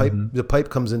 because the pipe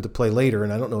comes into play later,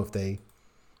 and I don't know if they,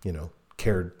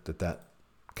 cared that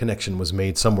connection was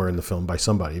made somewhere in the film by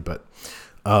somebody, but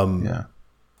that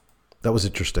was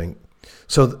interesting.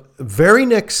 So the very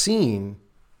next scene,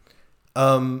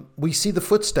 we see the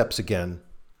footsteps again,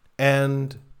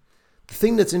 and the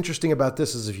thing that's interesting about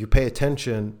this is if you pay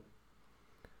attention,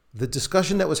 the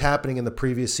discussion that was happening in the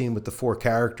previous scene with the 4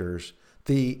 characters,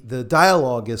 the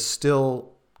dialogue is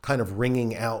still kind of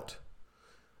ringing out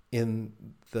in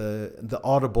the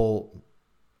audible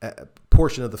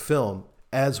portion of the film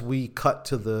as we cut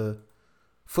to the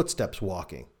footsteps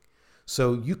walking.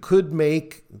 So you could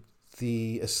make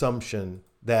the assumption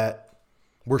that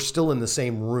we're still in the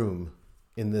same room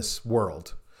in this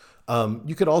world.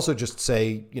 You could also just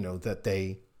say, that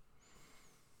they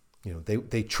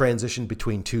transitioned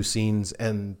between 2 scenes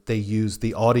and they used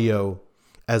the audio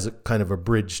as a kind of a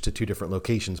bridge to 2 different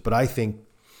locations. But I think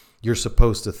you're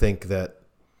supposed to think that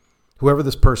whoever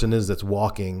this person is that's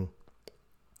walking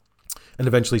and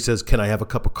eventually says, "Can I have a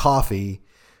cup of coffee?"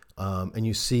 And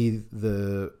you see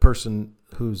the person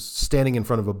who's standing in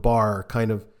front of a bar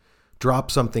kind of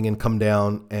drop something and come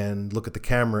down and look at the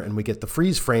camera, and we get the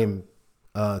freeze frame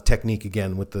technique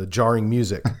again with the jarring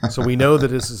music. So we know that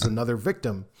this is another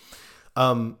victim.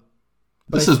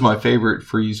 This is my favorite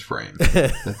freeze frame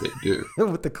that they do.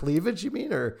 With the cleavage, you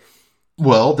mean? Or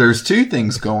well, there's two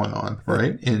things going on,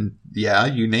 right? And yeah,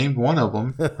 you named one of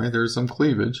them. Right? There's some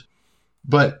cleavage.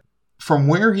 But from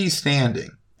where he's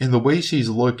standing and the way she's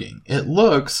looking, it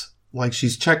looks like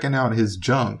she's checking out his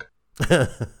junk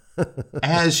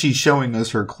as she's showing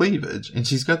us her cleavage. And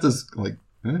she's got this like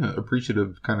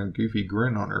appreciative kind of goofy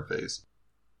grin on her face.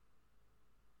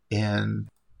 And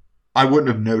I wouldn't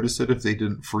have noticed it if they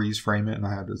didn't freeze frame it and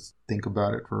I had to think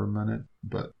about it for a minute.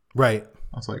 But right.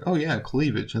 I was like, oh yeah,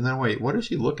 cleavage. And then wait, what is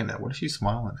she looking at? What is she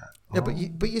smiling at? Yeah,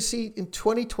 but you see, in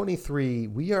 2023,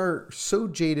 we are so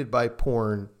jaded by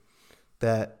porn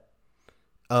that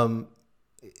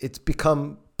it's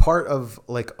become part of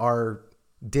like our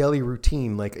daily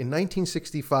routine. Like in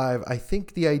 1965, I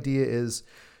think the idea is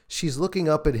she's looking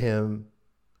up at him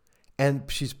and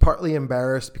she's partly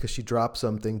embarrassed because she dropped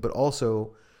something, but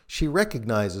also she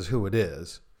recognizes who it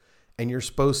is. And you're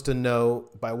supposed to know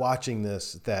by watching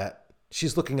this that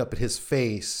she's looking up at his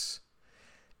face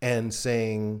and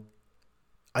saying,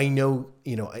 I know,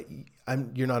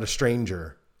 you're not a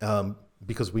stranger,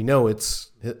 because we know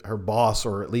it's her boss,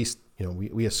 or at least,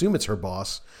 we assume it's her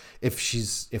boss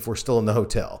if we're still in the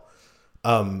hotel.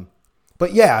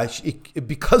 But yeah,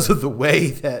 because of the way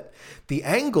that the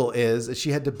angle is, that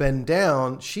she had to bend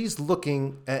down, she's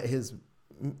looking at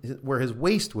where his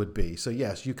waist would be. So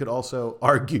yes, you could also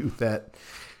argue that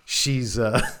she's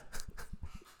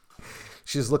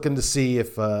looking to see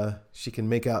if she can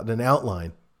make out an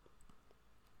outline.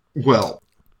 Well,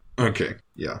 okay,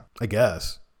 yeah. I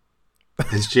guess.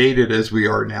 As jaded as we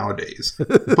are nowadays.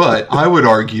 But I would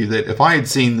argue that if I had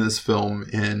seen this film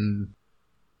in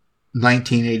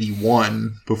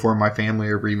 1981, before my family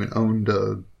ever even owned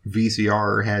a VCR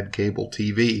or had cable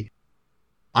TV,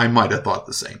 I might have thought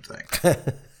the same thing.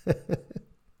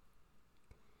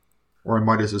 Or I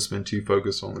might have just been too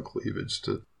focused on the cleavage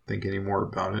to think any more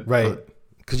about it. Right.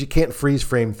 Because you can't freeze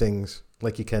frame things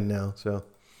like you can now. So,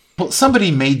 well,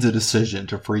 somebody made the decision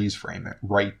to freeze frame it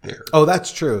right there. Oh,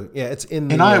 that's true. Yeah, it's in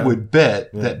the... And I would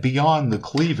bet that beyond the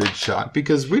cleavage shot,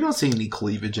 because we don't see any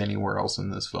cleavage anywhere else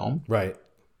in this film. Right.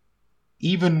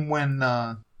 Even when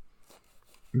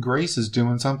Grace is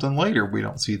doing something later, we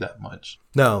don't see that much.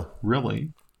 No.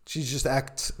 Really. She just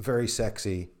acts very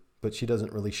sexy, but she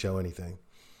doesn't really show anything.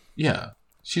 Yeah.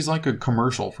 She's like a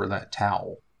commercial for that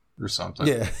towel or something.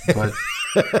 Yeah. But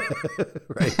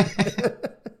right.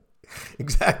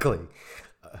 Exactly.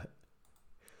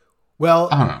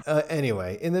 Well,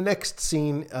 anyway, in the next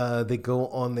scene, they go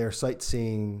on their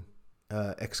sightseeing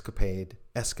escapade.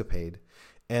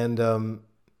 And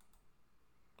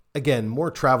again,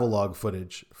 more travelogue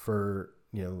footage for,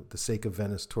 the sake of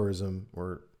Venice tourism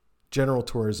or general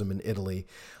tourism in Italy.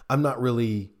 I'm not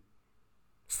really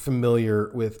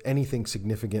familiar with anything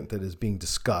significant that is being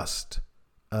discussed.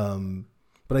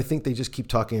 But I think they just keep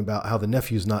talking about how the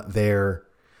nephew's not there.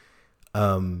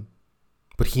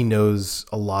 But he knows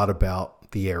a lot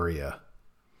about the area,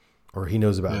 or he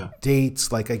knows about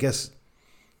dates. Like, I guess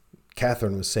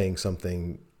Catherine was saying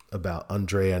something about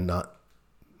Andrea not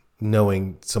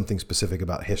knowing something specific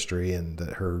about history and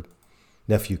that her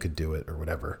nephew could do it or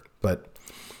whatever. But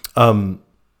then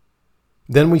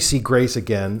we see Grace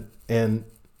again, and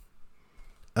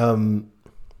I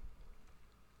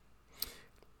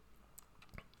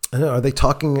don't know, are they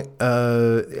talking?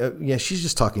 Yeah, she's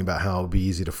just talking about how it would be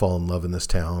easy to fall in love in this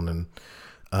town, and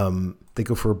they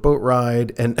go for a boat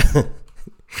ride. And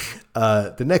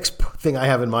the next thing I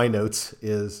have in my notes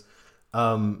is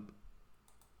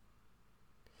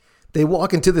they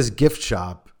walk into this gift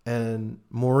shop, and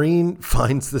Maureen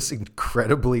finds this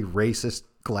incredibly racist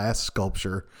glass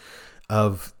sculpture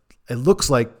of, it looks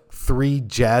like 3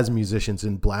 jazz musicians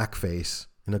in blackface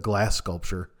in a glass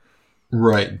sculpture.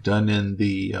 Right, done in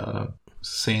the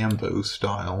Sambo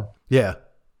style. Yeah.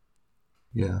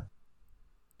 Yeah.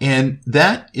 And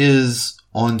that is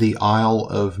on the Isle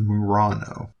of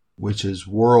Murano, which is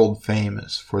world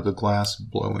famous for the glass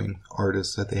blowing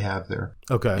artists that they have there.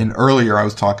 Okay. And earlier I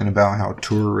was talking about how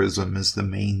tourism is the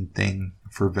main thing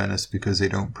for Venice because they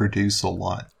don't produce a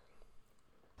lot.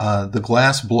 The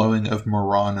glass blowing of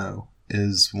Murano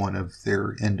is one of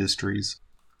their industries.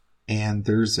 And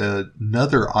there's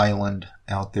another island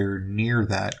out there near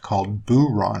that called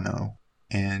Burano,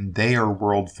 and they are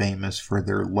world famous for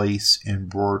their lace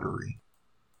embroidery.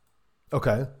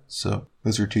 Okay. So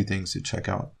those are 2 things to check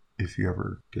out if you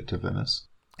ever get to Venice.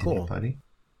 Cool. Anybody?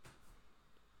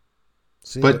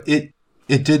 See, but it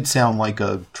did sound like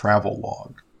a travel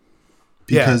log.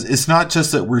 Because it's not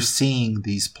just that we're seeing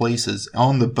these places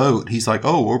on the boat. He's like,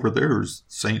 oh, over there's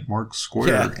St. Mark's Square.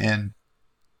 Yeah. And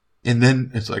And then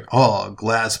it's like, oh,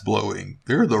 glass blowing.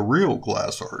 They're the real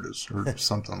glass artists or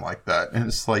something like that. And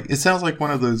it's like, it sounds like one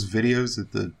of those videos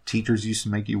that the teachers used to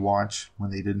make you watch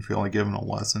when they didn't feel like giving a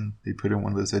lesson. They put in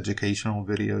one of those educational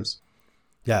videos.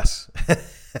 Yes.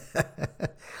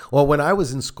 Well, when I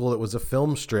was in school, it was a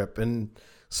film strip, and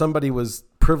somebody was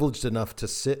privileged enough to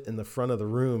sit in the front of the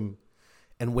room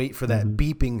and wait for that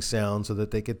beeping sound so that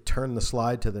they could turn the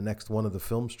slide to the next one of the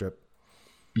film strip.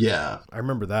 Yeah. I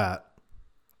remember that.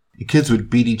 The kids would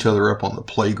beat each other up on the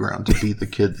playground to beat the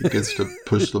kid that gets to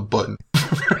push the button.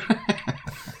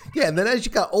 Yeah, and then as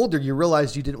you got older, you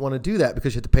realized you didn't want to do that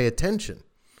because you had to pay attention.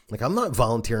 Like, I'm not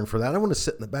volunteering for that. I want to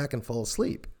sit in the back and fall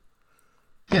asleep.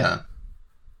 Yeah.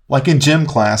 Like in gym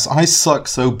class, I suck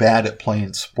so bad at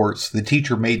playing sports, the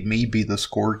teacher made me be the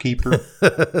scorekeeper.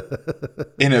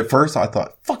 And at first I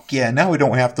thought, fuck yeah, now we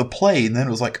don't have to play. And then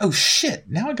it was like, oh shit,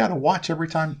 now I got to watch every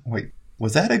time. Wait,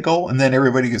 was that a goal? And then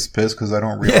everybody gets pissed because I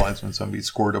don't realize when somebody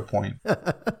scored a point.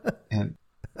 And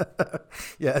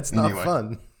yeah, it's not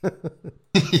fun.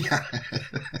 Yeah.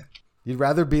 You'd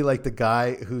rather be like the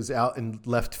guy who's out in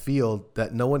left field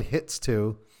that no one hits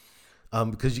to,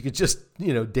 because you could just,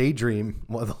 daydream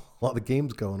while the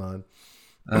game's going on.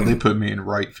 They put me in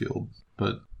right field,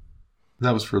 but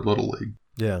that was for Little League.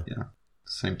 Yeah. Yeah.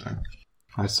 Same thing.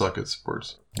 I suck at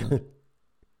sports.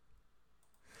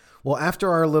 Well, after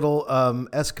our little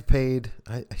escapade,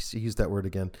 I use that word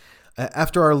again.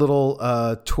 After our little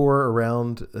tour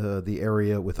around the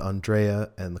area with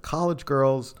Andrea and the college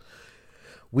girls,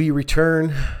 we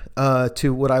return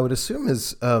to what I would assume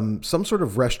is some sort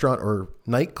of restaurant or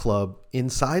nightclub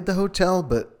inside the hotel,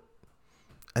 but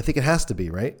I think it has to be,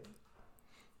 right?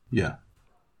 Yeah.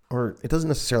 Or it doesn't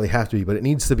necessarily have to be, but it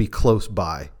needs to be close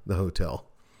by the hotel.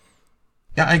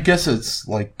 Yeah, I guess it's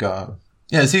like,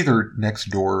 it's either next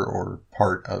door or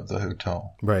part of the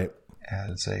hotel. Right.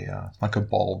 As a, like a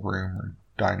ballroom or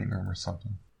dining room or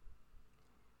something.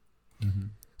 Mm-hmm.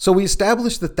 So we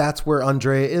established that that's where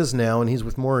Andrea is now, and he's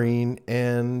with Maureen,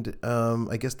 and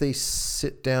I guess they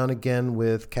sit down again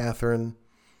with Catherine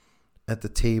at the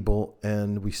table,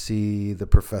 and we see the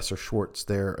Professor Schwartz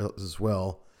there as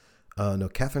well. No,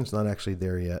 Catherine's not actually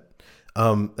there yet.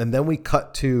 And then we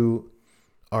cut to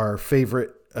our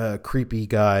favorite creepy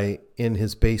guy in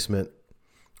his basement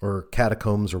or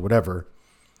catacombs or whatever.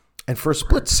 And for a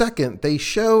split second, they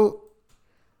show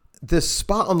this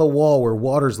spot on the wall where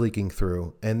water's leaking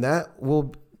through, and that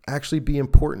will actually be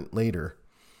important later.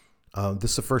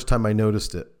 This is the first time I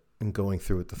noticed it and going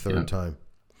through it the third time.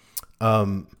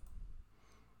 And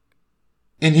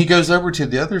he goes over to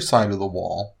the other side of the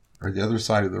wall, or the other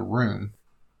side of the room,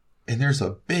 and there's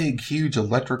a big, huge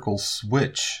electrical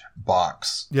switch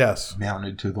box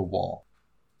mounted to the wall.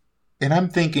 And I'm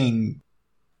thinking,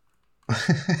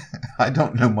 I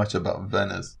don't know much about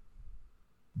Venice,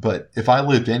 but if I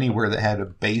lived anywhere that had a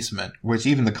basement, which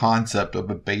even the concept of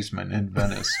a basement in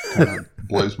Venice kind of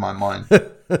blows my mind.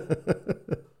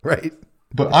 Right.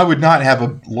 But I would not have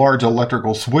a large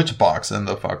electrical switch box in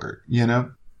the fucker,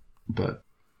 But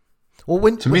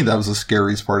to me, that was the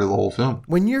scariest part of the whole film.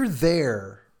 When you're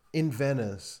there in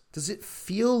Venice, does it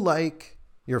feel like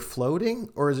you're floating,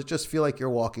 or does it just feel like you're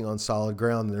walking on solid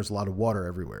ground and there's a lot of water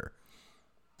everywhere?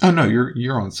 Oh no,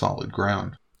 you're on solid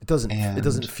ground. It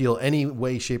doesn't feel any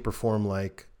way, shape, or form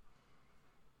like,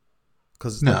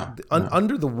 because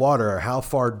under the water, how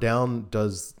far down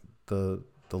does the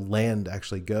land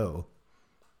actually go?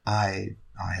 I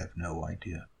have no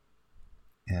idea,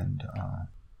 and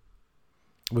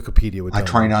Wikipedia would. I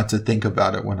try not to think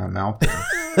about it when I'm out there.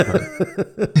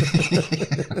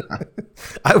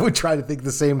 I would try to think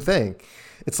the same thing.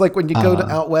 It's like when you go to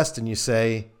out west and you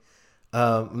say,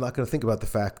 I'm not going to think about the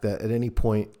fact that at any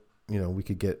point, we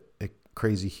could get a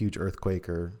crazy huge earthquake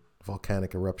or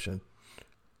volcanic eruption.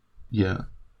 Yeah.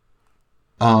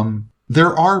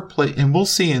 There are and we'll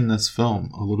see in this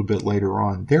film a little bit later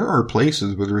on, there are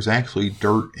places where there's actually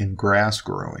dirt and grass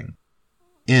growing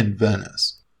in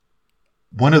Venice.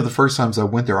 One of the first times I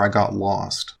went there, I got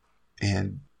lost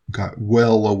and got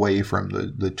well away from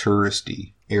the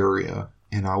touristy area.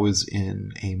 And I was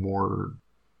in a more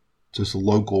just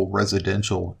local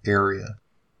residential area.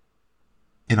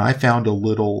 And I found a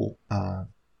little, a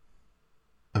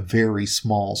very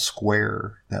small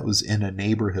square that was in a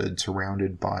neighborhood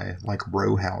surrounded by like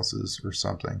row houses or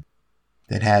something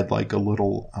that had like a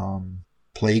little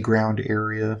playground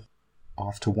area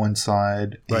off to one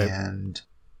side and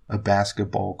a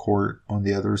basketball court on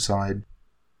the other side.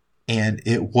 And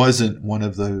it wasn't one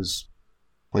of those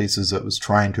places that was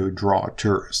trying to draw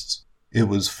tourists. It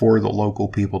was for the local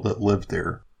people that lived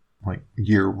there like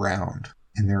year round.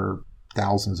 And there are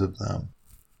thousands of them.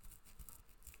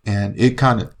 And it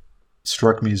kind of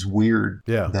struck me as weird.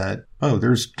 Yeah. That, oh,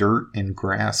 there's dirt and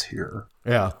grass here.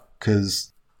 Yeah.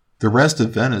 Because the rest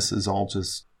of Venice is all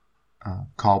just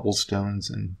cobblestones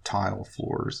and tile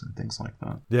floors and things like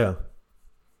that. Yeah.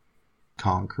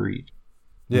 Concrete.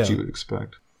 Yeah. Which you would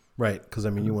expect. Right. Because,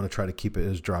 I mean, you want to try to keep it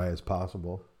as dry as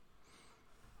possible.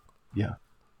 Yeah.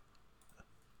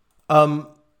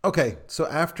 Okay. So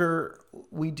after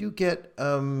we do get,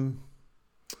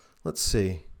 let's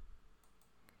see.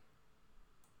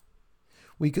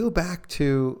 We go back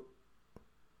to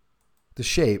the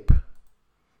shape.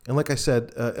 And like I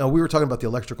said, we were talking about the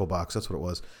electrical box. That's what it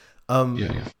was.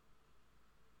 Yeah.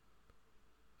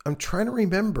 I'm trying to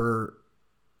remember,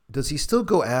 does he still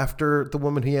go after the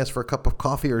woman he asked for a cup of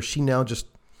coffee, or is she now just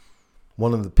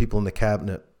one of the people in the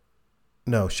cabinet?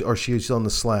 No, she's on the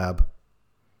slab.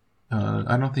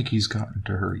 I don't think he's gotten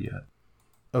to her yet.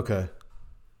 Okay.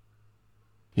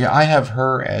 Yeah, I have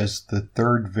her as the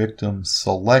third victim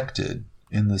selected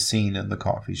in the scene in the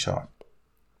coffee shop.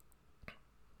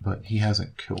 But he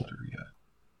hasn't killed her yet.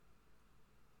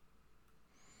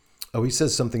 Oh, he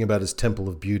says something about his temple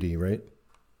of beauty, right?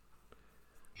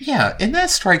 Yeah, and that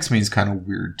strikes me as kind of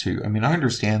weird, too. I mean, I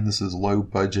understand this is low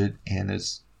budget and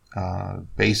it's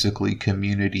basically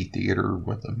community theater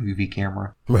with a movie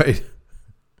camera. Right.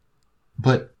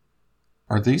 But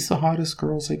are these the hottest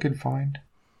girls they could find?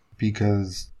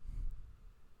 Because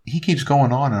he keeps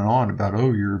going on and on about,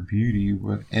 oh, you're a beauty.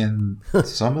 And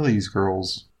some of these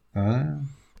girls, not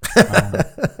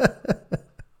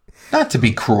to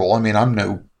be cruel. I mean, I'm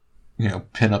no,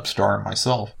 pinup star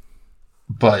myself.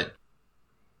 But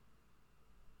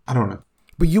I don't know.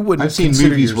 But you wouldn't. I've seen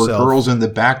movies where girls in the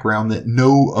background that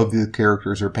no of the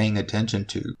characters are paying attention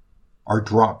to are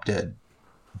drop dead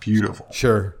beautiful.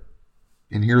 Sure.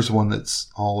 And here's one that's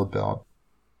all about,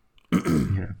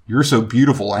 you're so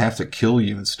beautiful, I have to kill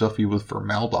you and stuff you with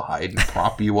formaldehyde and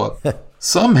prop you up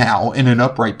somehow in an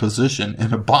upright position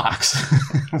in a box.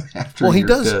 Well, he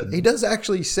does. Dead. He does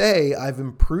actually say, "I've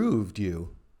improved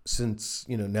you since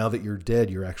now that you're dead.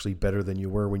 You're actually better than you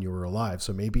were when you were alive.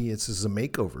 So maybe this is a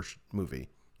makeover movie.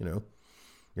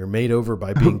 You're made over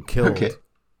by being killed." Okay.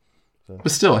 So.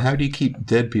 But still, how do you keep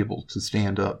dead people to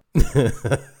stand up?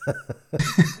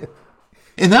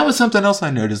 And that was something else I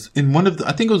noticed in one of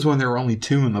I think it was when there were only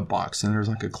two in the box, and there's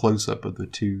like a close up of the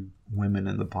two women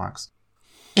in the box.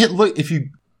 If you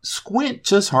squint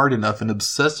just hard enough and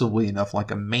obsessively enough, like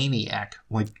a maniac,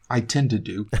 like I tend to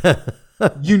do,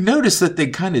 you notice that they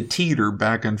kind of teeter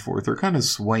back and forth. They're kind of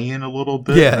swaying a little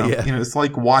bit. Yeah. It's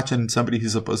like watching somebody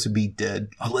who's supposed to be dead.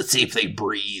 Oh, let's see if they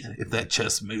breathe. If that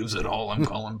chest moves at all, I'm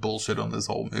calling bullshit on this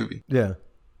whole movie. Yeah.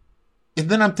 And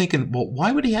then I'm thinking, well,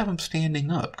 why would he have him standing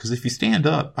up? Because if you stand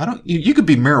up, you could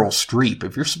be Meryl Streep.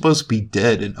 If you're supposed to be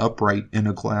dead and upright in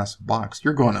a glass box,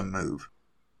 you're going to move.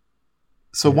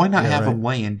 So why not have him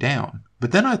laying down?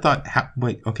 But then I thought,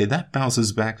 that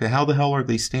bounces back to how the hell are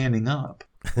they standing up?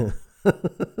 And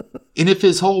if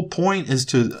his whole point is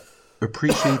to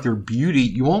appreciate their beauty,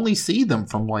 you only see them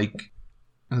from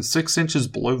 6 inches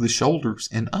below the shoulders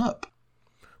and up.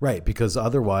 Right, because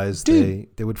otherwise they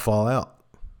would fall out.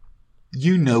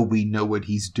 We know what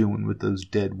he's doing with those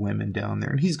dead women down there.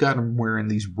 And he's got them wearing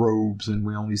these robes and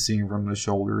we only see them from the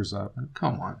shoulders up.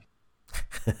 Come on.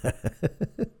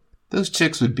 Those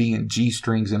chicks would be in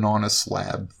G-strings and on a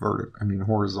slab,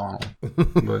 horizontal.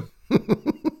 But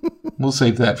we'll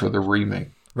save that for the remake.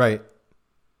 Right.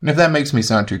 And if that makes me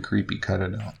sound too creepy, cut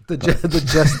it out.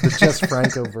 The Jess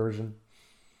Franco version.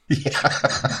 Yeah.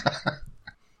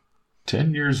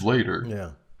 10 years later.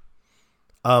 Yeah.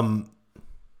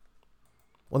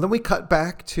 Well, then we cut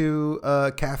back to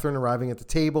Catherine arriving at the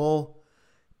table,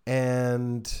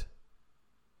 and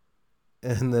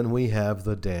then we have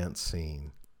the dance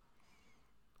scene,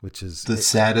 which is the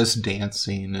saddest dance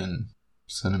scene in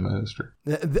cinema history.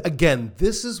 Again,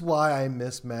 this is why I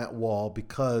miss Matt Wall,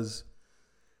 because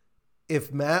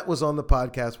if Matt was on the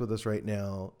podcast with us right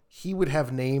now, he would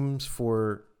have names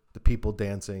for the people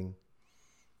dancing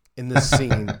in this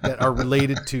scene that are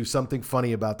related to something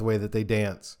funny about the way that they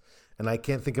dance. And I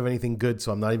can't think of anything good,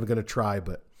 so I'm not even going to try.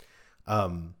 But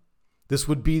this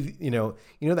would be,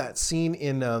 that scene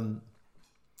in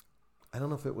I don't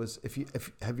know if it was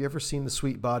have you ever seen The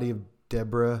Sweet Body of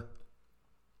Deborah?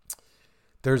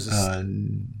 There's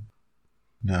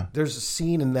no. There's a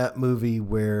scene in that movie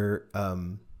where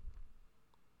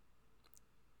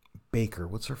Baker,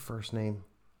 what's her first name?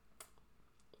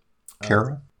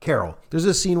 Carol. There's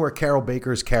a scene where Carol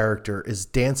Baker's character is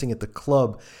dancing at the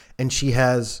club, and she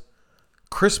has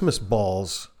Christmas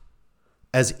balls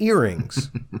as earrings.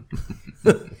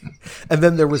 And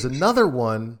then there was another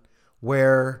one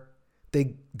where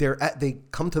they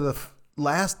come to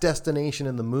last destination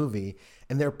in the movie,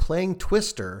 and they're playing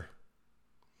Twister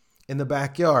in the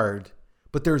backyard,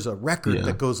 but there's a record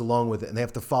that goes along with it, and they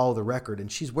have to follow the record.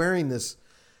 And she's wearing this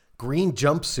green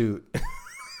jumpsuit.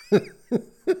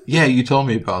 Yeah, you told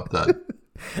me about that.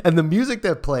 And the music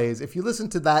that plays, if you listen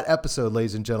to that episode,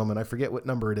 ladies and gentlemen, I forget what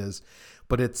number it is,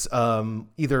 but it's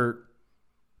either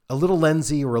a little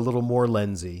Lenzy or a little more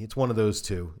Lenzy. It's one of those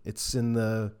two. It's in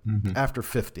the after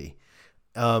 50.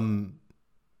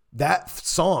 That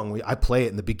song, I play it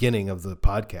in the beginning of the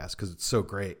podcast because it's so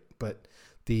great. But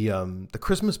the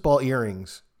Christmas ball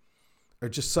earrings are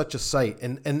just such a sight.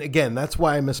 And again, that's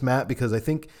why I miss Matt, because I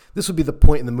think this would be the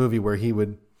point in the movie where he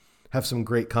would have some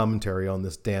great commentary on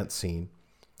this dance scene.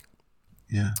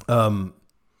 Yeah.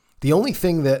 The only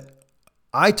thing that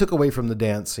I took away from the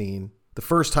dance scene the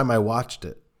first time I watched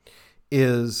it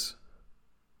is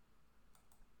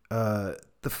the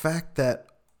fact that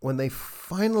when they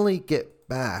finally get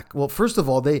back, well, first of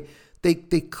all, they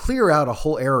clear out a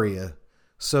whole area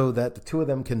so that the two of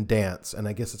them can dance. And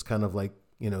I guess it's kind of like,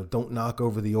 don't knock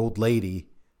over the old lady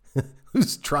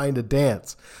who's trying to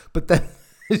dance. But then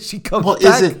she comes back.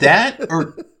 Is it that?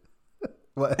 Or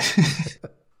what?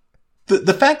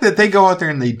 The fact that they go out there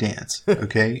and they dance,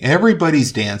 okay?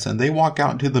 Everybody's dancing. They walk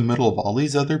out into the middle of all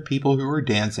these other people who are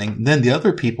dancing. And then the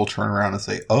other people turn around and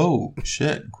say, oh,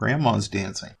 shit, Grandma's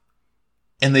dancing.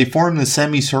 And they form the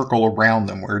semicircle around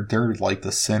them where they're like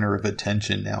the center of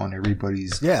attention now and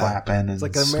everybody's clapping and it's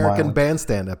like an American smiling.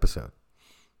 Bandstand episode.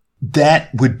 That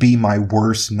would be my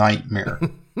worst nightmare.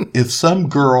 If some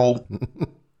girl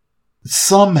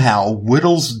somehow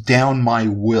whittles down my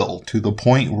will to the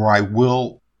point where I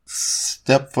will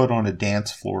step foot on a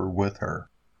dance floor with her.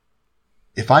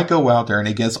 If I go out there and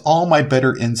against all my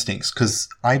better instincts, because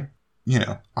I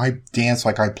dance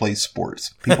like I play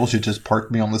sports. People should just park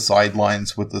me on the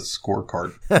sidelines with the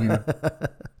scorecard.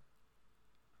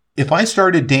 If I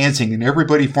started dancing and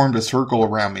everybody formed a circle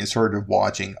around me and started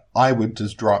watching, I would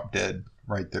just drop dead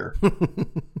right there.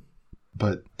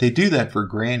 But they do that for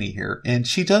Granny here. And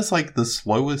she does like the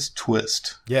slowest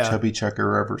twist Chubby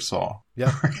Checker ever saw.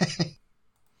 Yeah.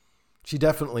 She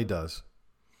definitely does.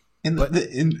 And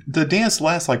the dance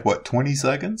lasts like, 20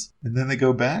 seconds? And then they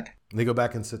go back? They go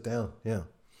back and sit down, yeah.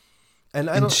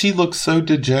 And she looks so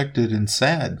dejected and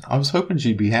sad. I was hoping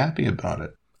she'd be happy about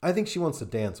it. I think she wants to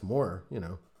dance more,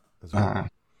 as well.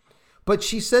 But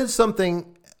she says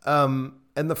something, and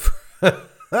the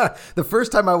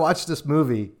first time I watched this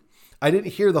movie, I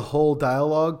didn't hear the whole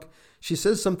dialogue. She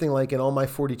says something like, in all my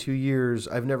 42 years,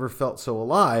 I've never felt so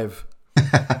alive.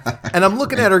 And I'm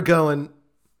looking at her going,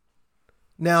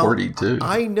 now, 42.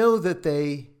 I know that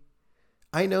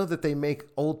they make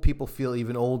old people feel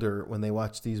even older when they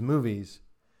watch these movies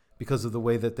because of the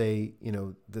way that they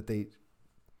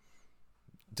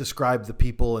describe the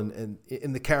people and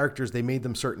in the characters. They made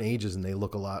them certain ages and they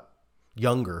look a lot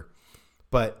younger.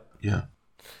 But yeah.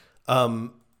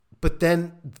 But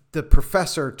then the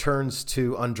professor turns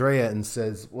to Andrea and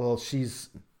says, well, she's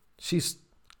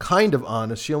kind of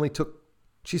honest.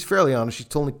 She's fairly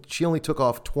honest. She only took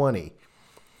off 20.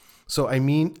 So,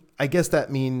 I guess that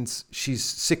means she's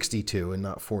 62 and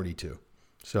not 42.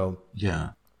 So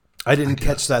yeah, I didn't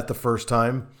catch that the first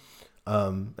time.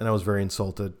 And I was very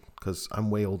insulted because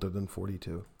I'm way older than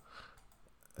 42.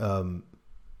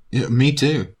 Yeah, me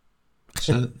too.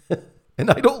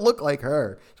 And I don't look like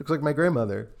her. She looks like my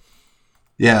grandmother.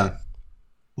 Yeah.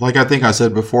 Like I think I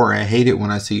said before, I hate it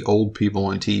when I see old people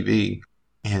on TV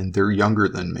and they're younger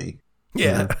than me.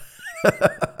 Yeah.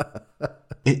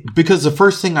 Because the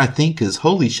first thing I think is,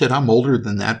 holy shit, I'm older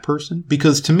than that person.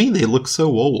 Because to me, they look so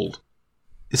old.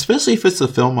 Especially if it's a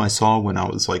film I saw when I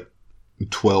was like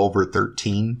 12 or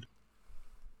 13.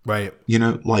 Right.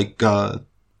 Like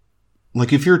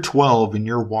if you're 12 and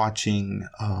you're watching,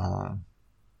 I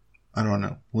don't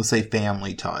know, let's say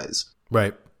Family Ties.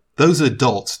 Right. Those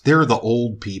adults, they're the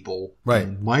old people. Right.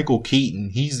 And Michael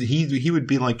Keaton, he would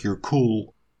be like your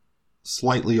cool,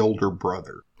 slightly older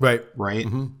brother. Right. Right?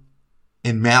 Mm-hmm.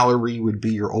 And Mallory would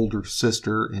be your older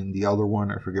sister, and the other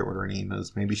one, I forget what her name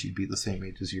is. Maybe she'd be the same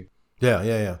age as you.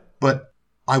 Yeah. But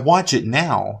I watch it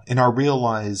now, and I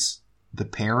realize the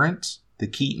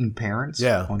Keaton parents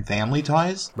on Family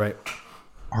Ties, right,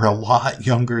 are a lot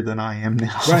younger than I am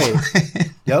now. Right.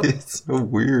 Yep. It's so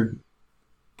weird.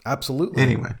 Absolutely.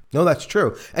 Anyway. No, that's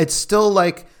true. It's still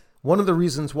like one of the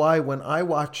reasons why when I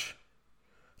watch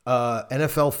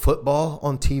NFL football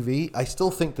on TV, I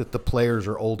still think that the players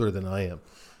are older than I am.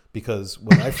 Because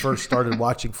when I first started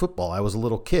watching football, I was a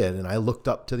little kid and I looked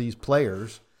up to these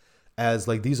players as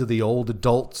like, these are the old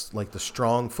adults, like the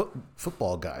strong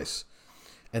football guys.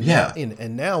 And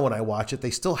now when I watch it,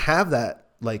 they still have that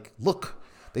like look.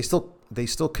 They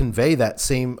still convey that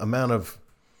same amount of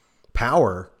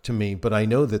power to me, but I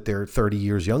know that they're 30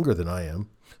 years younger than I am.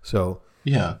 So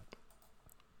yeah.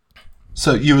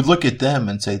 So you would look at them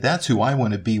and say, that's who I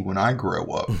want to be when I grow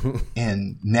up.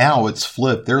 And now it's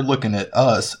flipped. They're looking at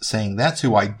us saying, that's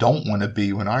who I don't want to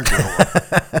be when I grow up.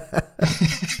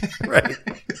 right.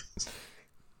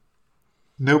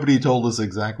 Nobody told us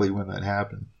exactly when that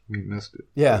happened. We missed it.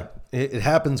 Yeah, it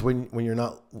happens when you're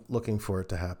not looking for it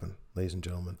to happen, ladies and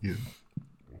gentlemen. Yeah.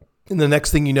 And the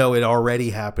next thing you know, it already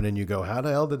happened, and you go, how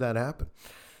the hell did that happen?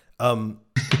 And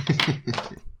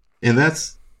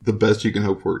that's the best you can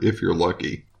hope for if you're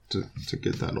lucky to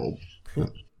get that old.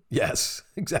 Yes,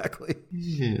 exactly.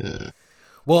 Yeah.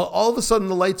 Well, all of a sudden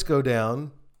the lights go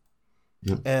down,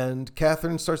 Yep. and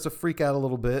Catherine starts to freak out a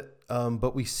little bit.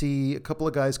 But we see a couple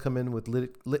of guys come in with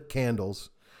lit candles.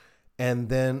 And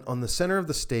then on the center of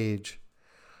the stage,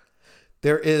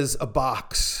 there is a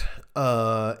box.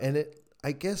 And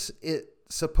I guess it's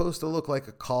supposed to look like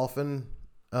a coffin.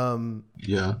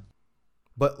 Yeah.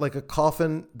 But like a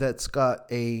coffin that's got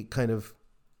a kind of,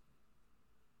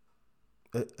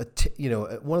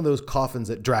 one of those coffins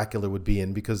that Dracula would be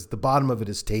in, because the bottom of it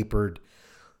is tapered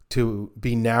to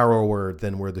be narrower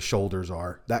than where the shoulders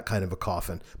are. That kind of a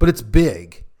coffin. But it's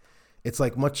big. It's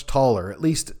like much taller. At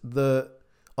least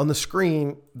on the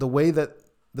screen, the way that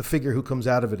the figure who comes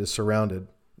out of it is surrounded,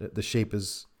 the shape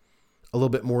is a little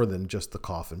bit more than just the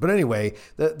coffin. But anyway,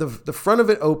 the front of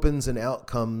it opens and out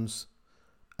comes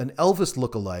an Elvis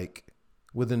lookalike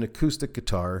with an acoustic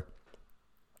guitar.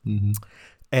 Mm-hmm.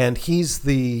 And he's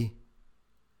the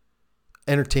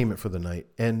entertainment for the night.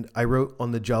 And I wrote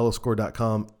on the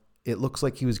gialloscore.com, it looks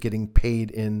like he was getting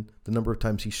paid in the number of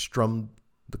times he strummed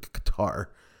the guitar,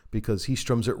 because he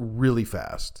strums it really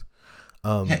fast.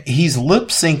 He's lip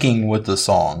syncing with the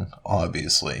song,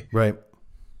 obviously. Right.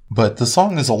 But the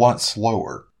song is a lot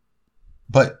slower.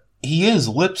 But he is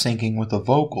lip syncing with the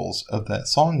vocals of that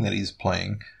song that he's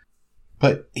playing.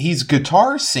 But he's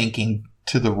guitar syncing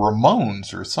to the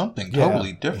Ramones or something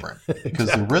totally different, because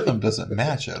Exactly. the rhythm doesn't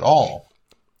match at all.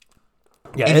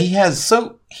 Yeah, And he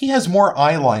has more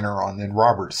eyeliner on than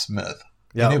Robert Smith.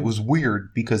 Yeah. And it was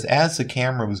weird because as the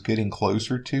camera was getting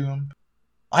closer to him,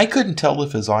 I couldn't tell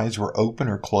if his eyes were open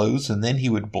or closed, and then he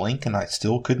would blink and I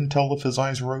still couldn't tell if his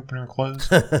eyes were open or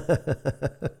closed.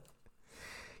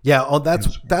 Yeah,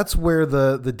 that's where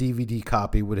the DVD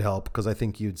copy would help, because I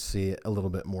think you'd see it a little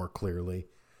bit more clearly.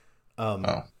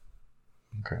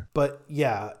 Okay. But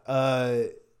yeah,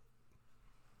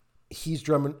 he's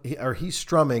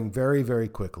strumming very, very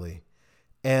quickly.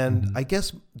 And I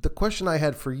guess the question I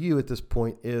had for you at this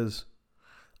point is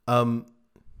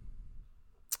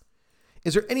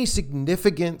there any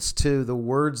significance to the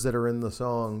words that are in the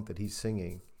song that he's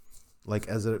singing, like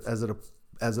as it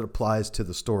applies to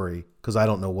the story? Because I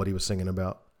don't know what he was singing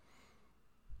about.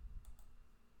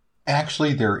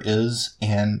 Actually, there is,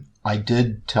 and I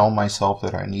did tell myself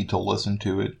that I need to listen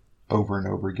to it over and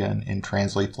over again and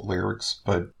translate the lyrics,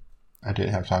 but I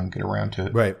didn't have time to get around to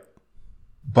it. Right.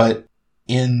 But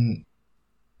in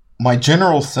my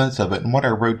general sense of it, and what I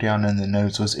wrote down in the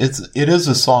notes was, it is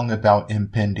a song about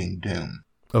impending doom.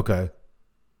 Okay.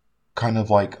 Kind of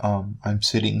like, I'm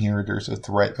sitting here, there's a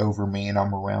threat over me, and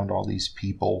I'm around all these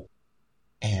people,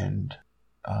 and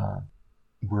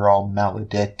we're all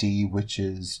maledetti, which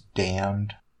is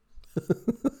damned.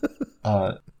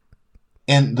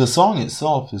 And the song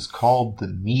itself is called The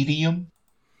Medium,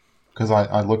 because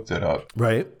I looked it up.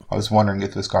 Right. I was wondering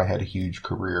if this guy had a huge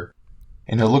career.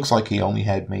 And it looks like he only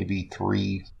had maybe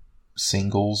 3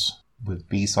 singles with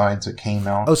B-sides that came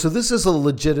out. Oh, so this is a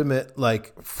legitimate,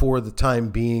 like, for the time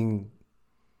being,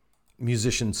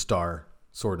 musician star,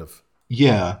 sort of.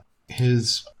 Yeah.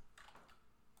 His...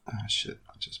 shit,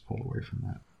 I just pulled away from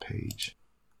that page.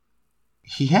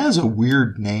 He has a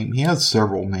weird name. He has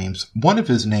several names. One of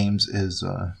his names is,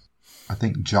 I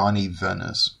think, Johnny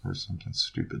Venice, or something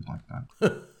stupid like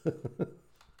that.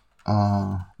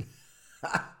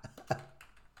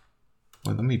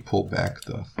 Well, let me pull back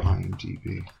the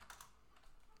IMDb.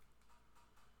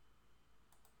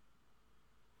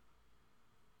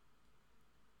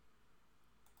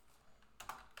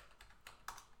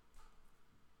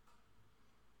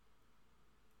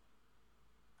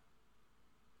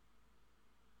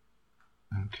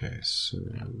 Okay, so...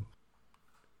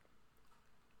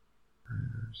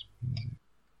 Where's music?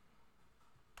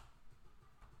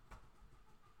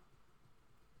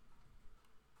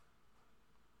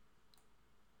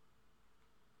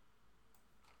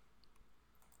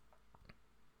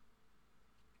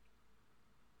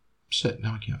 Shit,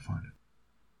 now I can't find it.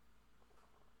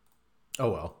 Oh,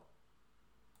 well.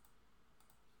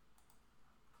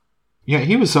 Yeah,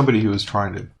 he was somebody who was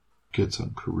trying to get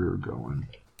some career going.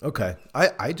 Okay.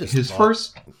 I just His thought-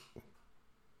 first...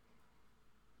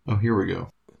 Oh, here we go.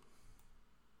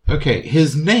 Okay,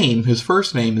 his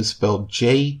first name is spelled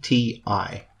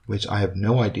J-T-I, which I have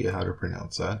no idea how to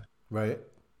pronounce that. Right.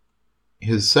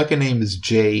 His second name is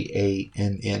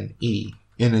J-A-N-N-E.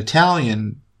 In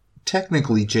Italian,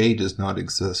 technically J does not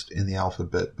exist in the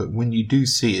alphabet, but when you do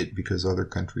see it, because other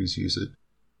countries use it,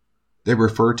 they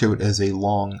refer to it as a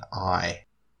long I.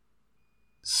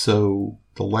 So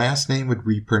the last name would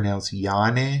be pronounced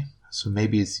Yane, so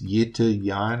maybe it's Yitta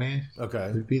Yane.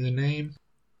 Okay. Would be the name.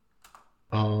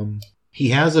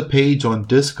 He has a page on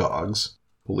Discogs,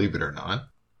 believe it or not.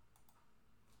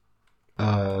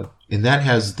 And that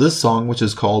has this song, which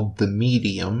is called The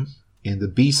Medium, and the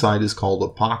B-side is called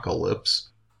Apocalypse.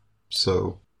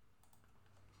 So...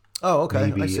 Oh, okay.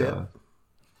 Maybe, I see it.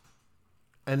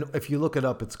 And if you look it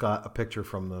up, it's got a picture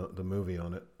from the movie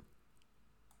on it.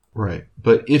 Right.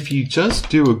 But if you just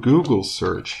do a Google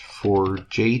search for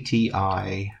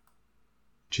J-T-I,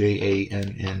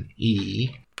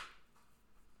 J-A-N-N-E,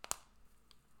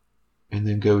 and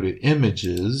then go to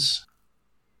images,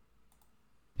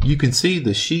 you can see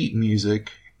the sheet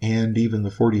music and even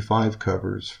the 45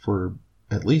 covers for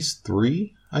at least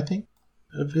 3, I think,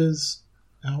 of his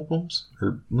albums.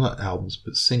 Or not albums,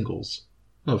 but singles.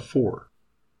 No, 4.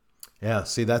 Yeah,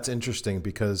 see, that's interesting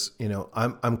because, you know,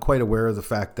 I'm quite aware of the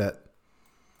fact that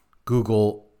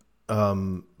Google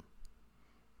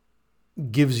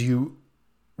gives you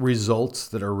results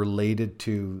that are related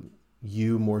to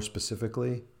you more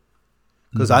specifically.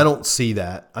 Because I don't see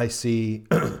that. I see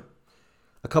a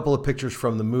couple of pictures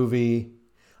from the movie.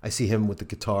 I see him with the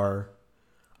guitar.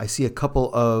 I see a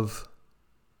couple of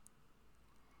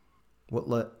what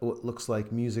looks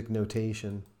like music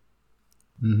notation.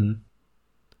 Mm-hmm.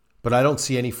 But I don't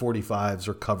see any 45s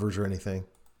or covers or anything.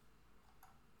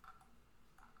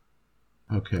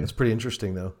 Okay. It's pretty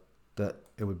interesting, though, that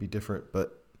it would be different.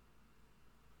 But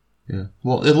yeah.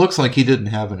 Well, it looks like he didn't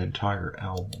have an entire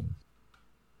album.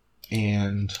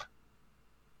 And I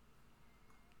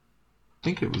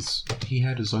think it was, he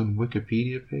had his own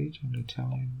Wikipedia page on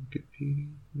Italian Wikipedia,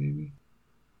 maybe?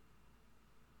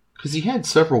 Because he had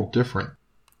several different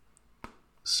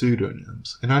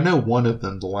pseudonyms. And I know one of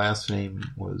them, the last name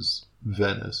was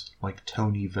Venice, like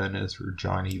Tony Venice or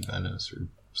Johnny Venice or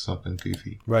something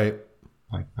goofy. right.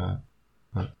 Like that.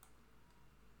 But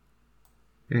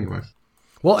anyway.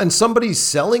 Well, and somebody's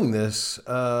selling this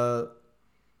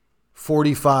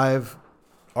 45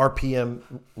 RPM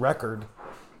record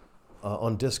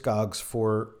on Discogs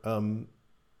for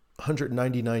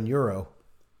 €199.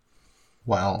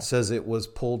 Wow. It says it was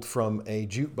pulled from a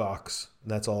jukebox.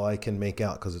 That's all I can make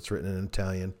out because it's written in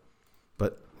Italian.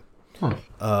 But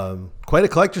quite a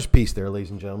collector's piece there,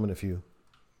 ladies and gentlemen, if you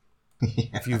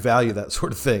value that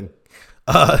sort of thing.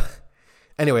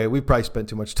 Anyway, we probably spent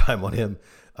too much time on him.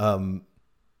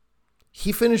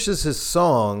 He finishes his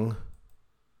song,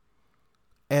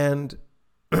 and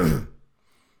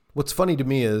what's funny to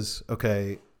me is,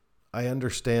 okay, I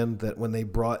understand that when they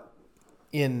brought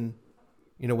in,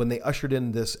 you know, when they ushered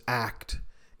in this act,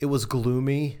 it was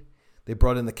gloomy. They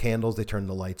brought in the candles, they turned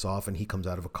the lights off, and he comes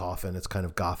out of a coffin. It's kind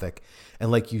of gothic.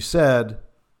 And like you said,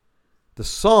 the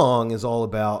song is all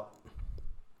about,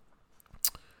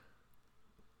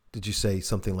 did you say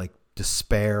something like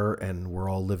despair and we're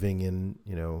all living in,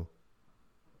 you know,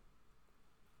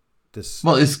 this...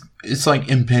 Well, it's like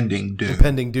impending doom.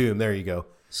 Impending doom, there you go.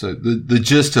 So the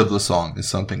gist of the song is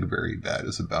something very bad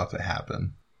is about to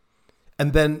happen.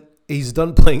 And then he's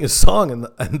done playing his song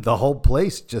and the whole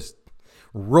place just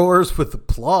roars with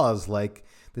applause, like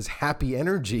this happy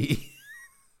energy.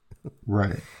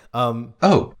 Right. One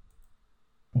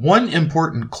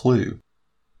important clue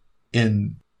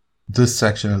in this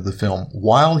section of the film.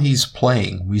 While he's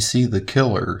playing, we see the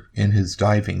killer in his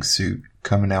diving suit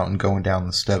coming out and going down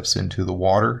the steps into the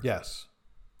water. Yes.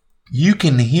 You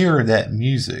can hear that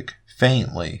music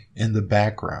faintly in the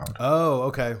background. Oh,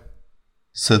 okay.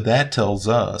 So that tells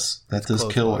us that this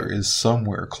close killer by. is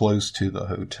somewhere close to the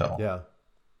hotel. Yeah.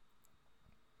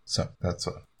 So that's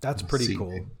pretty scene.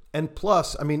 cool. And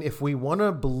plus, I mean, if we want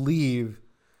to believe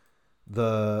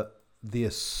the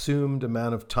assumed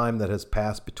amount of time that has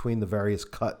passed between the various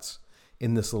cuts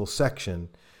in this little section,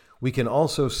 we can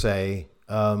also say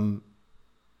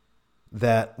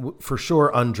that for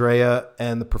sure Andrea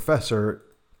and the professor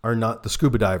are not the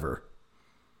scuba diver.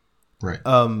 Right.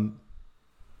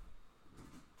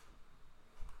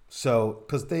 So,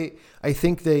 because I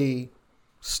think they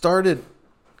started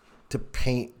to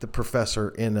paint the professor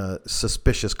in a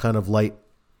suspicious kind of light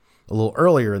a little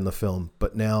earlier in the film.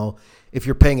 But now, if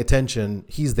you're paying attention,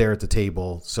 he's there at the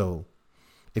table. So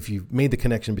if you made the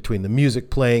connection between the music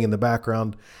playing in the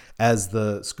background as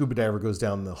the scuba diver goes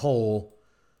down the hole,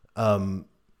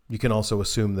 you can also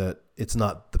assume that it's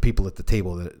not the people at the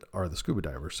table that are the scuba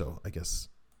divers. So I guess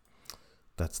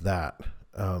that's that.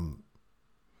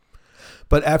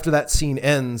 But after that scene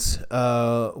ends,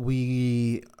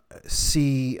 we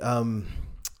see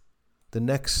the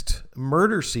next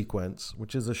murder sequence,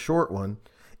 which is a short one.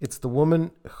 It's the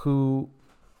woman who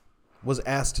was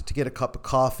asked to get a cup of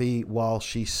coffee while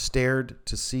she stared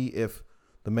to see if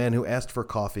the man who asked for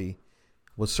coffee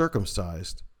was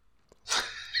circumcised.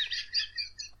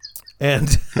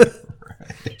 And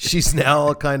she's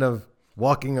now kind of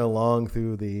walking along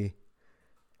through the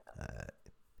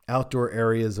outdoor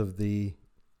areas of the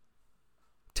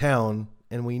town.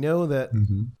 And we know that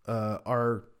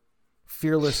our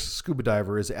fearless scuba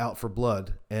diver is out for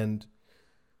blood. And,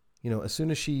 as soon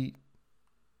as she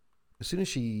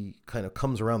kind of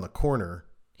comes around the corner,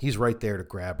 he's right there to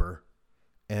grab her.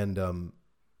 And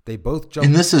they both jump.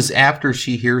 And this is after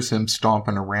she hears him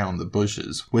stomping around the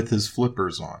bushes with his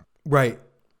flippers on. Right.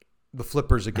 The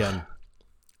flippers again.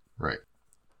 Right.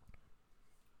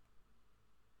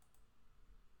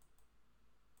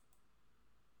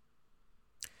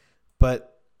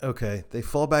 But, okay, they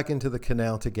fall back into the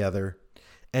canal together,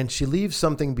 and she leaves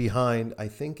something behind. I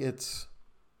think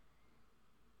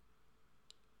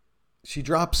she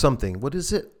drops something. What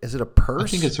is it? Is it a purse? I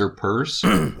think it's her purse.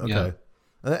 Okay.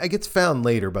 Yeah. It gets found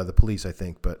later by the police, I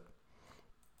think, but...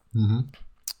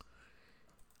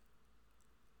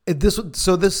 This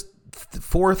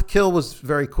fourth kill was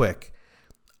very quick.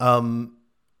 Was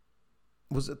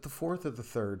it the fourth or the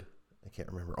third? I can't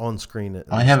remember. On screen.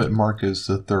 I have it marked as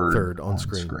the third. Third on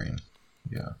screen.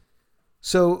 Yeah.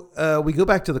 So we go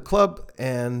back to the club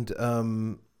and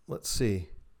let's see.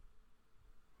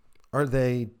 Are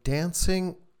they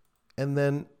dancing? And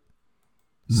then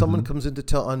someone comes in to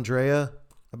tell Andrea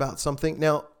about something.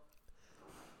 Now,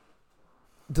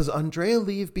 does Andrea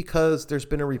leave because there's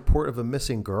been a report of a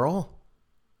missing girl?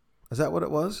 Is that what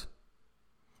it was?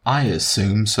 I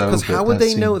assume so. Because how would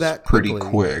they know that quickly? Pretty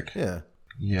quick. Yeah.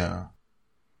 Yeah.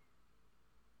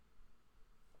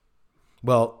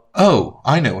 Well. Oh,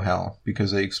 I know how,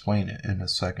 because they explain it in a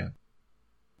second.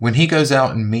 When he goes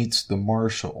out and meets the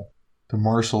marshal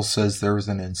says there was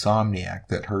an insomniac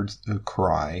that heard a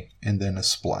cry and then a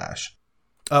splash.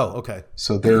 Oh, okay.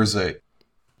 So there's a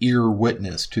ear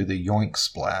witness to the yoink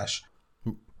splash.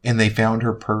 And they found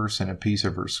her purse and a piece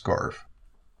of her scarf.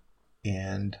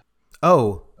 And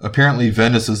apparently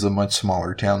Venice is a much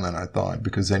smaller town than I thought,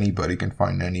 because anybody can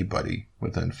find anybody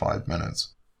within 5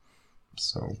 minutes.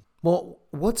 So, well,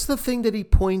 what's the thing that he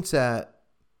points at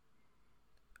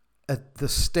the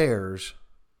stairs?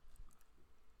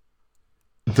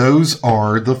 Those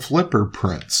are the flipper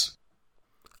prints.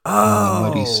 Oh, on the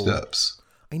muddy steps.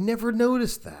 I never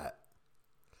noticed that.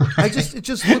 It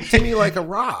just looked to me like a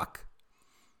rock.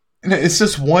 It's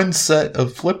just one set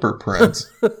of flipper prints.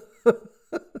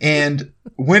 And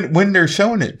when they're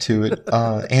showing it to it,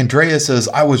 Andrea says,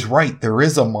 "I was right. There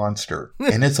is a monster,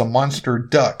 and it's a monster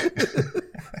duck."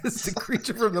 It's the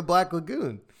creature from the Black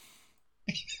Lagoon.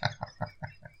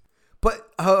 But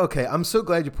okay, I'm so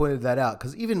glad you pointed that out,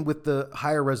 because even with the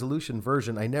higher resolution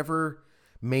version, I never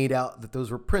made out that those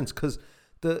were prints. Because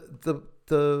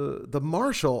the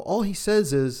marshal, all he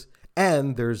says is,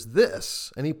 "And there's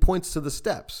this," and he points to the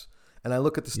steps. And I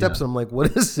look at the steps and I'm like,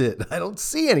 what is it? I don't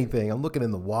see anything. I'm looking in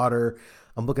the water.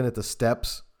 I'm looking at the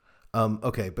steps.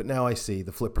 Okay, but now I see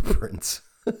the flipper prints.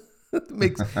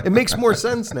 It makes more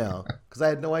sense now, because I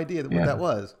had no idea what that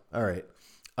was. All right.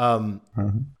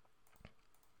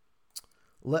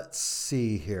 Let's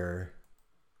see here.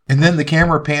 And then the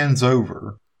camera pans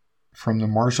over from the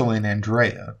marshal and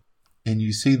Andrea, and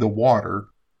you see the water,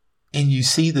 and you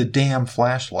see the damn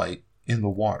flashlight in the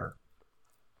water.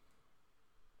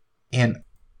 And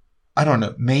I don't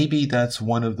know, maybe that's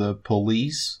one of the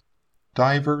police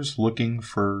divers looking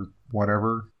for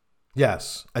whatever.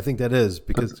 Yes, I think that is,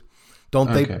 because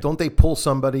don't they pull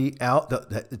somebody out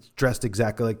that's dressed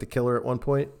exactly like the killer at one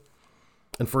point?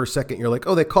 And for a second you're like,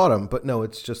 oh, they caught him, but no,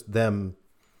 it's just them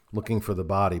looking for the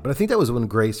body. But I think that was when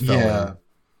Grace fell in.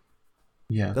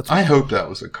 Yeah. I hope that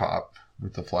was a cop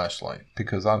with the flashlight,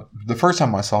 because the first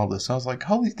time I saw this, I was like,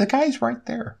 holy, the guy's right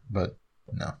there. But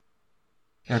no.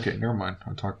 Okay, never mind.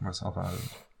 I talked myself out of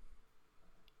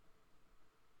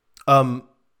it.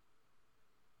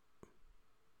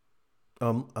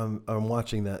 I'm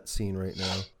watching that scene right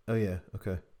now. Oh yeah,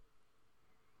 okay.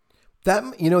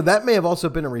 That may have also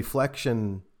been a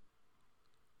reflection.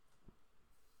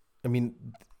 I mean,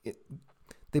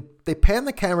 they pan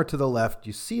the camera to the left.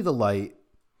 You see the light.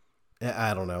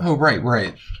 I don't know. Oh, right.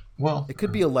 Well, it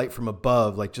could be a light from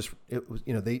above, like just it was.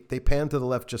 They pan to the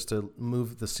left just to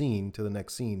move the scene to the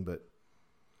next scene. But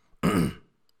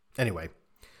anyway,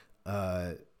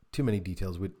 too many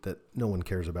details that no one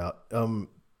cares about.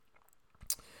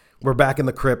 We're back in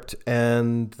the crypt,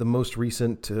 and the most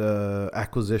recent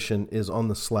acquisition is on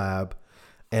the slab.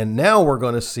 And now we're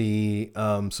going to see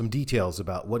some details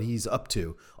about what he's up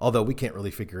to, although we can't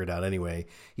really figure it out anyway.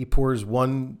 He pours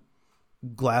one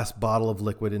glass bottle of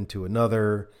liquid into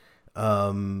another.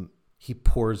 He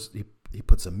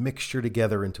puts a mixture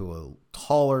together into a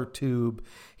taller tube.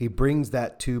 He brings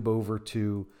that tube over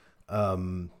to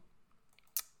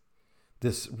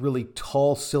this really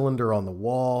tall cylinder on the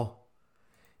wall.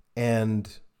 And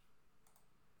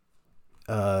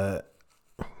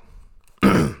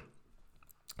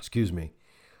excuse me.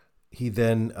 He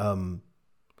then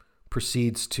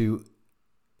proceeds to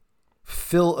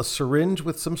fill a syringe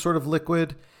with some sort of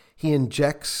liquid. He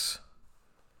injects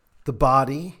the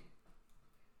body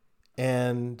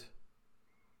and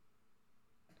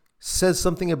says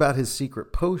something about his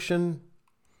secret potion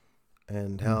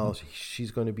and how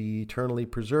she's going to be eternally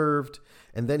preserved.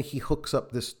 And then he hooks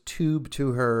up this tube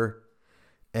to her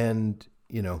and,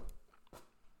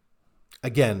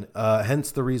 again,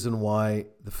 hence the reason why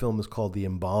the film is called The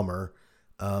Embalmer,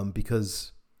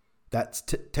 because that's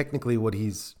technically what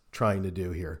he's trying to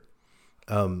do here.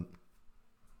 And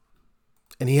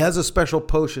he has a special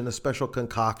potion, a special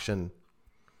concoction,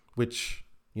 which,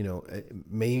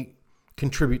 may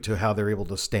contribute to how they're able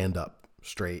to stand up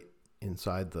straight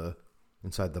inside the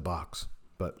box,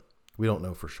 but we don't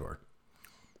know for sure.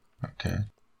 Okay.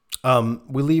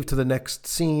 We leave to the next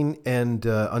scene, and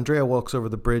Andrea walks over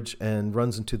the bridge and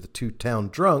runs into the two town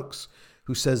drunks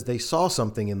who says they saw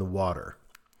something in the water.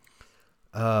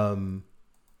 The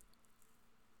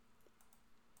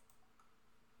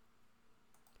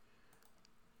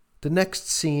next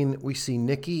scene, we see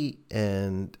Nikki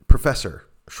and Professor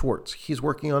Schwartz. He's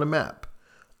working on a map.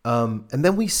 And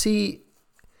then we see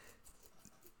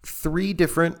 3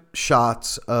 different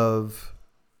shots of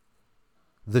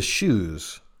the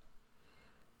shoes.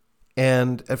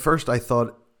 And at first I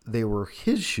thought they were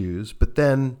his shoes, but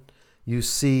then you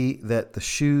see that the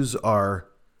shoes are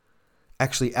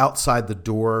actually outside the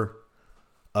door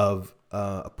of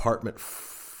apartment,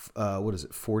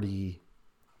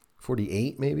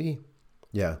 48 maybe?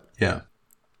 Yeah. Yeah.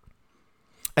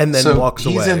 And then walks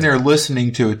away. He's in there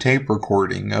listening to a tape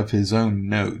recording of his own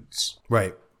notes.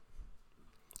 Right.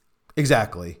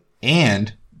 Exactly.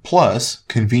 And plus,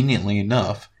 conveniently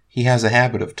enough, he has a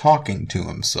habit of talking to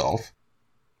himself.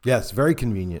 Yes, very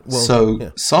convenient.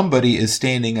 Well, somebody is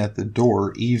standing at the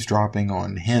door eavesdropping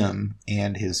on him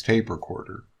and his tape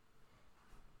recorder.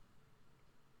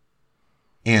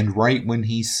 And right when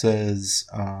he says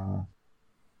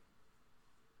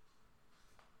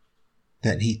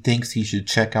that he thinks he should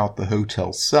check out the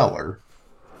hotel cellar,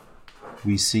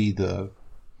 we see the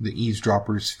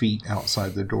eavesdropper's feet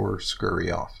outside the door scurry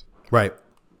off. Right.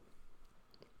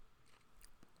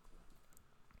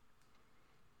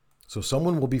 So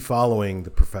someone will be following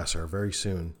the professor very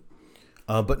soon.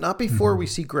 But not before we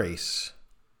see Grace.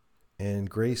 And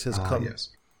Grace has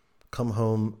come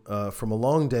home from a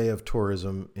long day of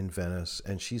tourism in Venice.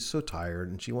 And she's so tired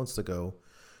and she wants to go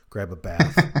grab a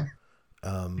bath.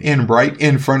 And right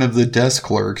in front of the desk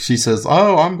clerk, she says,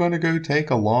 "Oh, I'm going to go take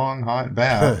a long, hot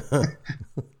bath."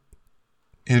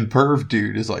 And Perv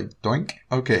Dude is like, "Doink.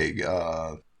 Okay,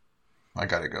 I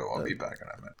got to go. I'll be back in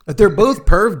a minute." They're both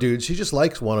perv dudes. She just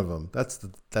likes one of them. That's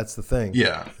the thing.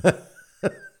 Yeah.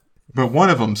 But one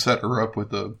of them set her up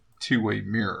with a two-way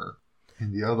mirror.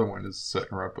 And the other one is setting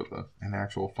her up with an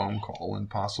actual phone call and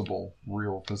possible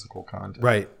real physical contact.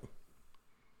 Right.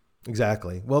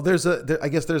 Exactly. Well, I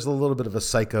guess there's a little bit of a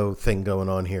psycho thing going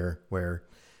on here where,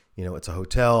 it's a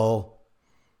hotel.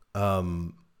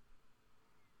 There's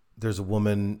a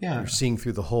woman you're seeing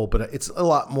through the hole, but it's a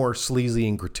lot more sleazy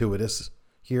and gratuitous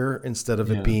here instead of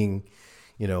it being,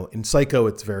 in Psycho,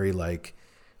 it's very like,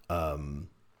 it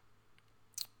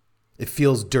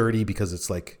feels dirty because it's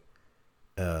like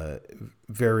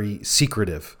very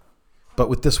secretive. But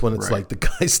with this one, it's like the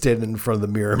guy standing in front of the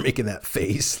mirror making that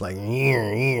face like,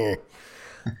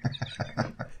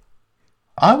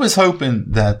 I was hoping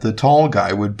that the tall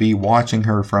guy would be watching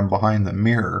her from behind the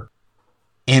mirror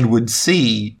and would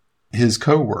see his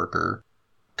coworker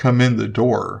come in the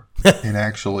door and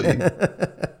actually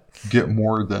get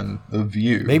more than a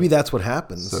view. Maybe that's what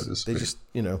happens. So to speak. They just,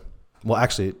 well,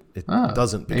 actually it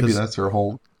doesn't. Because maybe that's their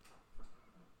whole.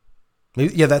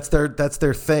 Maybe, that's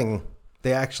their thing.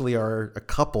 They actually are a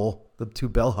couple, the two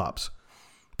bellhops.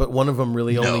 but one of them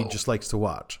really only just likes to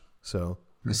watch. So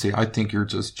see, I think you're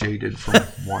just jaded from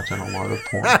watching a lot of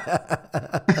porn.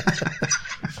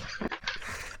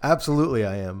 Absolutely,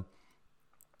 I am.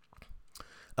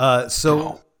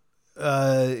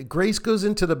 Grace goes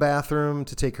into the bathroom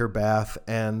to take her bath,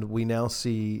 and we now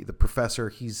see the professor.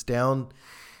 He's down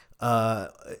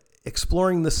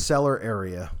exploring the cellar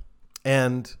area.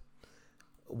 And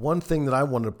one thing that I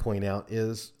wanted to point out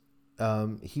is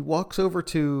he walks over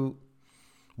to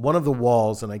one of the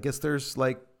walls, and I guess there's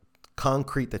like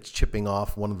concrete that's chipping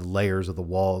off one of the layers of the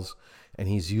walls, and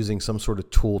he's using some sort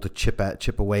of tool to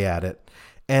chip away at it.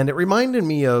 And it reminded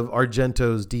me of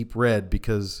Argento's Deep Red,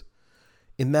 because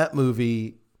in that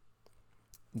movie,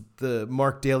 the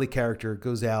Mark Daly character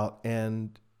goes out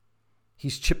and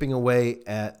he's chipping away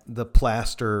at the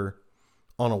plaster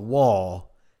on a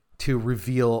wall to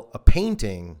reveal a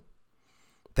painting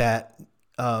that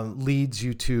leads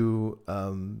you to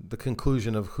the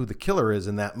conclusion of who the killer is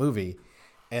in that movie.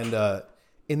 And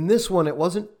in this one, it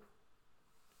wasn't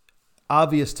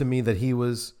obvious to me that he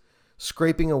was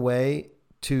scraping away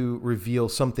to reveal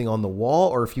something on the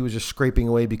wall, or if he was just scraping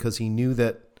away because he knew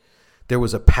that there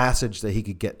was a passage that he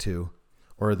could get to,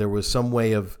 or there was some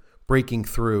way of breaking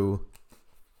through.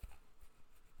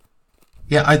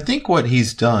 Yeah, I think what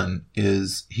he's done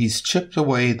is he's chipped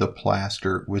away the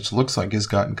plaster, which looks like it's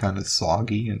gotten kind of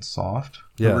soggy and soft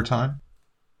over time.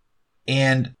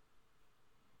 And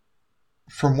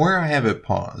from where I have it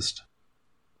paused,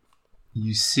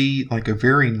 you see like a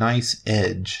very nice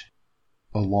edge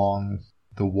along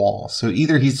the wall. So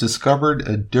either he's discovered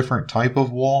a different type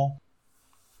of wall,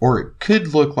 or it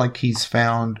could look like he's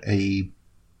found a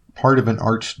part of an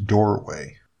arched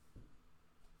doorway.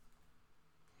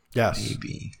 Yes.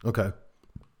 Maybe. Okay.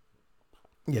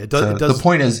 Yeah, it does. The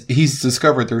point is, he's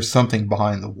discovered there's something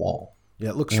behind the wall. Yeah,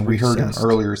 it looks. And we heard him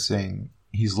earlier saying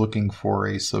he's looking for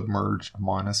a submerged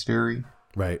monastery.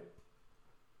 Right.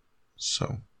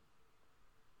 So,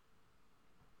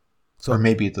 or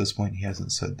maybe at this point he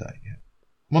hasn't said that yet.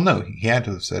 Well, no, he had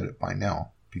to have said it by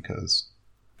now because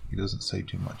he doesn't say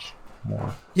too much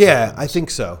more. Yeah, I think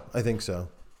so.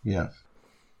 Yeah.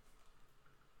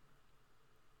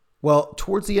 Well,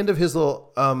 towards the end of his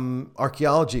little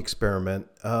archaeology experiment,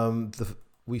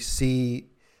 we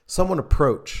see someone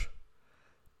approach,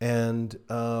 and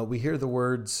we hear the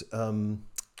words,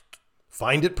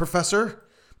 "Find it, Professor?"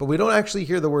 But we don't actually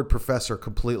hear the word professor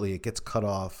completely. It gets cut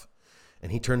off,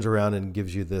 and he turns around and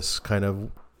gives you this kind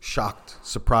of shocked,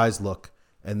 surprised look,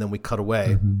 and then we cut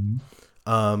away.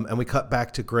 Mm-hmm. And we cut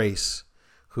back to Grace,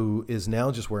 who is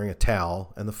now just wearing a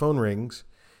towel, and the phone rings,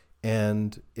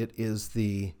 and it is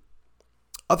the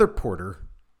other porter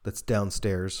that's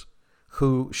downstairs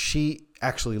who she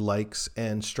actually likes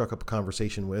and struck up a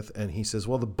conversation with. And he says,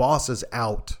 well, the boss is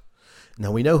out.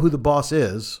 Now we know who the boss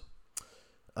is.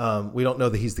 We don't know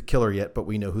that he's the killer yet, but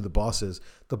we know who the boss is.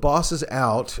 The boss is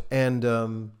out, and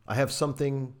I have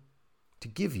something to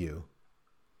give you.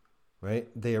 Right?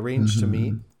 They arranged to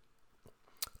meet.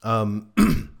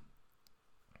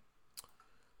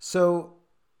 So,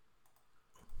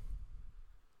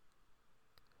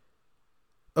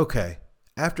 okay.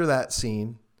 After that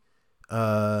scene,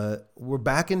 we're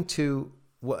back into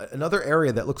another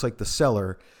area that looks like the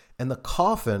cellar, and the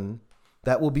coffin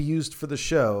that will be used for the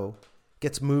show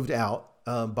gets moved out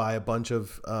by a bunch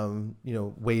of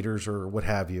waiters or what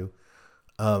have you.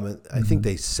 I think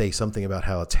they say something about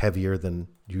how it's heavier than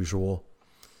usual.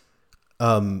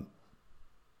 And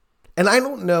I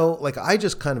don't know, like I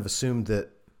just kind of assumed that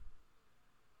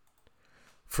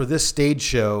for this stage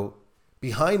show,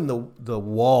 behind the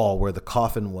wall where the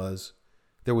coffin was,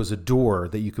 there was a door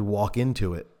that you could walk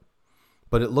into it.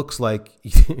 But it looks like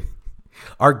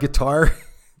our guitar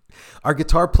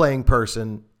playing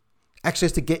person actually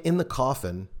has to get in the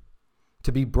coffin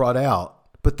to be brought out.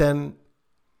 But then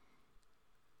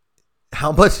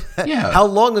how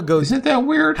long ago? Isn't that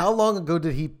weird? How long ago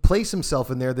did he place himself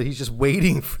in there that he's just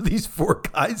waiting for these four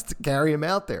guys to carry him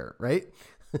out there, right?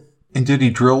 And did he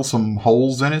drill some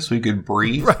holes in it so he could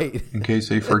breathe? Right. In case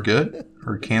they forget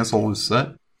or cancel his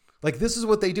set? Like this is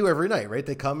what they do every night, right?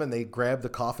 They come and they grab the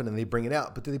coffin and they bring it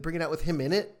out. But do they bring it out with him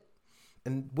in it?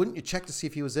 And wouldn't you check to see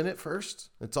if he was in it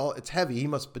first? It's heavy. He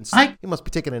must be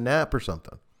taking a nap or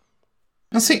something.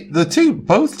 Now see,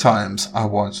 both times I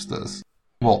watched this.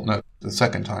 Well, no, the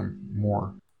second time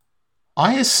more.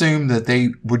 I assumed that they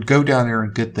would go down there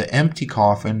and get the empty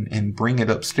coffin and bring it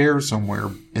upstairs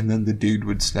somewhere, and then the dude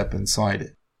would step inside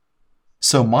it.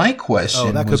 So my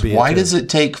question was, why does it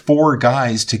take four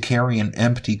guys to carry an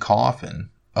empty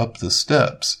coffin up the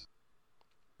steps?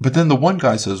 But then the one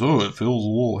guy says, oh, it feels a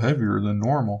little heavier than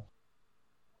normal.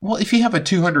 Well, if you have a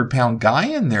 200-pound guy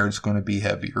in there, it's going to be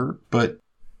heavier, but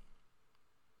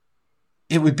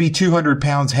it would be 200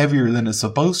 pounds heavier than it's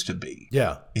supposed to be.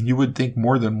 Yeah. And you would think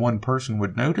more than one person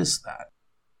would notice that.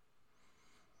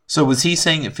 So was he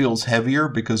saying it feels heavier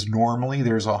because normally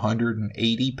there's a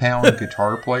 180-pound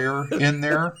guitar player in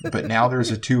there, but now there's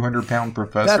a 200-pound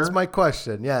professor? That's my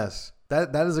question, yes.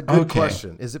 That is a good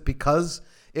question. Is it because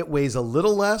it weighs a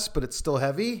little less, but it's still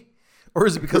heavy? Or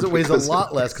is it because it weighs a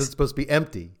lot less because it's supposed to be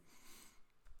empty?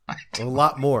 A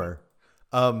lot more.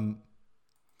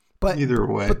 But either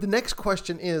way. But the next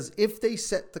question is, if they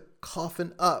set the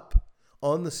coffin up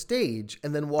on the stage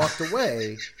and then walked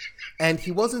away and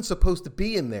he wasn't supposed to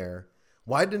be in there,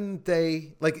 why didn't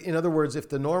they, like, in other words, if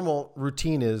the normal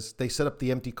routine is they set up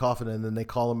the empty coffin and then they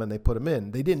call him and they put him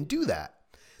in, they didn't do that.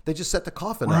 They just set the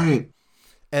coffin up.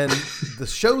 And the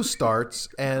show starts,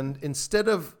 and instead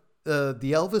of the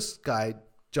Elvis guy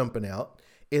jumping out,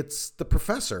 it's the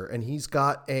professor, and he's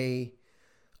got a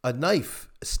knife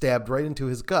stabbed right into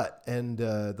his gut, and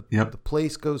the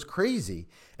place goes crazy,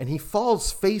 and he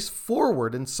falls face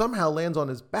forward and somehow lands on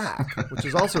his back, which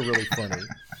is also really funny.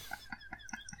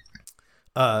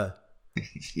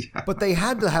 But they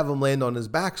had to have him land on his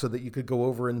back so that you could go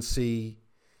over and see,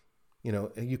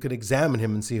 you could examine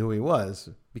him and see who he was.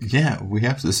 Yeah, we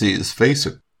have to see his face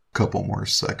a couple more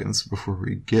seconds before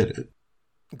we get it.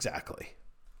 Exactly.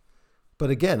 But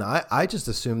again, I just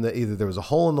assumed that either there was a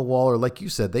hole in the wall or, like you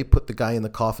said, they put the guy in the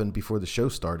coffin before the show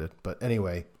started. But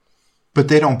anyway. But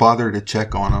they don't bother to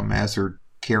check on him as they're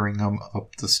carrying him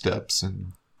up the steps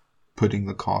and putting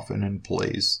the coffin in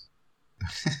place.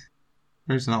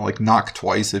 There's not like knock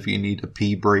twice if you need a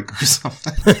pee break or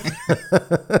something.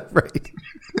 Right.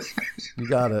 You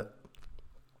got it.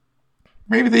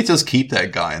 Maybe they just keep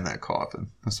that guy in that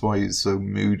coffin. That's why he's so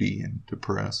moody and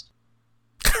depressed.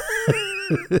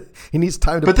 He needs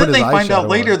time to put his eyeshadow on. But then they find out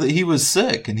later that he was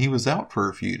sick and he was out for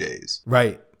a few days.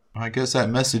 Right. I guess that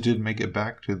message didn't make it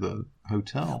back to the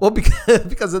hotel. Well,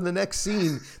 because in the next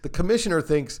scene, the commissioner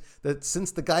thinks that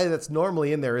since the guy that's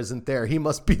normally in there isn't there, he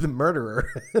must be the murderer.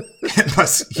 It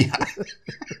must, yeah.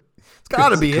 It's got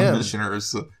to be him. The commissioner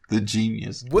is the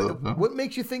genius. What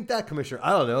makes you think that, Commissioner? I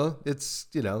don't know. It's,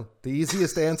 the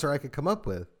easiest answer I could come up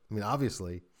with. I mean,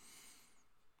 obviously,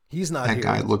 he's not that here.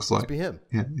 That guy looks like be him.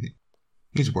 Yeah,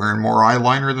 he's wearing more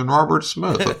eyeliner than Robert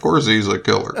Smith. Of course he's a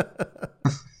killer.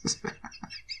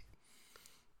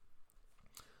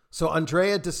 So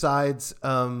Andrea decides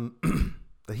that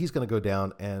he's going to go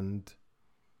down and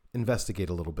investigate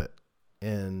a little bit.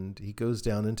 And he goes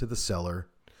down into the cellar.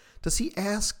 Does he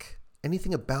ask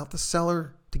anything about the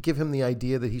cellar to give him the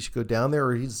idea that he should go down there?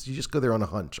 Or you just go there on a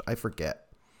hunch? I forget.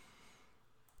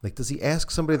 Like, does he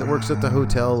ask somebody that works at the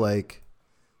hotel, like,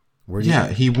 where do you...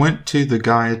 he went to the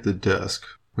guy at the desk,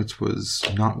 which was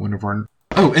not one of our...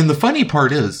 Oh, and the funny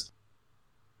part is...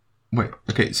 Wait,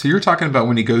 okay, so you're talking about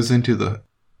when he goes into the...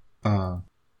 into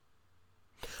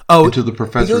the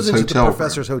professor's he goes into hotel. The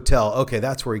professor's hotel. Okay,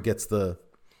 that's where he gets the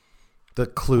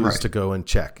clues to go and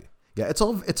check. Yeah, it's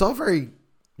all very,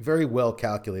 very well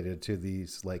calculated to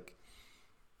these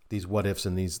what ifs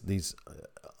and these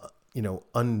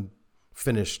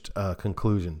unfinished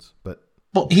conclusions. But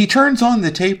well, he turns on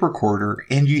the tape recorder,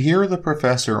 and you hear the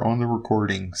professor on the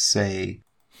recording say,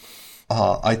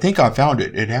 "I think I found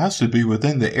it. It has to be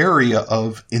within the area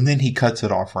of," and then he cuts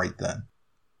it off right then.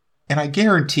 And I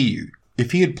guarantee you,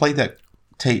 if he had played that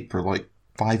tape for like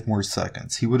 5 more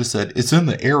seconds, he would have said, "It's in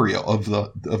the area of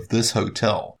this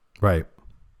hotel." Right.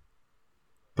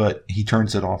 But he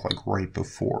turns it off like right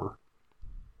before.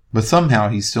 But somehow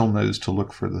he still knows to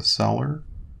look for the cellar.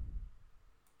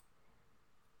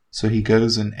 So he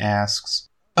goes and asks...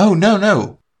 Oh,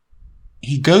 no.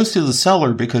 He goes to the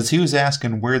cellar because he was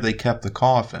asking where they kept the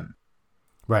coffin.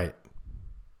 Right.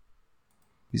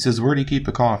 He says, "Where do you keep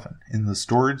the coffin? In the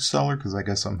storage cellar?" Because I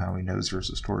guess somehow he knows there's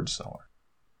a storage cellar.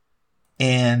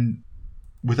 And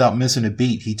without missing a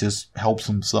beat, he just helps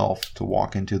himself to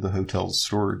walk into the hotel's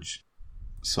storage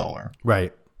cellar.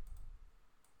 Right.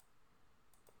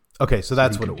 Okay, so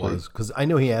that's what it was. Because I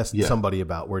know he asked somebody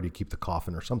about where do you keep the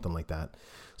coffin or something like that.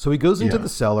 So he goes into the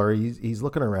cellar. He's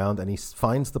looking around and he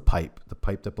finds the pipe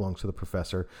that belongs to the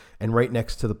professor. And right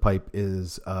next to the pipe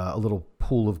is a little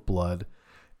pool of blood.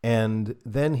 And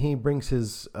then he brings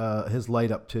his light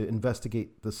up to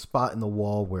investigate the spot in the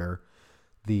wall where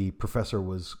the professor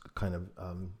was kind of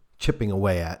chipping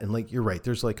away at. And like, you're right,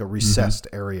 there's like a recessed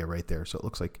area right there. So it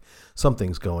looks like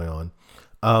something's going on.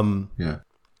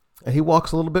 And he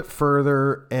walks a little bit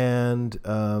further and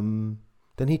then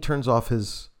he turns off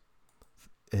his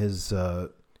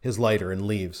lighter and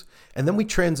leaves. And then we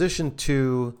transition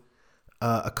to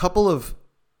a couple of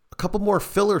couple more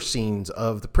filler scenes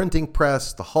of the printing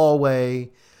press, the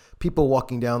hallway, people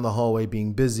walking down the hallway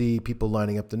being busy, people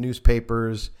lining up the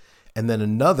newspapers, and then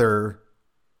another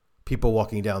people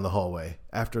walking down the hallway.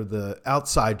 After the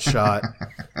outside shot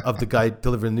of the guy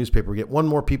delivering the newspaper, we get one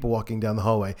more people walking down the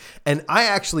hallway. And I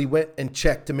actually went and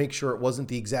checked to make sure it wasn't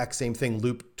the exact same thing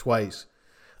looped twice.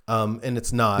 And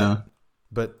it's not. Yeah.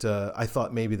 But I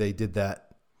thought maybe they did that.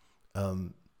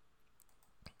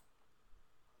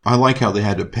 I like how they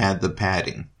had to pad the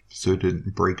padding so it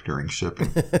didn't break during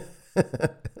shipping.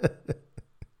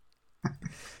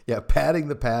 Yeah, padding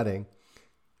the padding.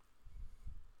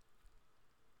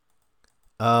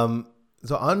 So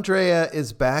Andrea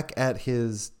is back at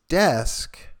his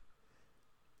desk,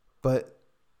 but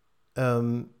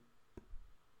the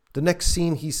next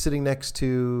scene he's sitting next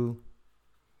to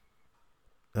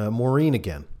Maureen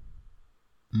again.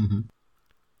 Mm-hmm.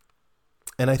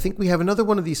 And I think we have another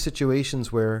one of these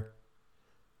situations where...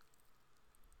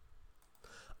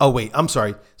 Oh, wait, I'm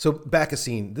sorry. So back a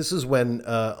scene. This is when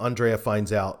Andrea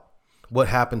finds out what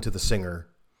happened to the singer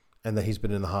and that he's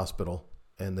been in the hospital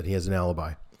and that he has an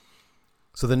alibi.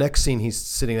 So the next scene, he's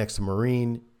sitting next to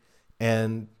Maureen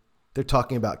and they're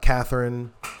talking about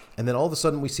Catherine. And then all of a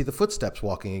sudden we see the footsteps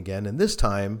walking again. And this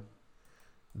time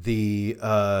the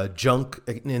junk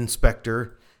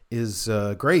inspector is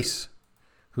Grace,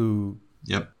 who...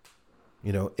 Yep.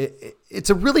 You know, it's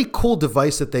a really cool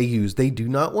device that they use. They do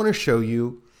not want to show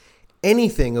you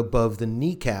anything above the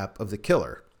kneecap of the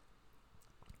killer.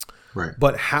 Right.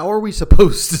 But how are we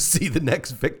supposed to see the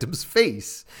next victim's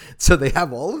face? So they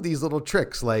have all of these little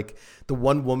tricks. Like the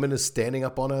one woman is standing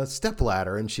up on a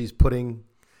stepladder and she's putting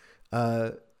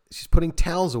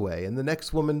towels away, and the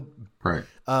next woman, right,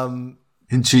 and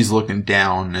she's looking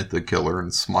down at the killer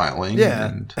and smiling. Yeah.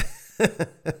 And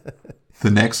the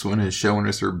next one is showing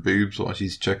us her boobs while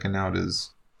she's checking out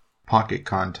his pocket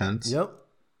contents. Yep.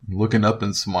 Looking up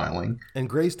and smiling. And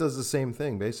Grace does the same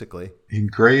thing, basically.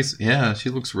 And Grace, yeah, she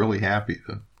looks really happy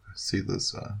to see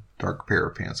this dark pair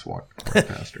of pants walk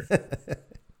past her.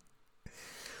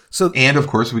 And, of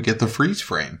course, we get the freeze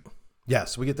frame.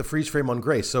 Yes, we get the freeze frame on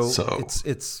Grace. So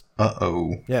it's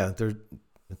uh-oh. Yeah,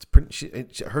 it's pretty,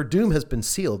 her doom has been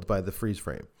sealed by the freeze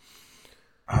frame.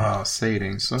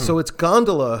 Sading. So it's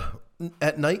gondola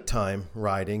at nighttime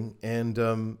riding,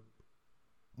 and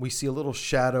we see a little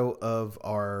shadow of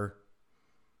our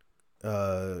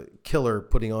killer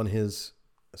putting on his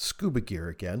scuba gear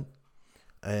again,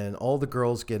 and all the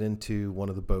girls get into one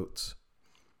of the boats.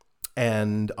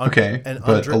 And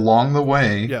along the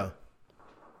way,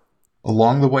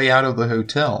 along the way out of the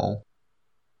hotel,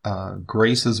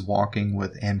 Grace is walking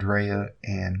with Andrea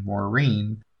and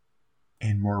Maureen.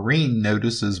 And Maureen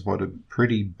notices what a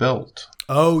pretty belt.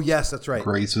 Oh, yes, that's right.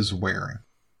 Grace is wearing.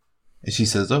 And she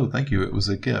says, "Oh, thank you. It was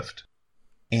a gift."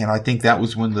 And I think that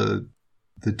was when the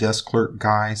desk clerk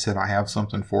guy said, "I have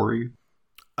something for you."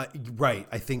 Right.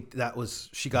 I think that was,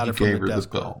 she got it from the desk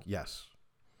clerk. Yes.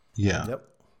 Yeah. Yep.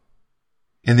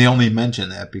 And they only mention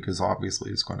that because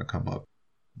obviously it's going to come up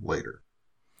later.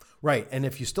 Right. And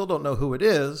if you still don't know who it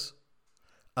is,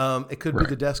 it could be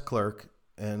the desk clerk.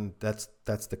 And that's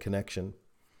the connection.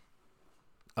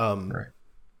 Right.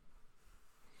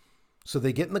 So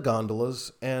they get in the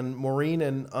gondolas, and Maureen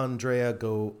and Andrea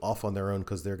go off on their own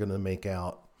because they're going to make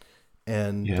out.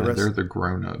 And they're the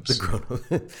grown-ups.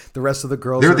 The rest of the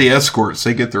girls, they're the escorts.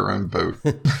 They get their own boat.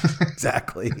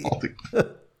 Exactly.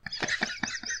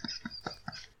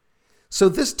 So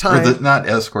this time, not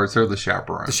escorts. They're the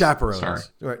chaperones. The chaperones. Sorry.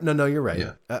 Right. No, you're right.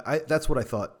 Yeah. That's what I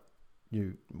thought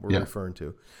you were referring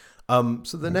to.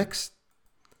 So the next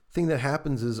thing that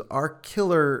happens is our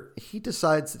killer, he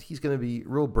decides that he's going to be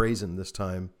real brazen this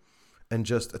time and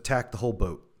just attack the whole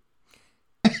boat.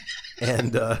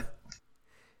 And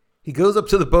he goes up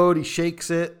to the boat, he shakes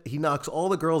it, he knocks all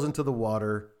the girls into the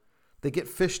water. They get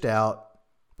fished out,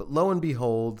 but lo and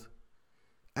behold,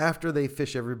 after they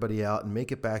fish everybody out and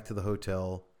make it back to the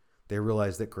hotel, they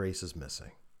realize that Grace is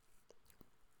missing.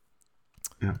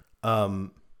 Yeah.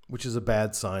 Which is a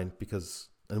bad sign because...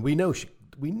 And we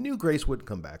knew Grace wouldn't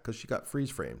come back because she got freeze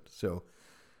framed. So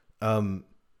there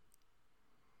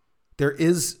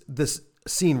is this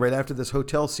scene right after this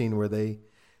hotel scene where they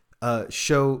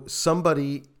show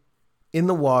somebody in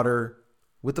the water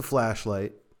with the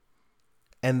flashlight,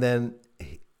 and then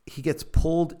he gets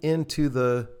pulled into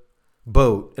the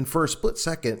boat. And for a split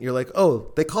second, you're like,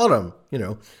 oh, they caught him,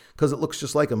 because it looks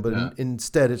just like him. But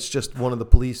instead, it's just one of the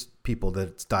police people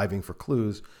that's diving for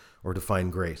clues or to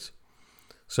find Grace.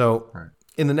 So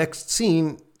in the next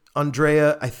scene,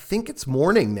 Andrea, I think it's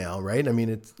morning now, right? I mean,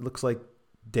 it looks like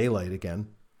daylight again.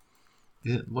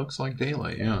 It looks like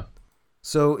daylight, yeah.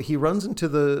 So he runs into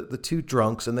the two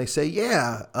drunks and they say,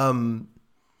 yeah,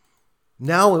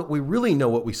 now we really know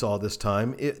what we saw this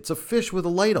time. It's a fish with a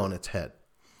light on its head.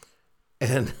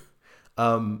 And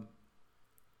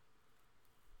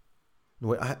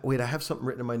wait, I have something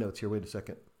written in my notes here. Wait a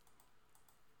second.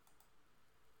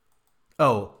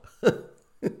 Oh.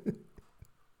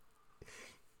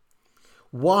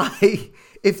 Why,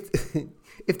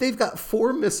 if they've got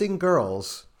 4 missing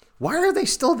girls, why are they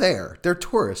still there? They're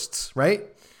tourists, right?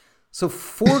 So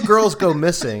 4 girls go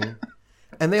missing,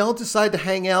 and they all decide to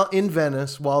hang out in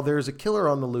Venice while there's a killer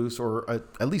on the loose, or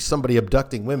at least somebody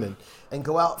abducting women, and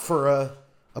go out for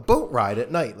a boat ride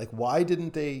at night. Like, why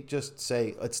didn't they just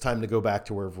say, it's time to go back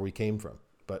to wherever we came from?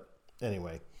 But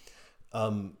anyway.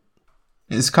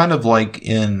 It's kind of like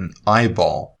in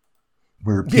Eyeball,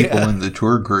 where people in the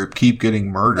tour group keep getting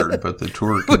murdered, but the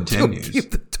tour continues. Keep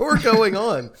the tour going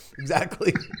on.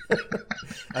 Exactly.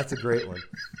 That's a great one.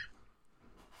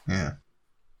 Yeah.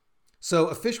 So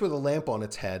a fish with a lamp on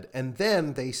its head, and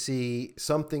then they see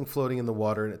something floating in the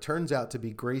water, and it turns out to be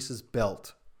Grace's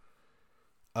belt.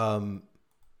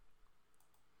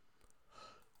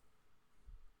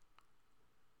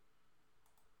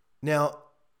 Now,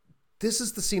 this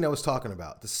is the scene I was talking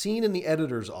about. The scene in the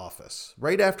editor's office.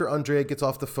 Right after Andrea gets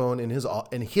off the phone in his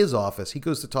office, he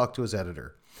goes to talk to his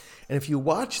editor. And if you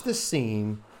watch this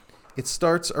scene, it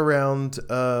starts around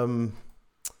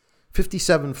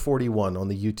 57:41 on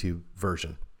the YouTube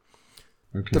version.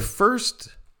 Okay. The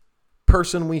first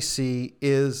person we see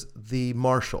is the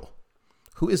marshal,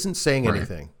 who isn't saying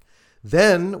anything.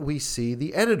 Then we see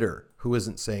the editor, who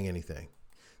isn't saying anything.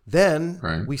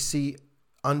 Then we see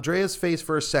Andrea's face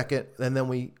for a second, and then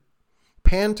we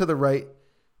pan to the right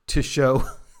to show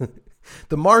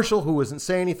the marshal, who isn't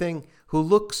saying anything, who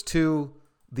looks to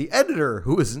the editor,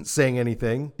 who isn't saying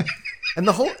anything, and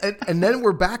and then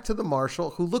we're back to the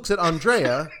marshal, who looks at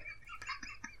Andrea,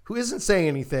 who isn't saying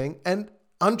anything, and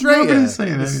Andrea is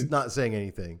not saying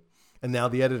anything, and now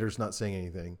the editor's not saying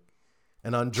anything,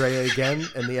 and Andrea again,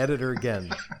 and the editor again,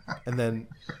 and then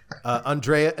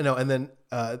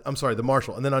the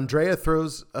marshal. And then Andrea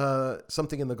throws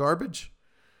something in the garbage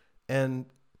and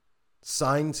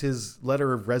signs his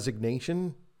letter of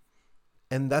resignation.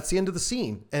 And that's the end of the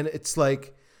scene. And it's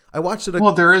like, I watched it.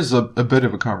 Well, there is a bit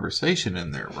of a conversation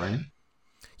in there, right?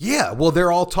 Yeah. Well,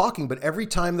 they're all talking, but every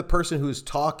time the person who's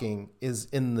talking is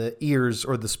in the ears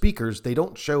or the speakers, they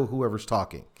don't show whoever's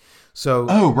talking. So,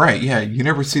 yeah, you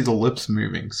never see the lips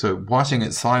moving. So watching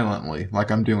it silently,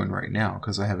 like I'm doing right now,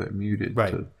 because I have it muted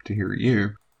to hear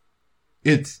you,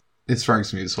 it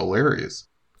strikes me as hilarious.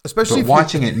 Especially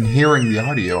watching it and hearing the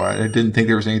audio, I didn't think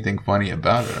there was anything funny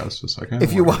about it. I was just like,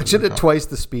 if you watch it at twice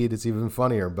the speed, it's even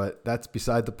funnier. But that's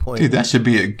beside the point. Dude, that should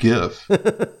be a GIF.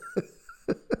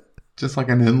 Just like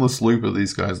an endless loop of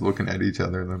these guys looking at each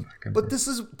other. But this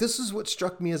is what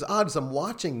struck me as odd. Is I'm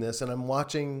watching this and I'm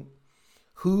watching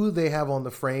who they have on the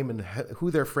frame and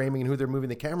who they're framing and who they're moving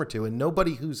the camera to, and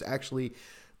nobody who's actually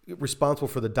responsible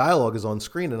for the dialogue is on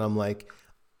screen. And I'm like,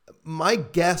 my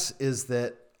guess is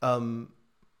that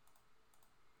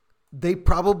they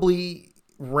probably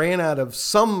ran out of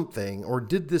something or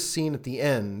did this scene at the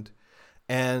end,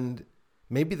 and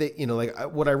maybe they,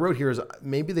 what I wrote here is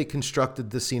maybe they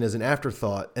constructed this scene as an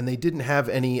afterthought and they didn't have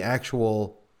any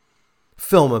actual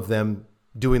film of them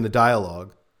doing the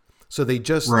dialogue. So they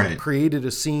just created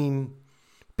a scene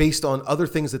based on other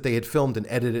things that they had filmed and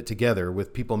edited it together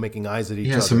with people making eyes at each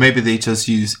other. Yeah, so maybe they just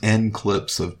use end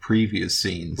clips of previous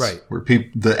scenes. Right. Where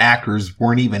the actors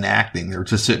weren't even acting. They were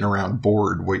just sitting around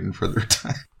bored waiting for their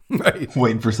time. Right.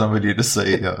 Waiting for somebody to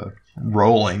say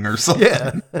rolling or something.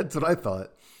 Yeah, that's what I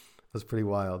thought. That's pretty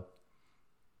wild.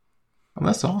 Well,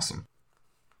 that's awesome.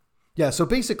 Yeah, so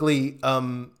basically,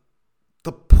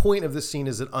 the point of this scene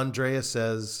is that Andrea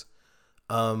says,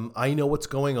 I know what's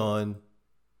going on.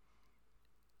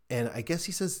 And I guess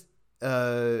he says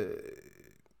that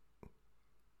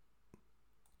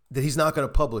he's not going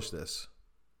to publish this.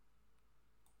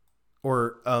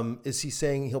 Or is he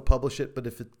saying he'll publish it, but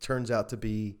if it turns out to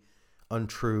be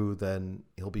untrue, then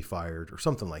he'll be fired or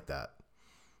something like that?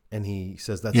 And he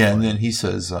says that's fine. And then he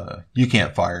says, you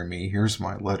can't fire me. Here's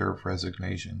my letter of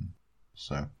resignation.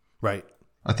 So right.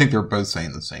 I think they're both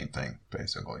saying the same thing,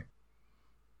 basically.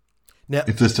 Now,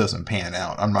 if this doesn't pan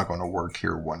out, I'm not going to work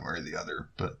here one way or the other.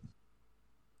 But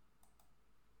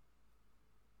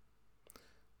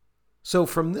so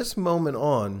from this moment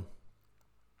on,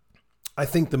 I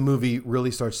think the movie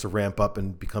really starts to ramp up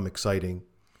and become exciting.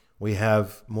 We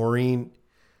have Maureen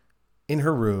in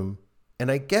her room, and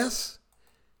I guess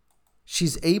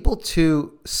she's able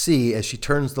to see as she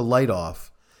turns the light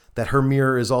off that her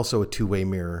mirror is also a two-way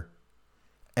mirror.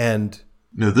 And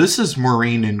No, this is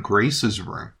Maureen in Grace's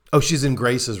room. Oh, she's in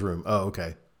Grace's room. Oh,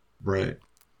 okay. Right.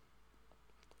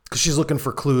 Because she's looking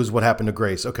for clues what happened to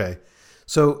Grace. Okay.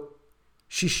 So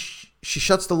she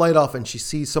shuts the light off and she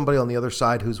sees somebody on the other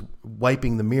side who's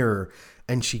wiping the mirror,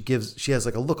 and she has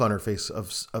like a look on her face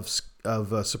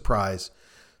of surprise.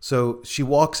 So she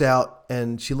walks out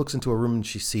and she looks into a room and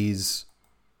she sees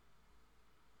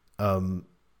one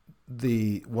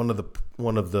of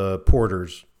the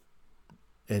porters,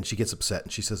 and she gets upset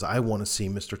and she says, "I want to see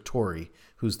Mr. Torrey,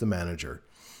 who's the manager."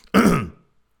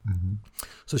 Mm-hmm.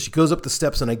 So she goes up the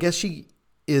steps, and I guess she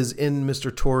is in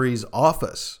Mr. Torrey's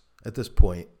office at this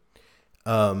point.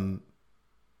 And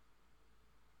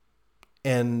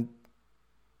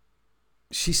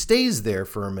she stays there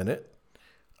for a minute.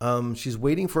 She's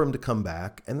waiting for him to come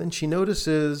back. And then she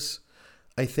notices,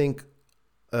 I think,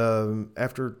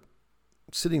 after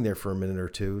sitting there for a minute or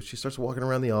two, she starts walking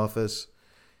around the office,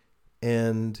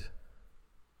 and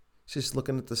she's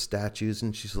looking at the statues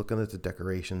and she's looking at the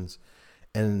decorations.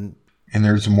 And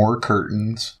there's more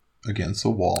curtains against the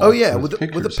wall. Oh yeah, with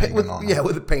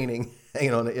the painting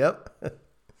hanging on it. Yep.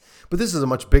 But this is a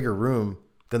much bigger room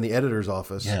than the editor's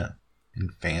office. Yeah,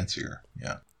 and fancier.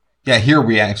 Yeah, yeah. Here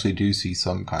we actually do see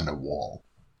some kind of wall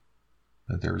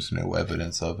that there's no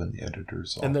evidence of in the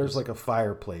editor's office. And there's like a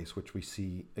fireplace, which we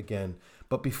see again.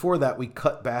 But before that, we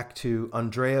cut back to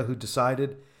Andrea, who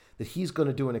decided that he's going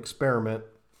to do an experiment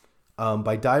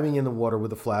by diving in the water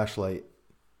with a flashlight.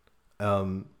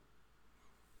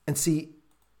 And see,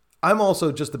 I'm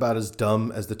also just about as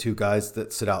dumb as the two guys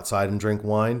that sit outside and drink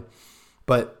wine.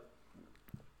 But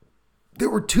there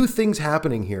were two things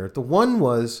happening here. The one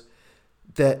was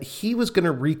that he was going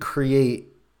to recreate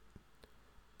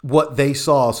what they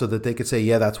saw so that they could say,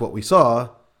 yeah, that's what we saw.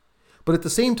 But at the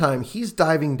same time, he's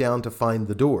diving down to find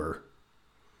the door.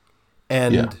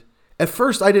 And at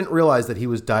first, I didn't realize that he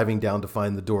was diving down to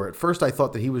find the door. At first, I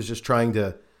thought that he was just trying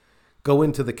to go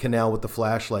into the canal with the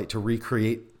flashlight to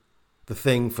recreate the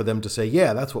thing for them to say,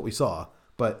 yeah, that's what we saw.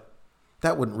 But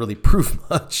that wouldn't really prove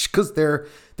much because they're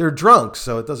drunk,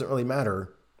 so it doesn't really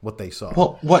matter what they saw.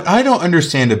 Well, what I don't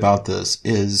understand about this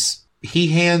is he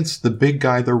hands the big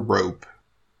guy the rope,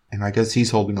 and I guess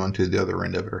he's holding on to the other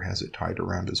end of it or has it tied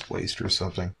around his waist or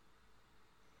something.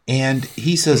 And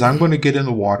he says, I'm going to get in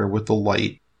the water with the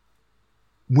light.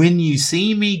 When you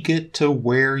see me get to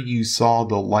where you saw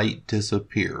the light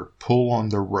disappear, pull on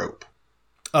the rope.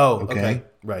 Oh, okay.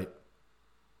 Right.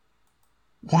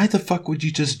 Why the fuck would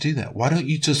you just do that? Why don't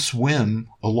you just swim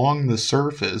along the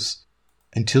surface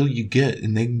until you get,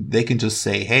 and they can just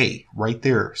say, hey, right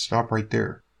there, stop right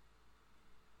there.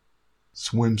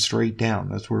 Swim straight down.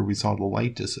 That's where we saw the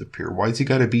light disappear. Why's he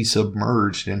got to be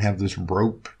submerged and have this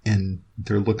rope and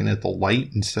they're looking at the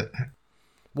light instead?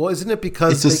 Well, isn't it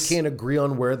because they can't agree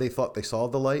on where they thought they saw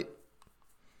the light?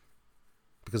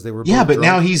 Because they were both but drunk?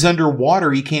 now he's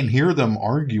underwater. He can't hear them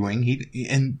arguing.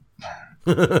 And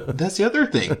that's the other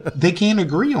thing. They can't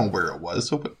agree on where it was.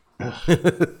 So,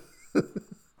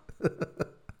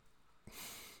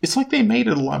 it's like they made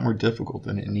it a lot more difficult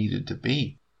than it needed to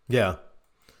be. Yeah.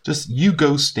 Just you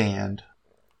go stand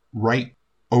right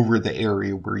over the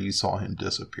area where you saw him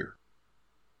disappear.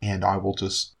 And I will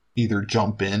just either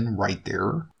jump in right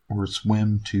there or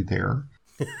swim to there.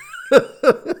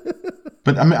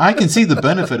 But I mean, I can see the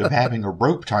benefit of having a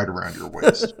rope tied around your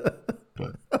waist.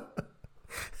 But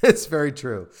it's very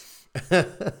true. They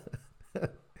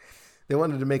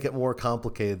wanted to make it more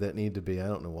complicated than it needed to be. I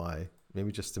don't know why.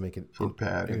 Maybe just to make it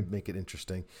make it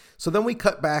interesting. So then we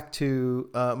cut back to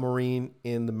Maureen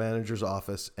in the manager's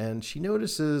office, and she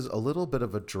notices a little bit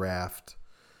of a draft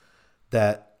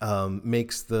that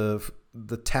makes the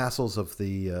tassels of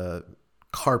the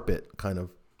carpet kind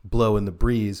of blow in the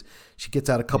breeze. She gets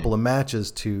out a couple of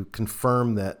matches to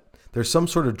confirm that there's some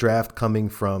sort of draft coming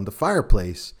from the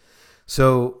fireplace.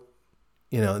 So,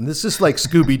 and this is like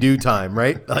Scooby-Doo time,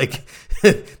 right? Like,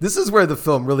 this is where the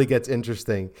film really gets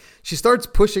interesting. She starts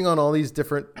pushing on all these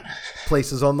different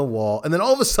places on the wall, and then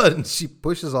all of a sudden she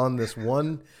pushes on this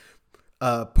one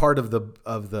part of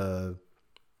the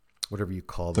whatever you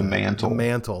call the mantle. The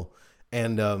mantle.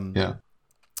 And the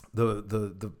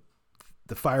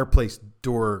fireplace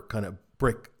door kind of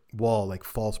brick wall, like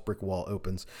false brick wall,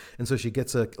 opens. And so she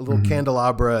gets a little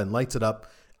candelabra and lights it up,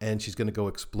 and she's going to go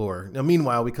explore. Now,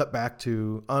 meanwhile, we cut back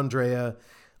to Andrea,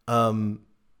 and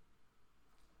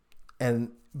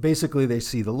basically they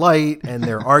see the light, and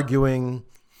they're arguing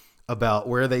about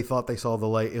where they thought they saw the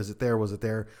light. Is it there? Was it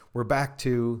there? We're back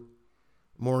to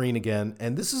Maureen again,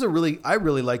 and this is I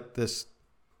really like this,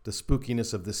 the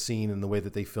spookiness of this scene and the way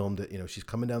that they filmed it. She's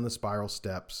coming down the spiral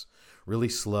steps really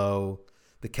slow.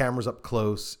 The camera's up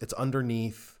close. It's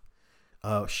underneath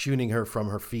shooting her from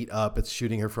her feet up. It's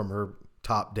shooting her from her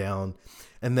top down.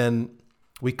 And then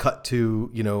we cut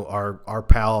to, our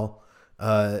pal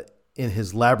in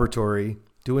his laboratory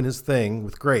doing his thing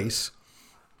with Grace.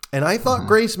 And I thought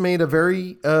Grace made a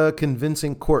very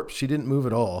convincing corpse. She didn't move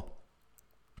at all.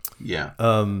 Yeah.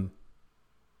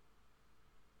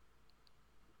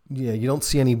 Yeah, you don't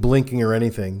see any blinking or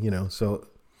anything, so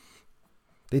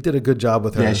they did a good job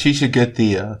with her. Yeah, she should get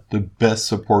the best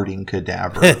supporting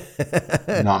cadaver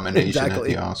nomination at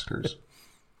the Oscars.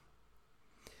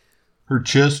 Her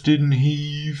chest didn't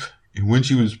heave, and when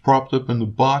she was propped up in the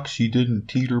box, she didn't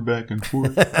teeter back and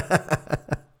forth.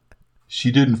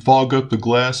 She didn't fog up the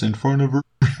glass in front of her.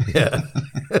 Yeah,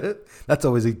 that's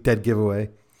always a dead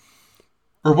giveaway.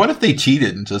 Or what if they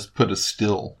cheated and just put a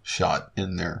still shot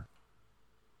in there?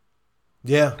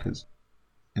 Yeah. Because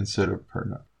instead of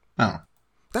her, no.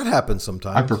 That happens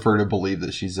sometimes. I prefer to believe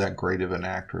that she's that great of an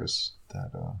actress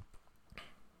that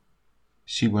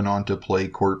she went on to play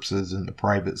corpses in the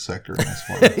private sector. And that's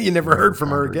why you never heard from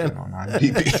her again. On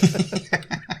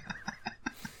IMDb.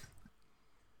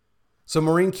 So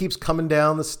Maureen keeps coming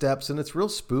down the steps, and it's real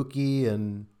spooky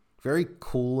and very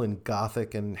cool and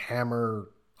gothic and Hammer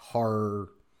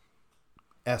horror-esque,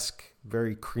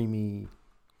 very creamy,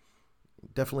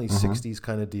 definitely 60s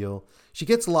kind of deal. She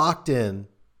gets locked in.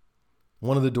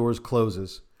 One of the doors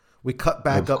closes. We cut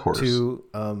back up to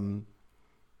the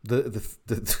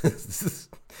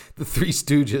Three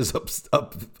Stooges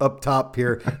up top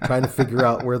here, trying to figure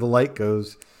out where the light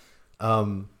goes.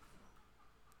 And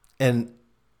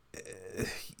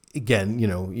again,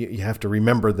 you have to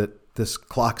remember that this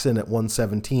clocks in at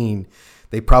 1:17.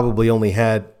 They probably only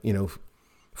had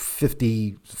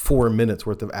 54 minutes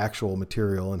worth of actual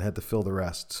material and had to fill the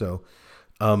rest. So,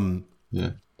 yeah.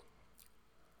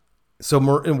 So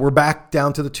and we're back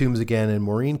down to the tombs again, and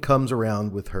Maureen comes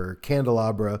around with her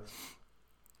candelabra.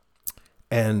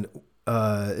 And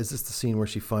is this the scene where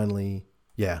she finally?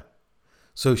 Yeah.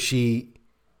 So she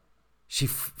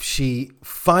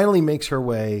finally makes her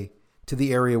way to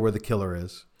the area where the killer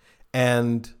is,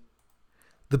 and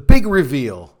the big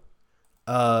reveal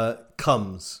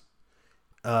comes.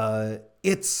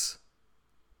 It's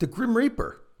the Grim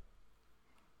Reaper.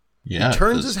 Yeah. He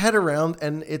turns his head around,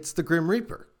 and it's the Grim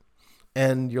Reaper.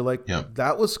 And you're like,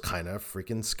 That was kind of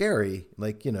freaking scary,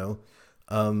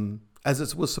 as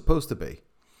it was supposed to be.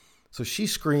 So she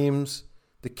screams,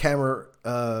 the camera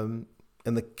and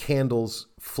the candles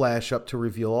flash up to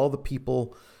reveal all the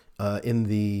people in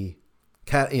the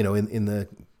in the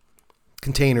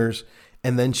containers,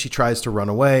 and then she tries to run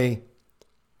away,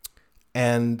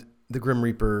 and the Grim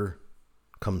Reaper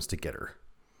comes to get her,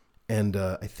 and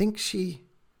I think she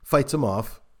fights him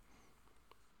off.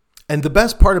 And the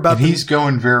best part about he's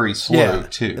going very slow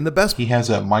too. And the best, he has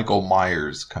a Michael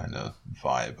Myers kind of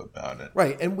vibe about it,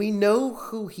 right? And we know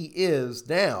who he is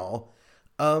now,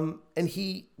 and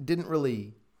he didn't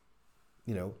really,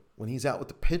 when he's out with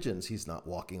the pigeons, he's not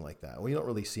walking like that. We don't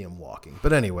really see him walking.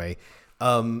 But anyway,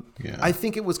 I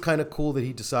think it was kind of cool that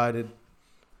he decided,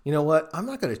 you know what, I'm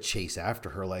not going to chase after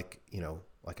her like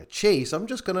a chase. I'm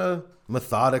just going to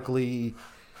methodically,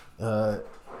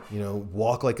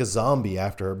 walk like a zombie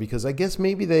after her, because I guess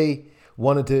maybe they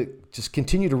wanted to just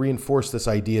continue to reinforce this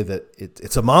idea that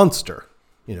it's a monster,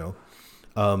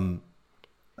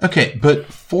 Okay, but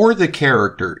for the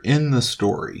character in the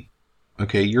story,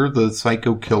 okay, you're the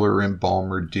psycho killer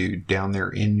Embalmer dude down there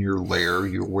in your lair.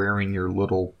 You're wearing your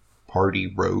little party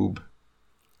robe.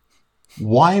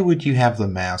 Why would you have the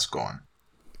mask on?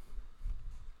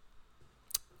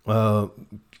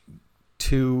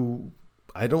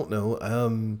 I don't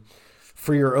know,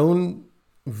 for your own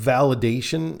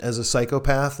validation as a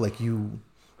psychopath, like you.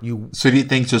 So do you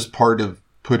think just part of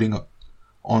putting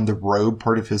on the robe,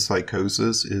 part of his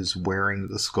psychosis is wearing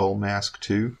the skull mask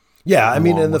too? Yeah, I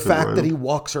mean, and the fact that he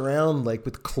walks around like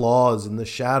with claws in the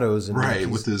shadows, and right,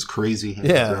 with his crazy hands.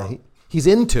 Yeah, he's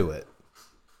into it.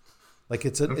 Like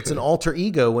it's an alter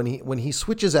ego when he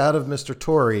switches out of Mr.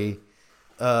 Tory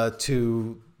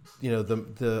to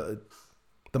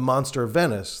the monster of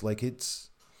Venice. Like it's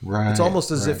almost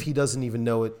as if he doesn't even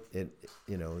know it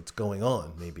it's going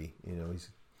on. Maybe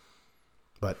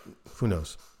but who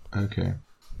knows? Okay,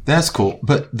 that's cool.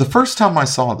 But the first time I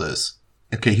saw this,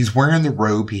 okay, he's wearing the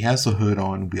robe. He has the hood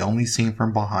on. We only see him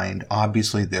from behind.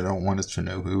 Obviously, they don't want us to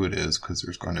know who it is because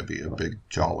there's going to be a big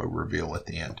Giallo reveal at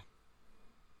the end.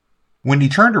 When he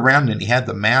turned around and he had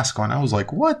the mask on, I was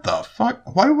like, what the fuck?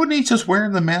 Why wouldn't he just wear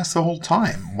the mask the whole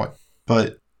time? What?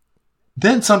 But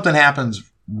then something happens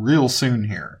real soon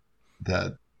here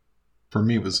that, for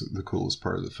me, was the coolest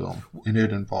part of the film. And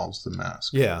it involves the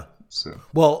mask. Yeah. So.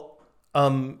 Well,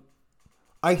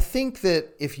 I think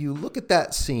that if you look at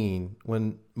that scene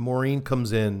when Maureen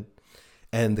comes in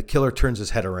and the killer turns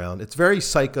his head around, it's very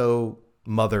Psycho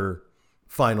mother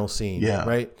final scene,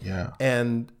 right? Yeah.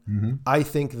 And I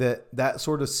think that that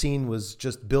sort of scene was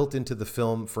just built into the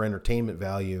film for entertainment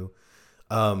value.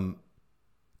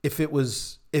 If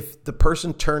the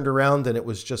person turned around and it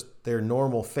was just their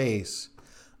normal face,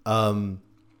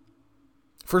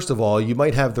 first of all, you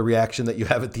might have the reaction that you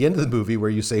have at the end of the movie where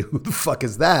you say, "Who the fuck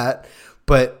is that?"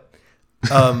 But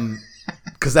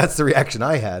because that's the reaction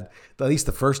I had, at least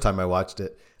the first time I watched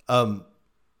it.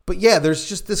 But yeah, there's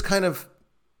just this kind of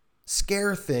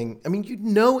scare thing. I mean,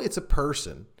 it's a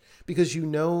person because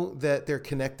that they're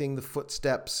connecting the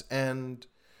footsteps and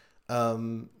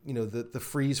the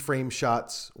freeze frame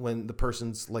shots when the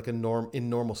person's like in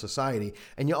normal society,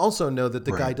 and you also know that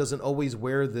the guy doesn't always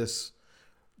wear this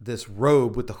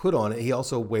robe with the hood on it. He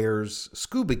also wears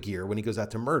scuba gear when he goes out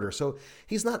to murder. So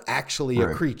he's not actually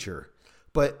a creature.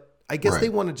 But I guess they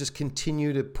want to just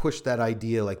continue to push that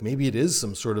idea, like maybe it is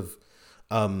some sort of,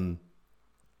 some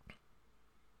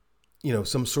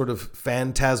sort of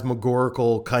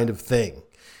phantasmagorical kind of thing.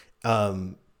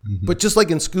 But just like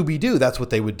in Scooby-Doo, that's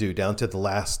what they would do down to the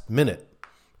last minute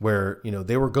where,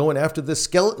 they were going after this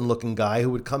skeleton looking guy who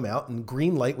would come out and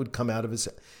green light would come out of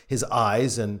his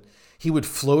eyes and he would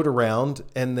float around,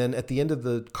 and then at the end of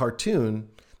the cartoon,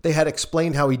 they had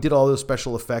explained how he did all those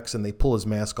special effects, and they pull his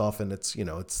mask off, and it's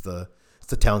the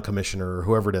town commissioner or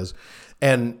whoever it is,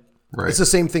 and it's the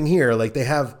same thing here. Like they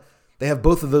have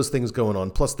both of those things going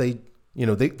on. Plus, they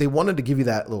wanted to give you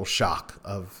that little shock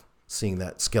of seeing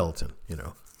that skeleton.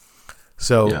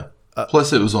 So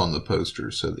plus it was on the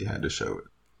poster, so they had to show it.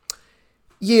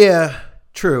 Yeah,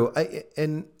 true.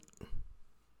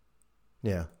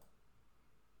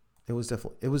 It was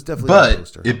definitely but on the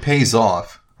poster. It pays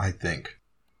off, I think,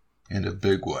 in a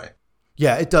big way.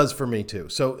 Yeah, it does for me too.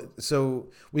 So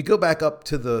we go back up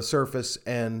to the surface,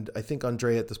 and I think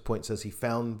Andrea at this point says he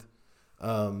found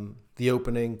the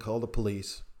opening, called the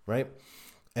police, right?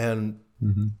 And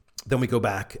then we go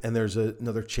back, and there's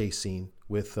another chase scene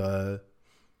with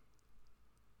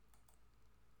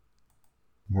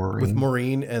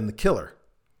Maureen and the killer,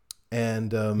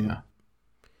 and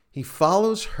he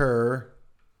follows her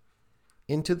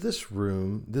into this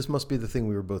room. This must be the thing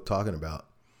we were both talking about.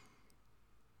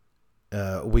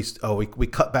 We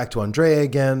cut back to Andrea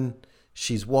again.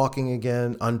 She's walking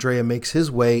again. Andrea makes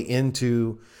his way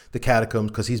into the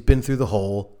catacombs because he's been through the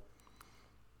hole.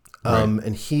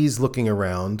 And he's looking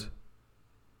around.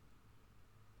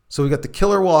 So we got the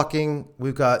killer walking,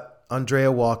 we've got Andrea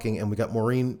walking, and we got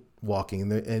Maureen walking,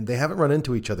 and they haven't run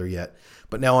into each other yet.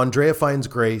 But now Andrea finds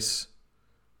Grace,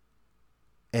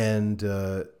 and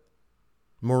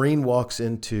Maureen walks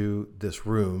into this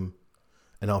room,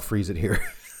 and I'll freeze it here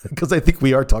because I think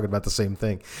we are talking about the same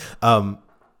thing.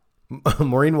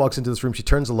 Maureen walks into this room. She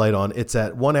turns the light on. It's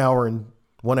at 1 hour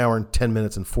and 10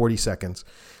 minutes and 40 seconds.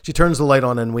 She turns the light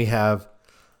on, and we have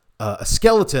a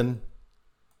skeleton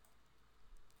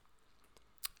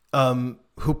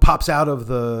who pops out of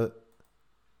the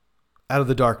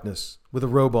darkness with a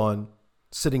robe on,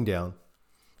 sitting down.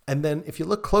 And then if you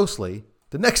look closely,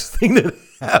 the next thing that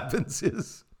happens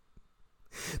is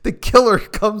the killer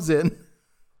comes in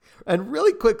and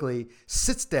really quickly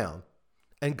sits down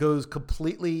and goes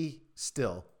completely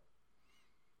still.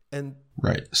 And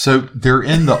so they're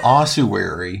in the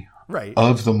ossuary right.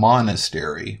 of the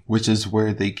monastery, which is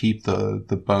where they keep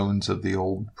the bones of the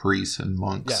old priests and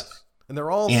monks. Yes. And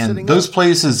they're all and sitting those up.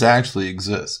 places actually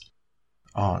exist.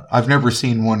 I've never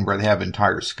seen one where they have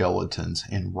entire skeletons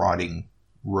in rotting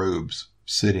robes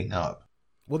sitting up.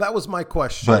 Well, that was my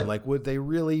question. But, like, would they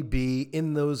really be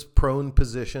in those prone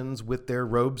positions with their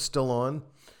robes still on?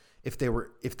 If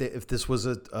this was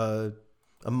a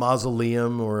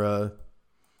mausoleum or an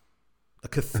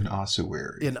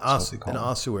ossuary. An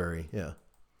ossuary, yeah.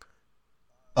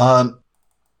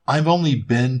 I've only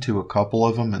been to a couple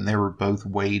of them, and they were both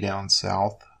way down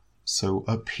south. So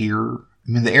up here, I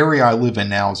mean, the area I live in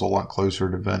now is a lot closer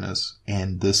to Venice,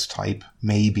 and this type,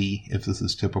 maybe, if this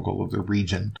is typical of the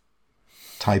region,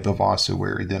 type of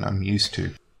ossuary that I'm used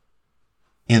to.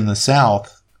 In the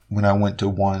south, when I went to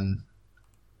one,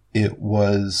 it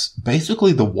was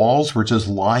basically the walls were just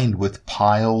lined with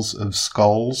piles of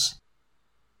skulls.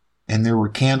 And there were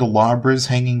candelabras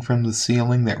hanging from the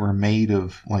ceiling that were made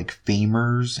of like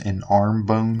femurs and arm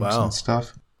bones and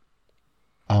stuff.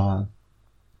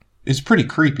 It's pretty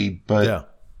creepy, but yeah,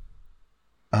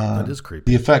 that is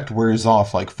creepy. The effect wears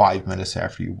off like 5 minutes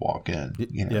after you walk in.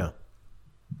 Yeah.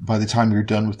 By the time you're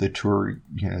done with the tour,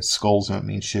 skulls don't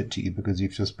mean shit to you because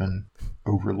you've just been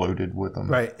overloaded with them.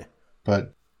 Right.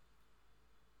 But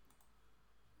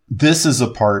this is a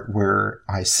part where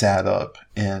I sat up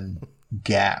and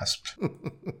gasped.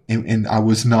 And I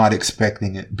was not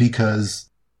expecting it because,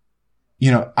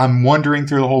 I'm wondering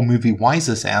through the whole movie, why is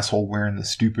this asshole wearing the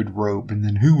stupid robe? And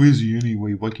then who is he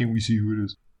anyway? Why can't we see who it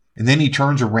is? And then he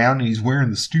turns around and he's wearing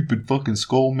the stupid fucking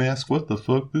skull mask. What the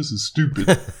fuck? This is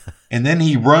stupid. And then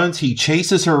he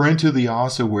chases her into the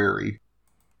ossuary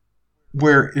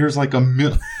where there's like not a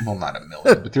million,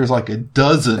 but there's like a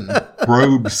dozen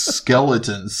robed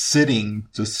skeletons sitting,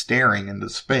 just staring into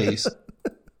space.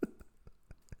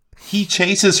 He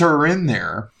chases her in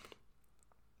there.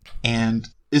 And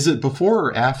is it before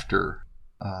or after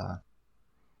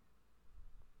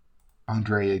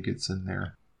Andrea gets in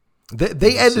there?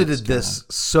 They edited this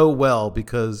so well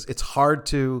because it's hard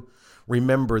to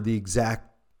remember the exact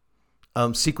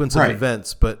sequence of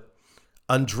events. But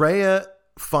Andrea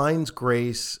finds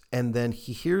Grace, and then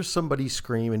he hears somebody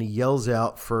scream, and he yells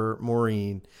out for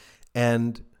Maureen.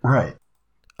 And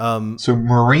so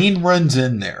Maureen runs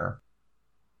in there.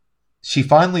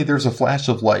 There's a flash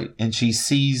of light, and she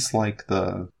sees like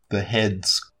the head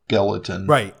skeleton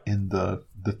in the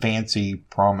fancy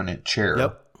prominent chair.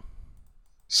 Yep.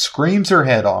 Screams her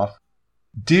head off.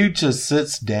 Dude just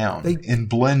sits down and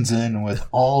blends in with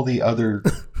all the other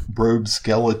robed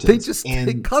skeletons.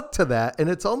 They cut to that, and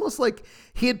it's almost like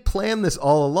he had planned this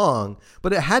all along,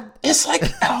 but it's like,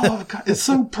 oh God, it's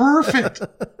so perfect.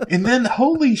 And then,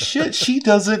 holy shit, she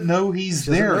doesn't know he's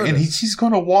there, and she's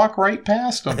going to walk right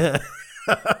past him.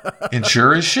 And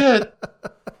sure as shit,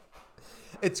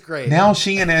 it's great. Now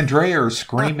she and Andrea are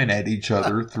screaming at each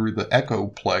other through the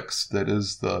echoplex that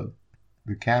is the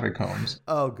catacombs.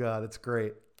 Oh God, it's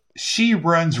great. She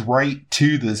runs right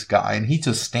to this guy, and he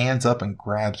just stands up and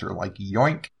grabs her like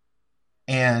yoink.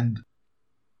 And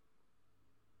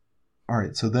all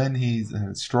right, so then he's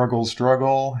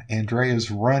struggle.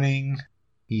 Andrea's running.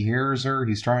 He hears her.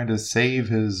 He's trying to save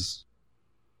his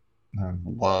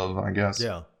love, I guess.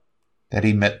 Yeah. That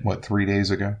he met 3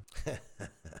 days ago.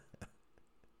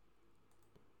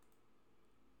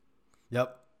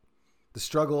 Yep. The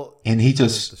struggle, and the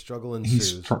struggle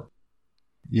ensues.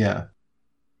 Yeah.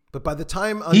 But by the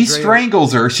time he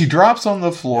strangles her, she drops on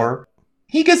the floor. Yeah.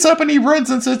 He gets up and he runs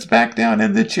and sits back down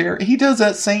in the chair. He does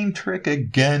that same trick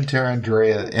again to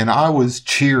Andrea, and I was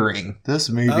cheering. This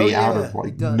movie out of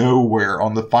nowhere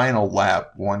on the final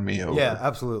lap won me over. Yeah,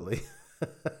 absolutely.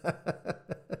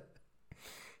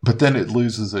 But then it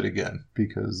loses it again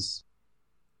because,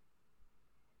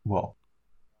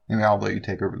 I'll let you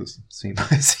take over this scene by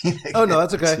scene again. Oh no,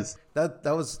 that's okay.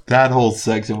 That whole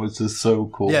section was just so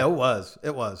cool. Yeah, it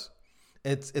was.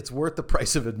 It's worth the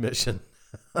price of admission.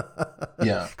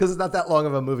 Yeah, because it's not that long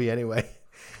of a movie anyway.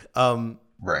 Right.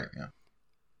 Yeah.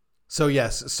 So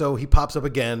yes, he pops up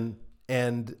again,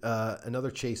 and another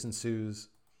chase ensues,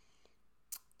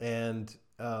 and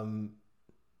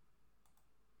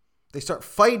they start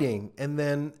fighting, and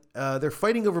then they're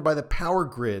fighting over by the power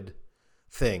grid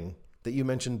thing that you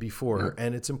mentioned before.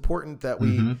 And it's important that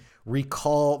we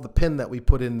recall the pin that we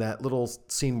put in that little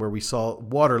scene where we saw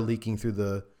water leaking through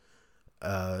the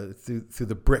through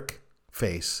the brick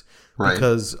face,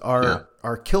 because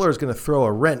our killer is going to throw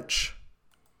a wrench.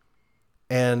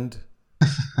 And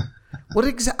I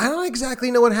don't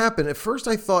exactly know what happened. At first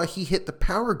I thought he hit the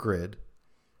power grid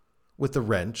with the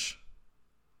wrench.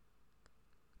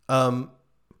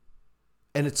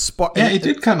 And it sparks. Yeah, it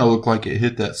did kind of look like it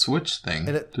hit that switch thing.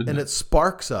 And it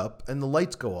sparks up, and the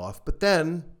lights go off. But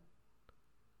then,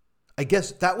 I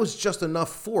guess that was just enough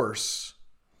force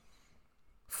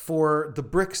for the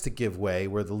bricks to give way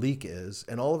where the leak is,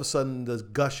 and all of a sudden, the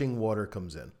gushing water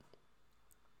comes in.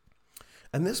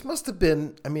 And this must have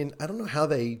been. I mean, I don't know how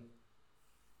they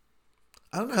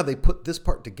put this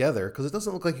part together, because it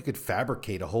doesn't look like you could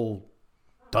fabricate a whole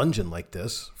dungeon like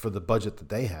this for the budget that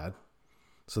they had.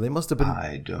 So they must have been.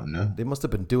 I don't know. They must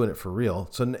have been doing it for real.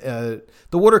 So the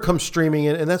water comes streaming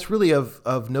in, and that's really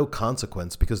of no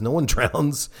consequence because no one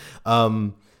drowns.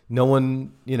 No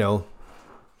one,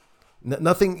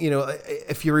 nothing.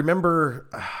 If you remember,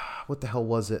 what the hell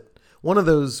was it? One of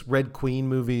those Red Queen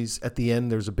movies. At the end,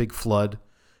 there's a big flood,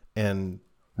 and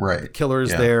the killer is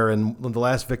there, and the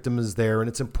last victim is there, and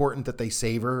it's important that they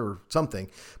save her or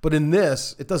something. But in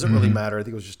this, it doesn't really matter. I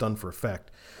think it was just done for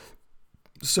effect.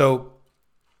 So.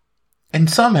 And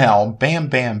somehow, bam,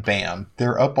 bam, bam,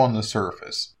 they're up on the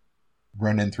surface,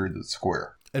 running through the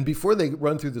square. And before they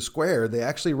run through the square, they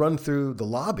actually run through the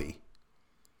lobby,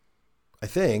 I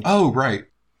think. Oh, right.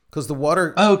 Because the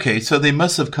water... Okay, so they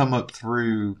must have come up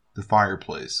through the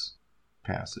fireplace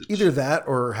passage. Either that,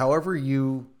 or however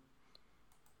you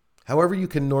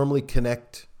can normally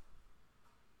connect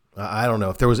I don't know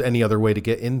if there was any other way to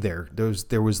get in there.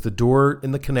 There was the door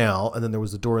in the canal, and then there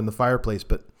was the door in the fireplace.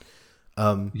 But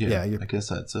I guess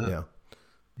that's it.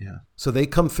 Yeah. So they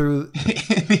come through.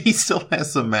 He still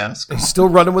has the mask on. He's still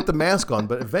running with the mask on,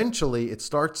 but eventually it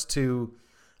starts to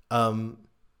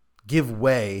give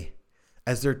way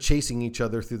as they're chasing each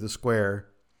other through the square.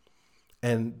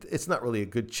 And it's not really a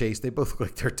good chase. They both look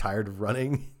like they're tired of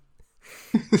running.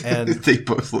 And they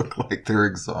both look like they're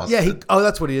exhausted. Yeah,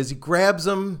 that's what he is. He grabs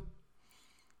him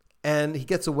and he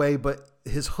gets away, but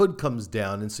his hood comes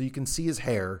down, and so you can see his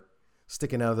hair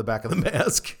sticking out of the back of the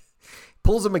mask.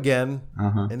 Pulls him again,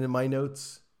 and in my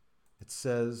notes, it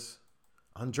says,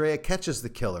 Andrea catches the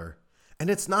killer, and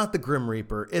it's not the Grim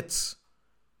Reaper. It's,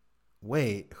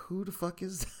 wait, who the fuck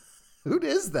is that? Who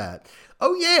is that?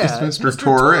 Oh, yeah. It's Mr.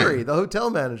 Torre, the hotel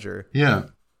manager. Yeah.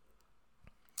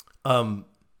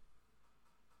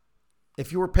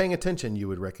 If you were paying attention, you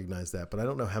would recognize that, but I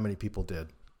don't know how many people did.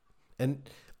 And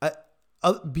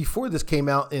before this came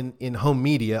out in home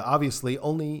media, obviously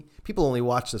people only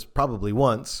watched this probably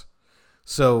once.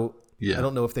 So I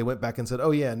don't know if they went back and said, oh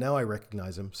yeah, now I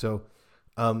recognize him. So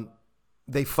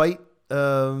they fight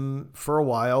for a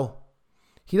while.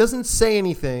 He doesn't say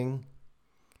anything,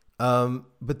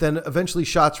 but then eventually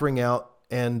shots ring out,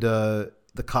 and the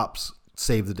cops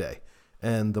save the day.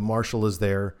 And the marshal is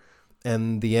there,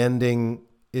 and the ending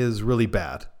is really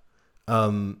bad.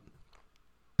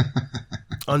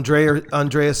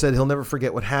 Andrea said he'll never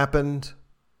forget what happened,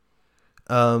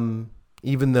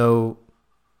 even though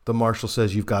the marshal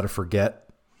says you've got to forget.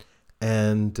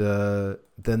 And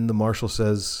then the marshal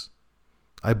says,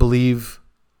 I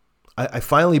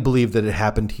finally believe that it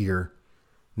happened here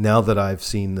now that I've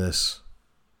seen this.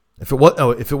 If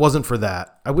it wasn't for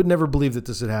that, I would never believe that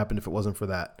this had happened if it wasn't for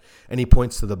that. And he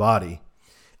points to the body.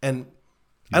 And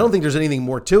I don't think there's anything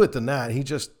more to it than that.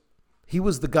 He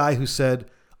was the guy who said,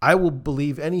 I will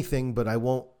believe anything, but I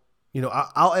won't,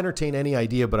 I'll entertain any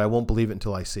idea, but I won't believe it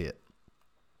until I see it.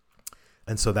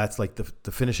 And so that's like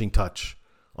the finishing touch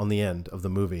on the end of the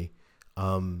movie.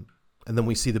 And then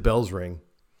we see the bells ring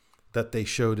that they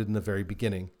showed in the very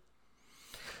beginning.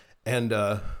 And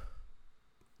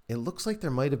it looks like there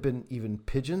might have been even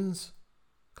pigeons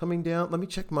coming down. Let me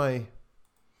check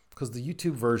because the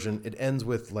YouTube version, it ends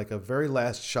with like a very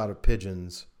last shot of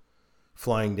pigeons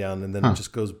flying down, and then it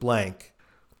just goes blank.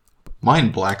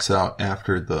 Mine blacks out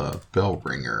after the bell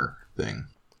ringer thing.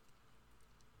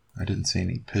 I didn't see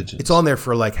any pigeons. It's on there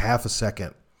for like half a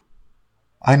second.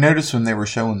 I noticed when they were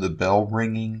showing the bell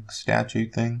ringing statue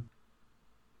thing,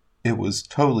 it was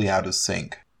totally out of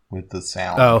sync with the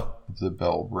sound of the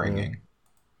bell ringing.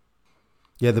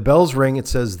 Yeah, the bells ring. It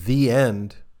says the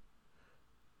end.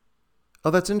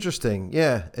 Oh, that's interesting.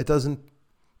 Yeah, it doesn't.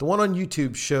 The one on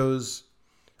YouTube shows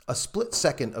a split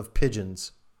second of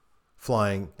pigeons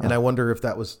flying, and I wonder if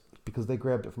that was because they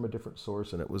grabbed it from a different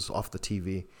source and it was off the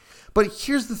TV. But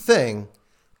here's the thing,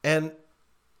 and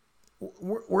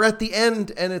we're at the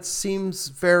end, and it seems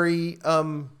very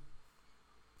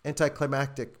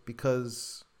anticlimactic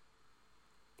because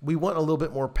we want a little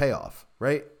bit more payoff,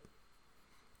 right?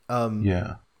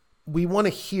 We want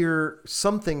to hear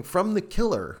something from the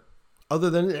killer other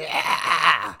than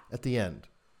at the end,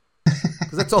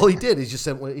 because that's all he did. He just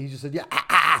said yeah.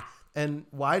 And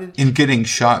why did in getting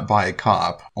shot by a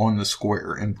cop on the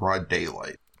square in broad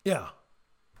daylight? Yeah,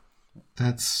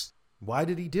 that's why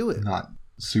did he do it? Not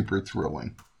super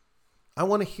thrilling. I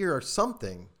want to hear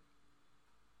something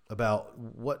about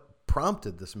what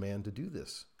prompted this man to do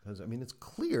this, because I mean it's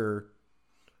clear.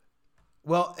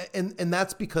 Well, and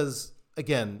that's because,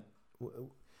 again,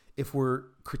 if we're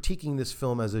critiquing this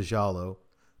film as a giallo,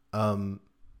 I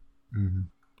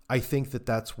think that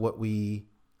that's what we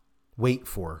wait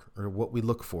for, or what we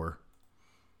look for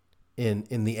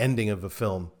in the ending of a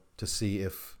film, to see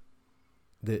if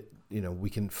we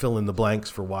can fill in the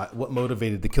blanks for what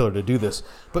motivated the killer to do this.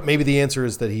 But maybe the answer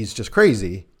is that he's just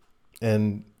crazy,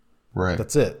 and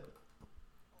that's it.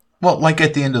 Well, like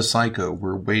at the end of Psycho,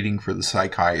 we're waiting for the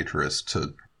psychiatrist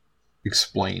to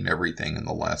explain everything in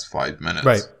the last 5 minutes.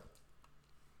 Right.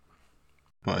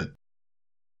 But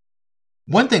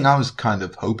one thing I was kind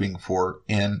of hoping for,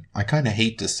 and I kind of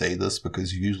hate to say this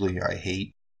because usually I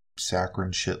hate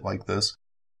saccharine shit like this,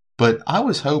 but I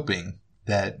was hoping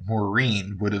that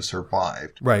Maureen would have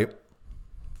survived. Right.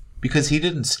 Because he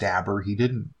didn't stab her, he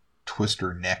didn't twist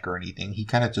her neck or anything. He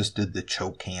kind of just did the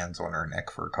choke hands on her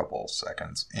neck for a couple of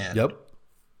seconds. And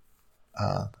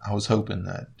I was hoping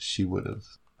that she would have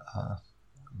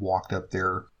walked up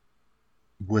there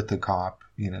with the cop,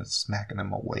 smacking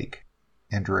him awake,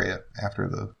 Andrea, after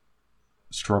the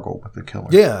struggle with the killer.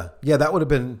 Yeah, that would have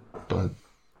been. But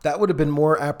That would have been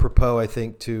more apropos, I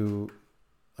think, to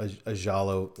a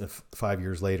Giallo 5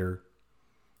 years later,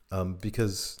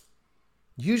 because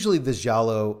usually the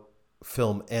Giallo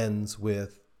film ends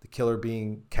with the killer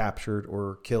being captured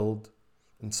or killed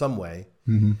in some way,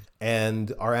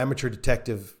 and our amateur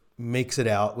detective makes it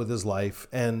out with his life,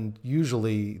 and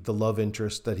usually the love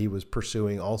interest that he was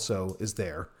pursuing also is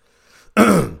there.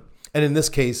 And in this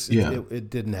case, it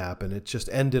didn't happen. It just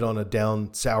ended on a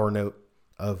down, sour note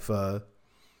of,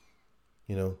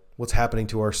 what's happening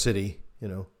to our city.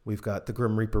 We've got the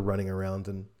Grim Reaper running around,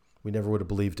 and we never would have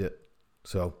believed it.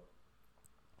 So,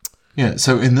 yeah.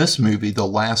 So in this movie, the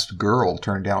last girl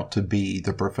turned out to be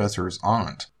the professor's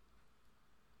aunt.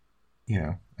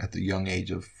 At the young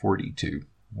age of 42.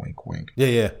 Wink, wink.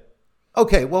 Yeah.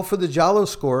 Okay. Well, for the Giallo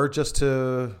score, just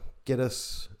to get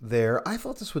us there, I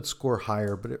thought this would score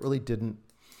higher, but it really didn't.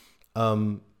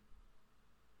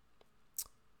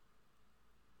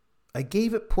 I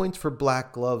gave it points for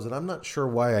black gloves, and I'm not sure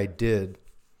why I did.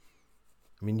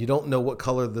 I mean, you don't know what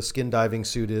color the skin diving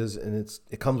suit is, and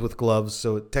it comes with gloves,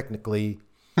 so it technically,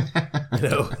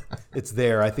 it's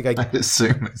there. I think I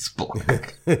assume it's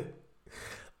black.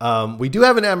 We do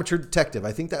have an amateur detective.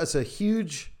 I think that's a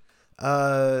huge,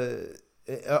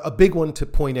 a big one to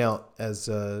point out as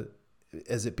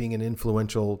it being an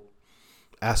influential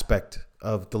aspect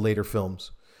of the later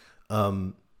films.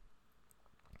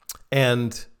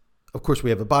 And of course, we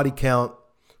have a body count.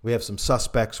 We have some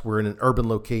suspects. We're in an urban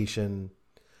location,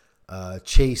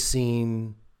 chase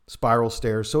scene, spiral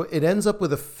stairs. So it ends up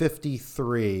with a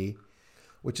 53,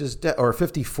 or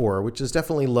 54, which is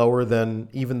definitely lower than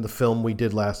even the film we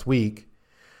did last week,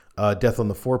 Death on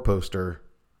the Four Poster,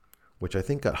 which I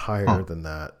think got higher than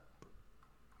that.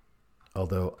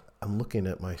 Although I'm looking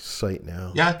at my site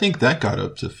now. Yeah, I think that got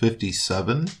up to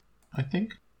 57, I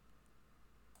think.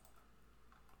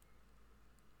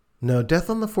 No, Death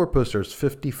on the Four Poster is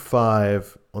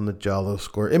 55 on the Giallo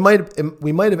score. We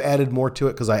might have added more to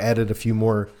it because I added a few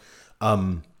more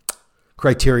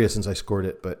criteria since I scored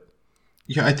it. But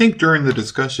yeah, I think during the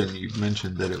discussion you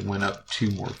mentioned that it went up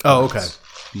 2 more points. Oh, okay.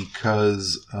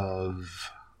 Because of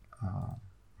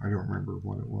I don't remember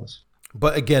what it was.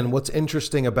 But again, what's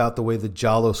interesting about the way the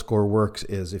Giallo score works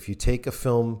is if you take a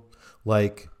film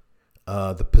like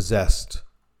The Possessed,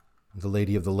 The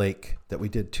Lady of the Lake, that we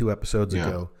did 2 episodes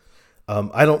ago,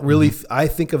 I don't really. I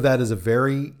think of that as a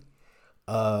very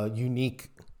unique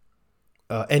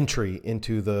entry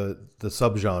into the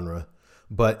subgenre,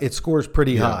 but it scores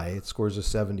pretty high. It scores a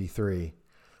 73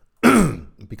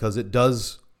 because it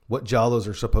does what Giallos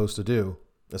are supposed to do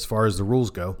as far as the rules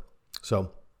go.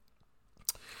 So,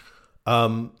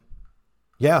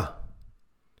 yeah.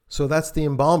 So that's the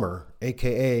Embalmer,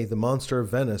 aka the Monster of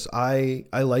Venice. I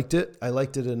liked it. I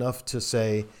liked it enough to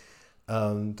say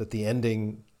that the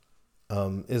ending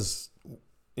is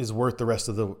worth the rest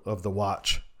of the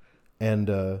watch, and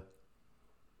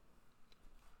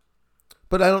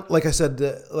but I don't like I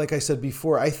said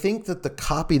before. I think that the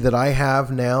copy that I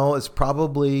have now is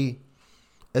probably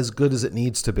as good as it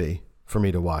needs to be for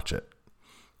me to watch it.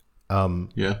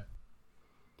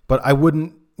 But I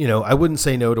wouldn't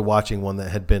say no to watching one that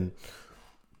had been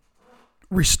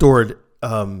restored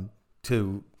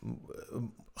to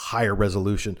higher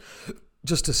resolution,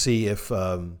 just to see if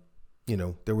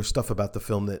there was stuff about the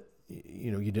film that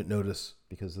you didn't notice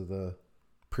because of the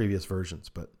previous versions.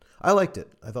 But I liked it.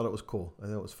 I thought it was cool. I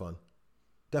thought it was fun.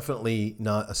 Definitely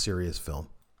not a serious film.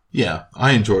 Yeah,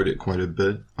 I enjoyed it quite a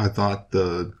bit. I thought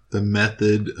the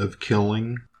method of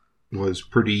killing was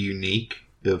pretty unique,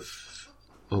 if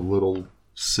a little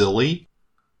silly.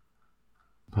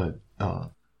 But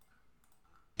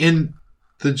in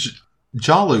the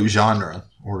Giallo genre,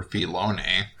 or filone,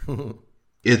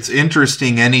 it's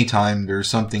interesting anytime there's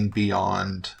something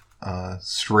beyond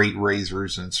straight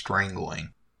razors and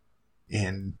strangling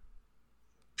and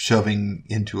shoving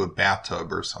into a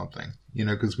bathtub or something.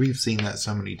 Because we've seen that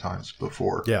so many times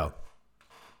before. Yeah.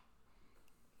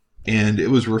 And it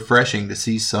was refreshing to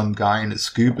see some guy in a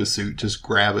scuba suit just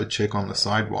grab a chick on the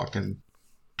sidewalk and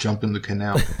jump in the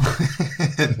canal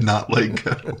and not let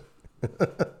go.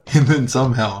 And then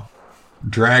somehow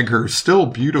drag her still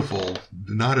beautiful,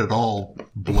 not at all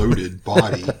bloated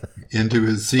body into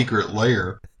his secret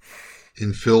lair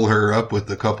and fill her up with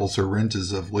a couple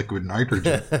syringes of liquid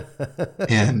nitrogen.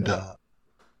 And,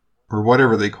 or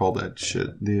whatever they call that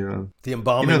shit. The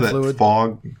embalming fluid?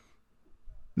 Fog.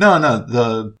 No,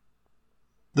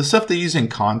 the stuff they use in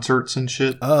concerts and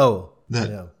shit. Oh.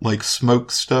 Like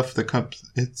smoke stuff that comes.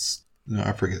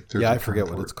 I forget. I forget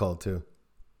what it's called too.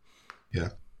 Yeah.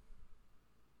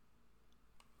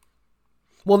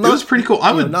 Well, it was pretty cool.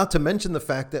 Not to mention the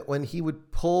fact that when he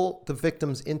would pull the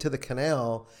victims into the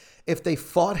canal, if they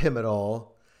fought him at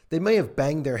all, they may have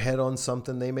banged their head on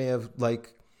something. They may have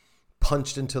like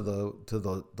punched into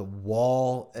the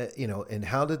wall, and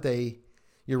how did they,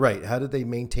 you're right. How did they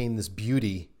maintain this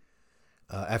beauty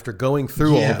after going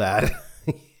through all that?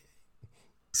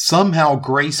 Somehow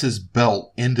Grace's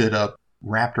belt ended up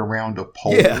wrapped around a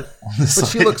pole. Yeah, on the but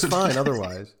she looks fine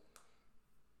otherwise.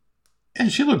 And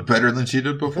she looked better than she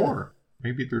did before.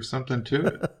 Maybe there's something to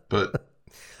it. But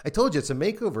I told you it's a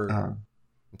makeover.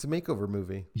 It's a makeover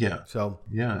movie. Yeah. So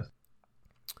yeah.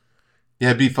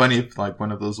 Yeah, it'd be funny if like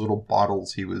one of those little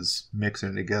bottles he was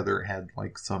mixing together had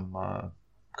like some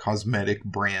cosmetic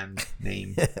brand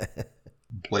name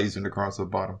blazoned across the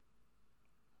bottom.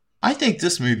 I think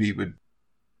this movie would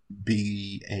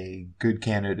be a good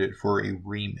candidate for a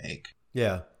remake.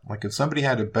 Yeah. Like if somebody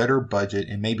had a better budget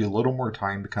and maybe a little more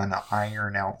time to kind of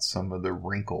iron out some of the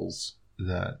wrinkles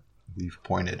that we've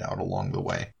pointed out along the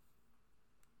way.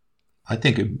 I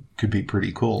think it could be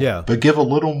pretty cool. Yeah. But give a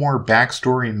little more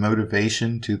backstory and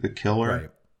motivation to the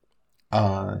killer.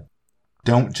 Right.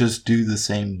 Don't just do the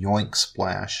same yoink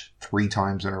splash 3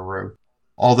 times in a row.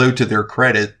 Although to their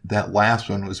credit, that last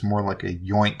one was more like a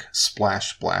yoink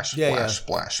splash, splash, splash,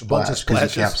 splash, a bunch of splash. Because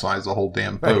he splashes. capsized the whole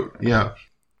damn boat. Right. Yeah.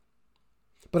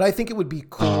 But I think it would be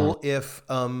cool if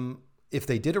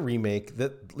they did a remake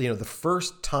that, the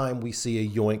first time we see a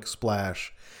yoink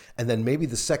splash, and then maybe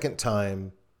the second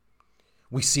time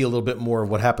we see a little bit more of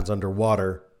what happens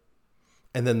underwater,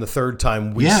 and then the third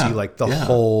time we see like the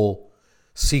whole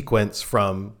sequence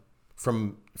from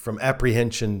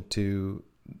apprehension to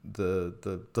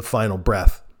the final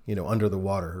breath, under the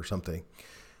water or something.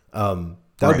 That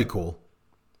would be cool.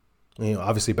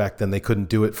 Obviously back then they couldn't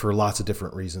do it for lots of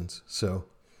different reasons. So,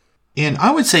 and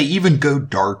I would say even go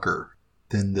darker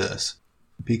than this,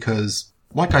 because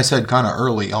like I said kind of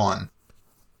early on,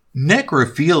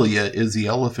 necrophilia is the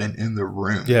elephant in the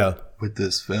room with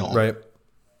this film. Right.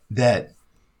 That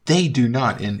they do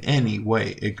not in any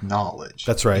way acknowledge.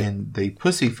 That's right. And they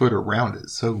pussyfoot around it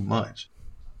so much.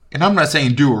 And I'm not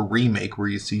saying do a remake where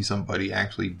you see somebody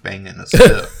actually banging a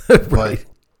stiff, right. But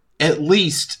at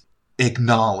least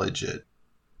acknowledge it.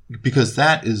 Because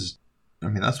that's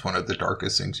one of the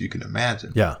darkest things you can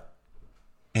imagine. Yeah.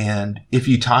 And if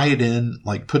you tie it in,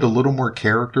 like put a little more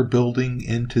character building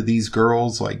into these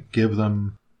girls, like give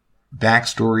them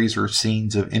backstories or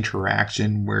scenes of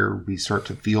interaction where we start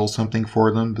to feel something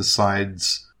for them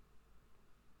besides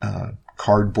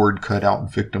cardboard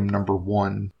cutout victim number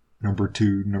 1, number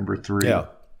 2, number 3. Yeah.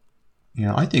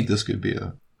 I think this could be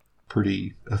a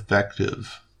pretty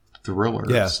effective thriller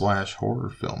 / horror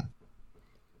film.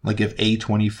 Like if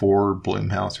A24,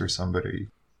 Blumhouse, or somebody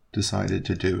decided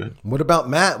to do it. What about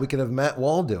Matt? We could have Matt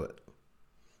Wall do it.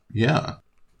 Yeah.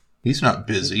 He's not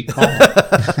busy. Call him.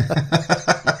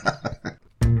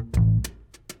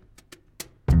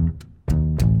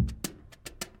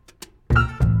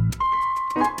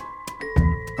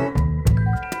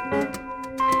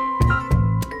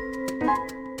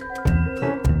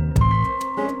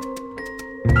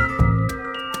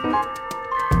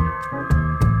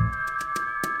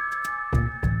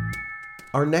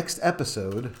 Our next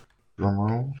episode.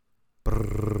 Drumroll.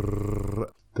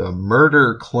 The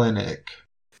Murder Clinic.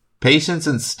 Patients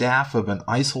and staff of an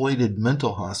isolated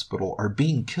mental hospital are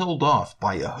being killed off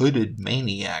by a hooded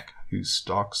maniac who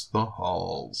stalks the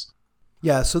halls.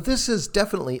 Yeah, so this is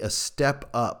definitely a step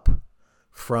up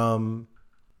from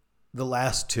the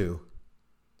last two.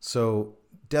 So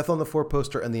Death on the Four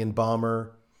Poster and The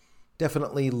Embalmer,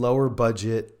 definitely lower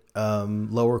budget,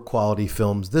 lower quality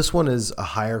films. This one is a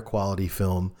higher quality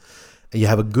film. You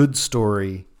have a good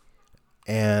story,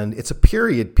 and it's a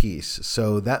period piece,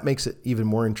 so that makes it even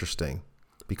more interesting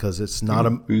because it's not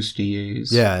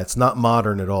bustiers. Yeah, it's not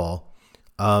modern at all,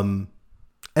 and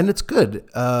it's good.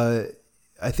 I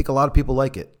think a lot of people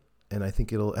like it, and I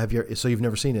think it'll have your. So you've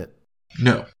never seen it?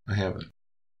 No, I haven't.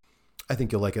 I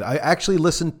think you'll like it. I actually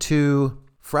listened to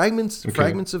Fragments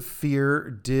of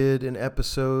Fear did an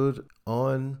episode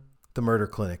on the Murder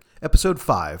Clinic, episode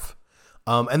 5,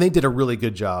 and they did a really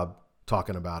good job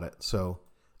talking about it. So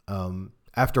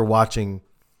after watching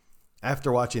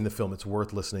the film, it's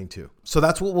worth listening to. So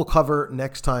that's what we'll cover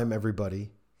next time, everybody.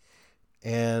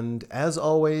 And as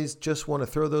always, just want to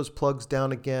throw those plugs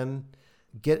down again.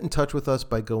 Get in touch with us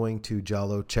by going to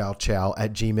Giallo Ciao Ciao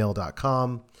at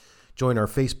gmail.com. Join our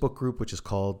Facebook group, which is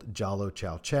called Giallo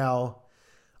Ciao Ciao.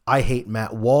 I Hate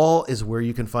Matt Wall is where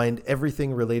you can find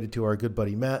everything related to our good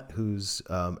buddy Matt, who's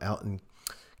out in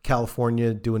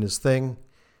California doing his thing.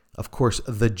 Of course,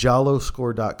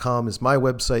 thejalloscore.com is my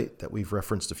website that we've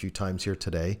referenced a few times here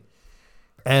today.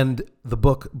 And the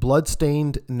book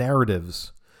Bloodstained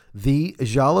Narratives, the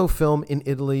Giallo film in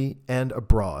Italy and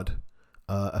abroad.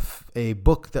 A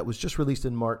book that was just released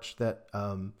in March that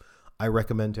I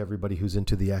recommend to everybody who's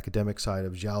into the academic side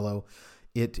of Giallo.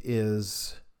 It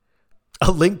is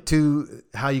a link to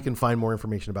how you can find more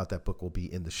information about that book will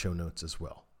be in the show notes as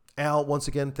well. Al, once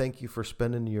again, thank you for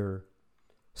spending your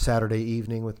Saturday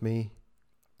evening with me.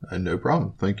 No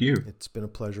problem. Thank you. It's been a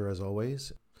pleasure as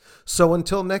always. So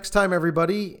until next time,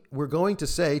 everybody, we're going to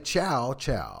say ciao,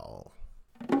 ciao.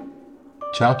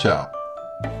 Ciao, ciao.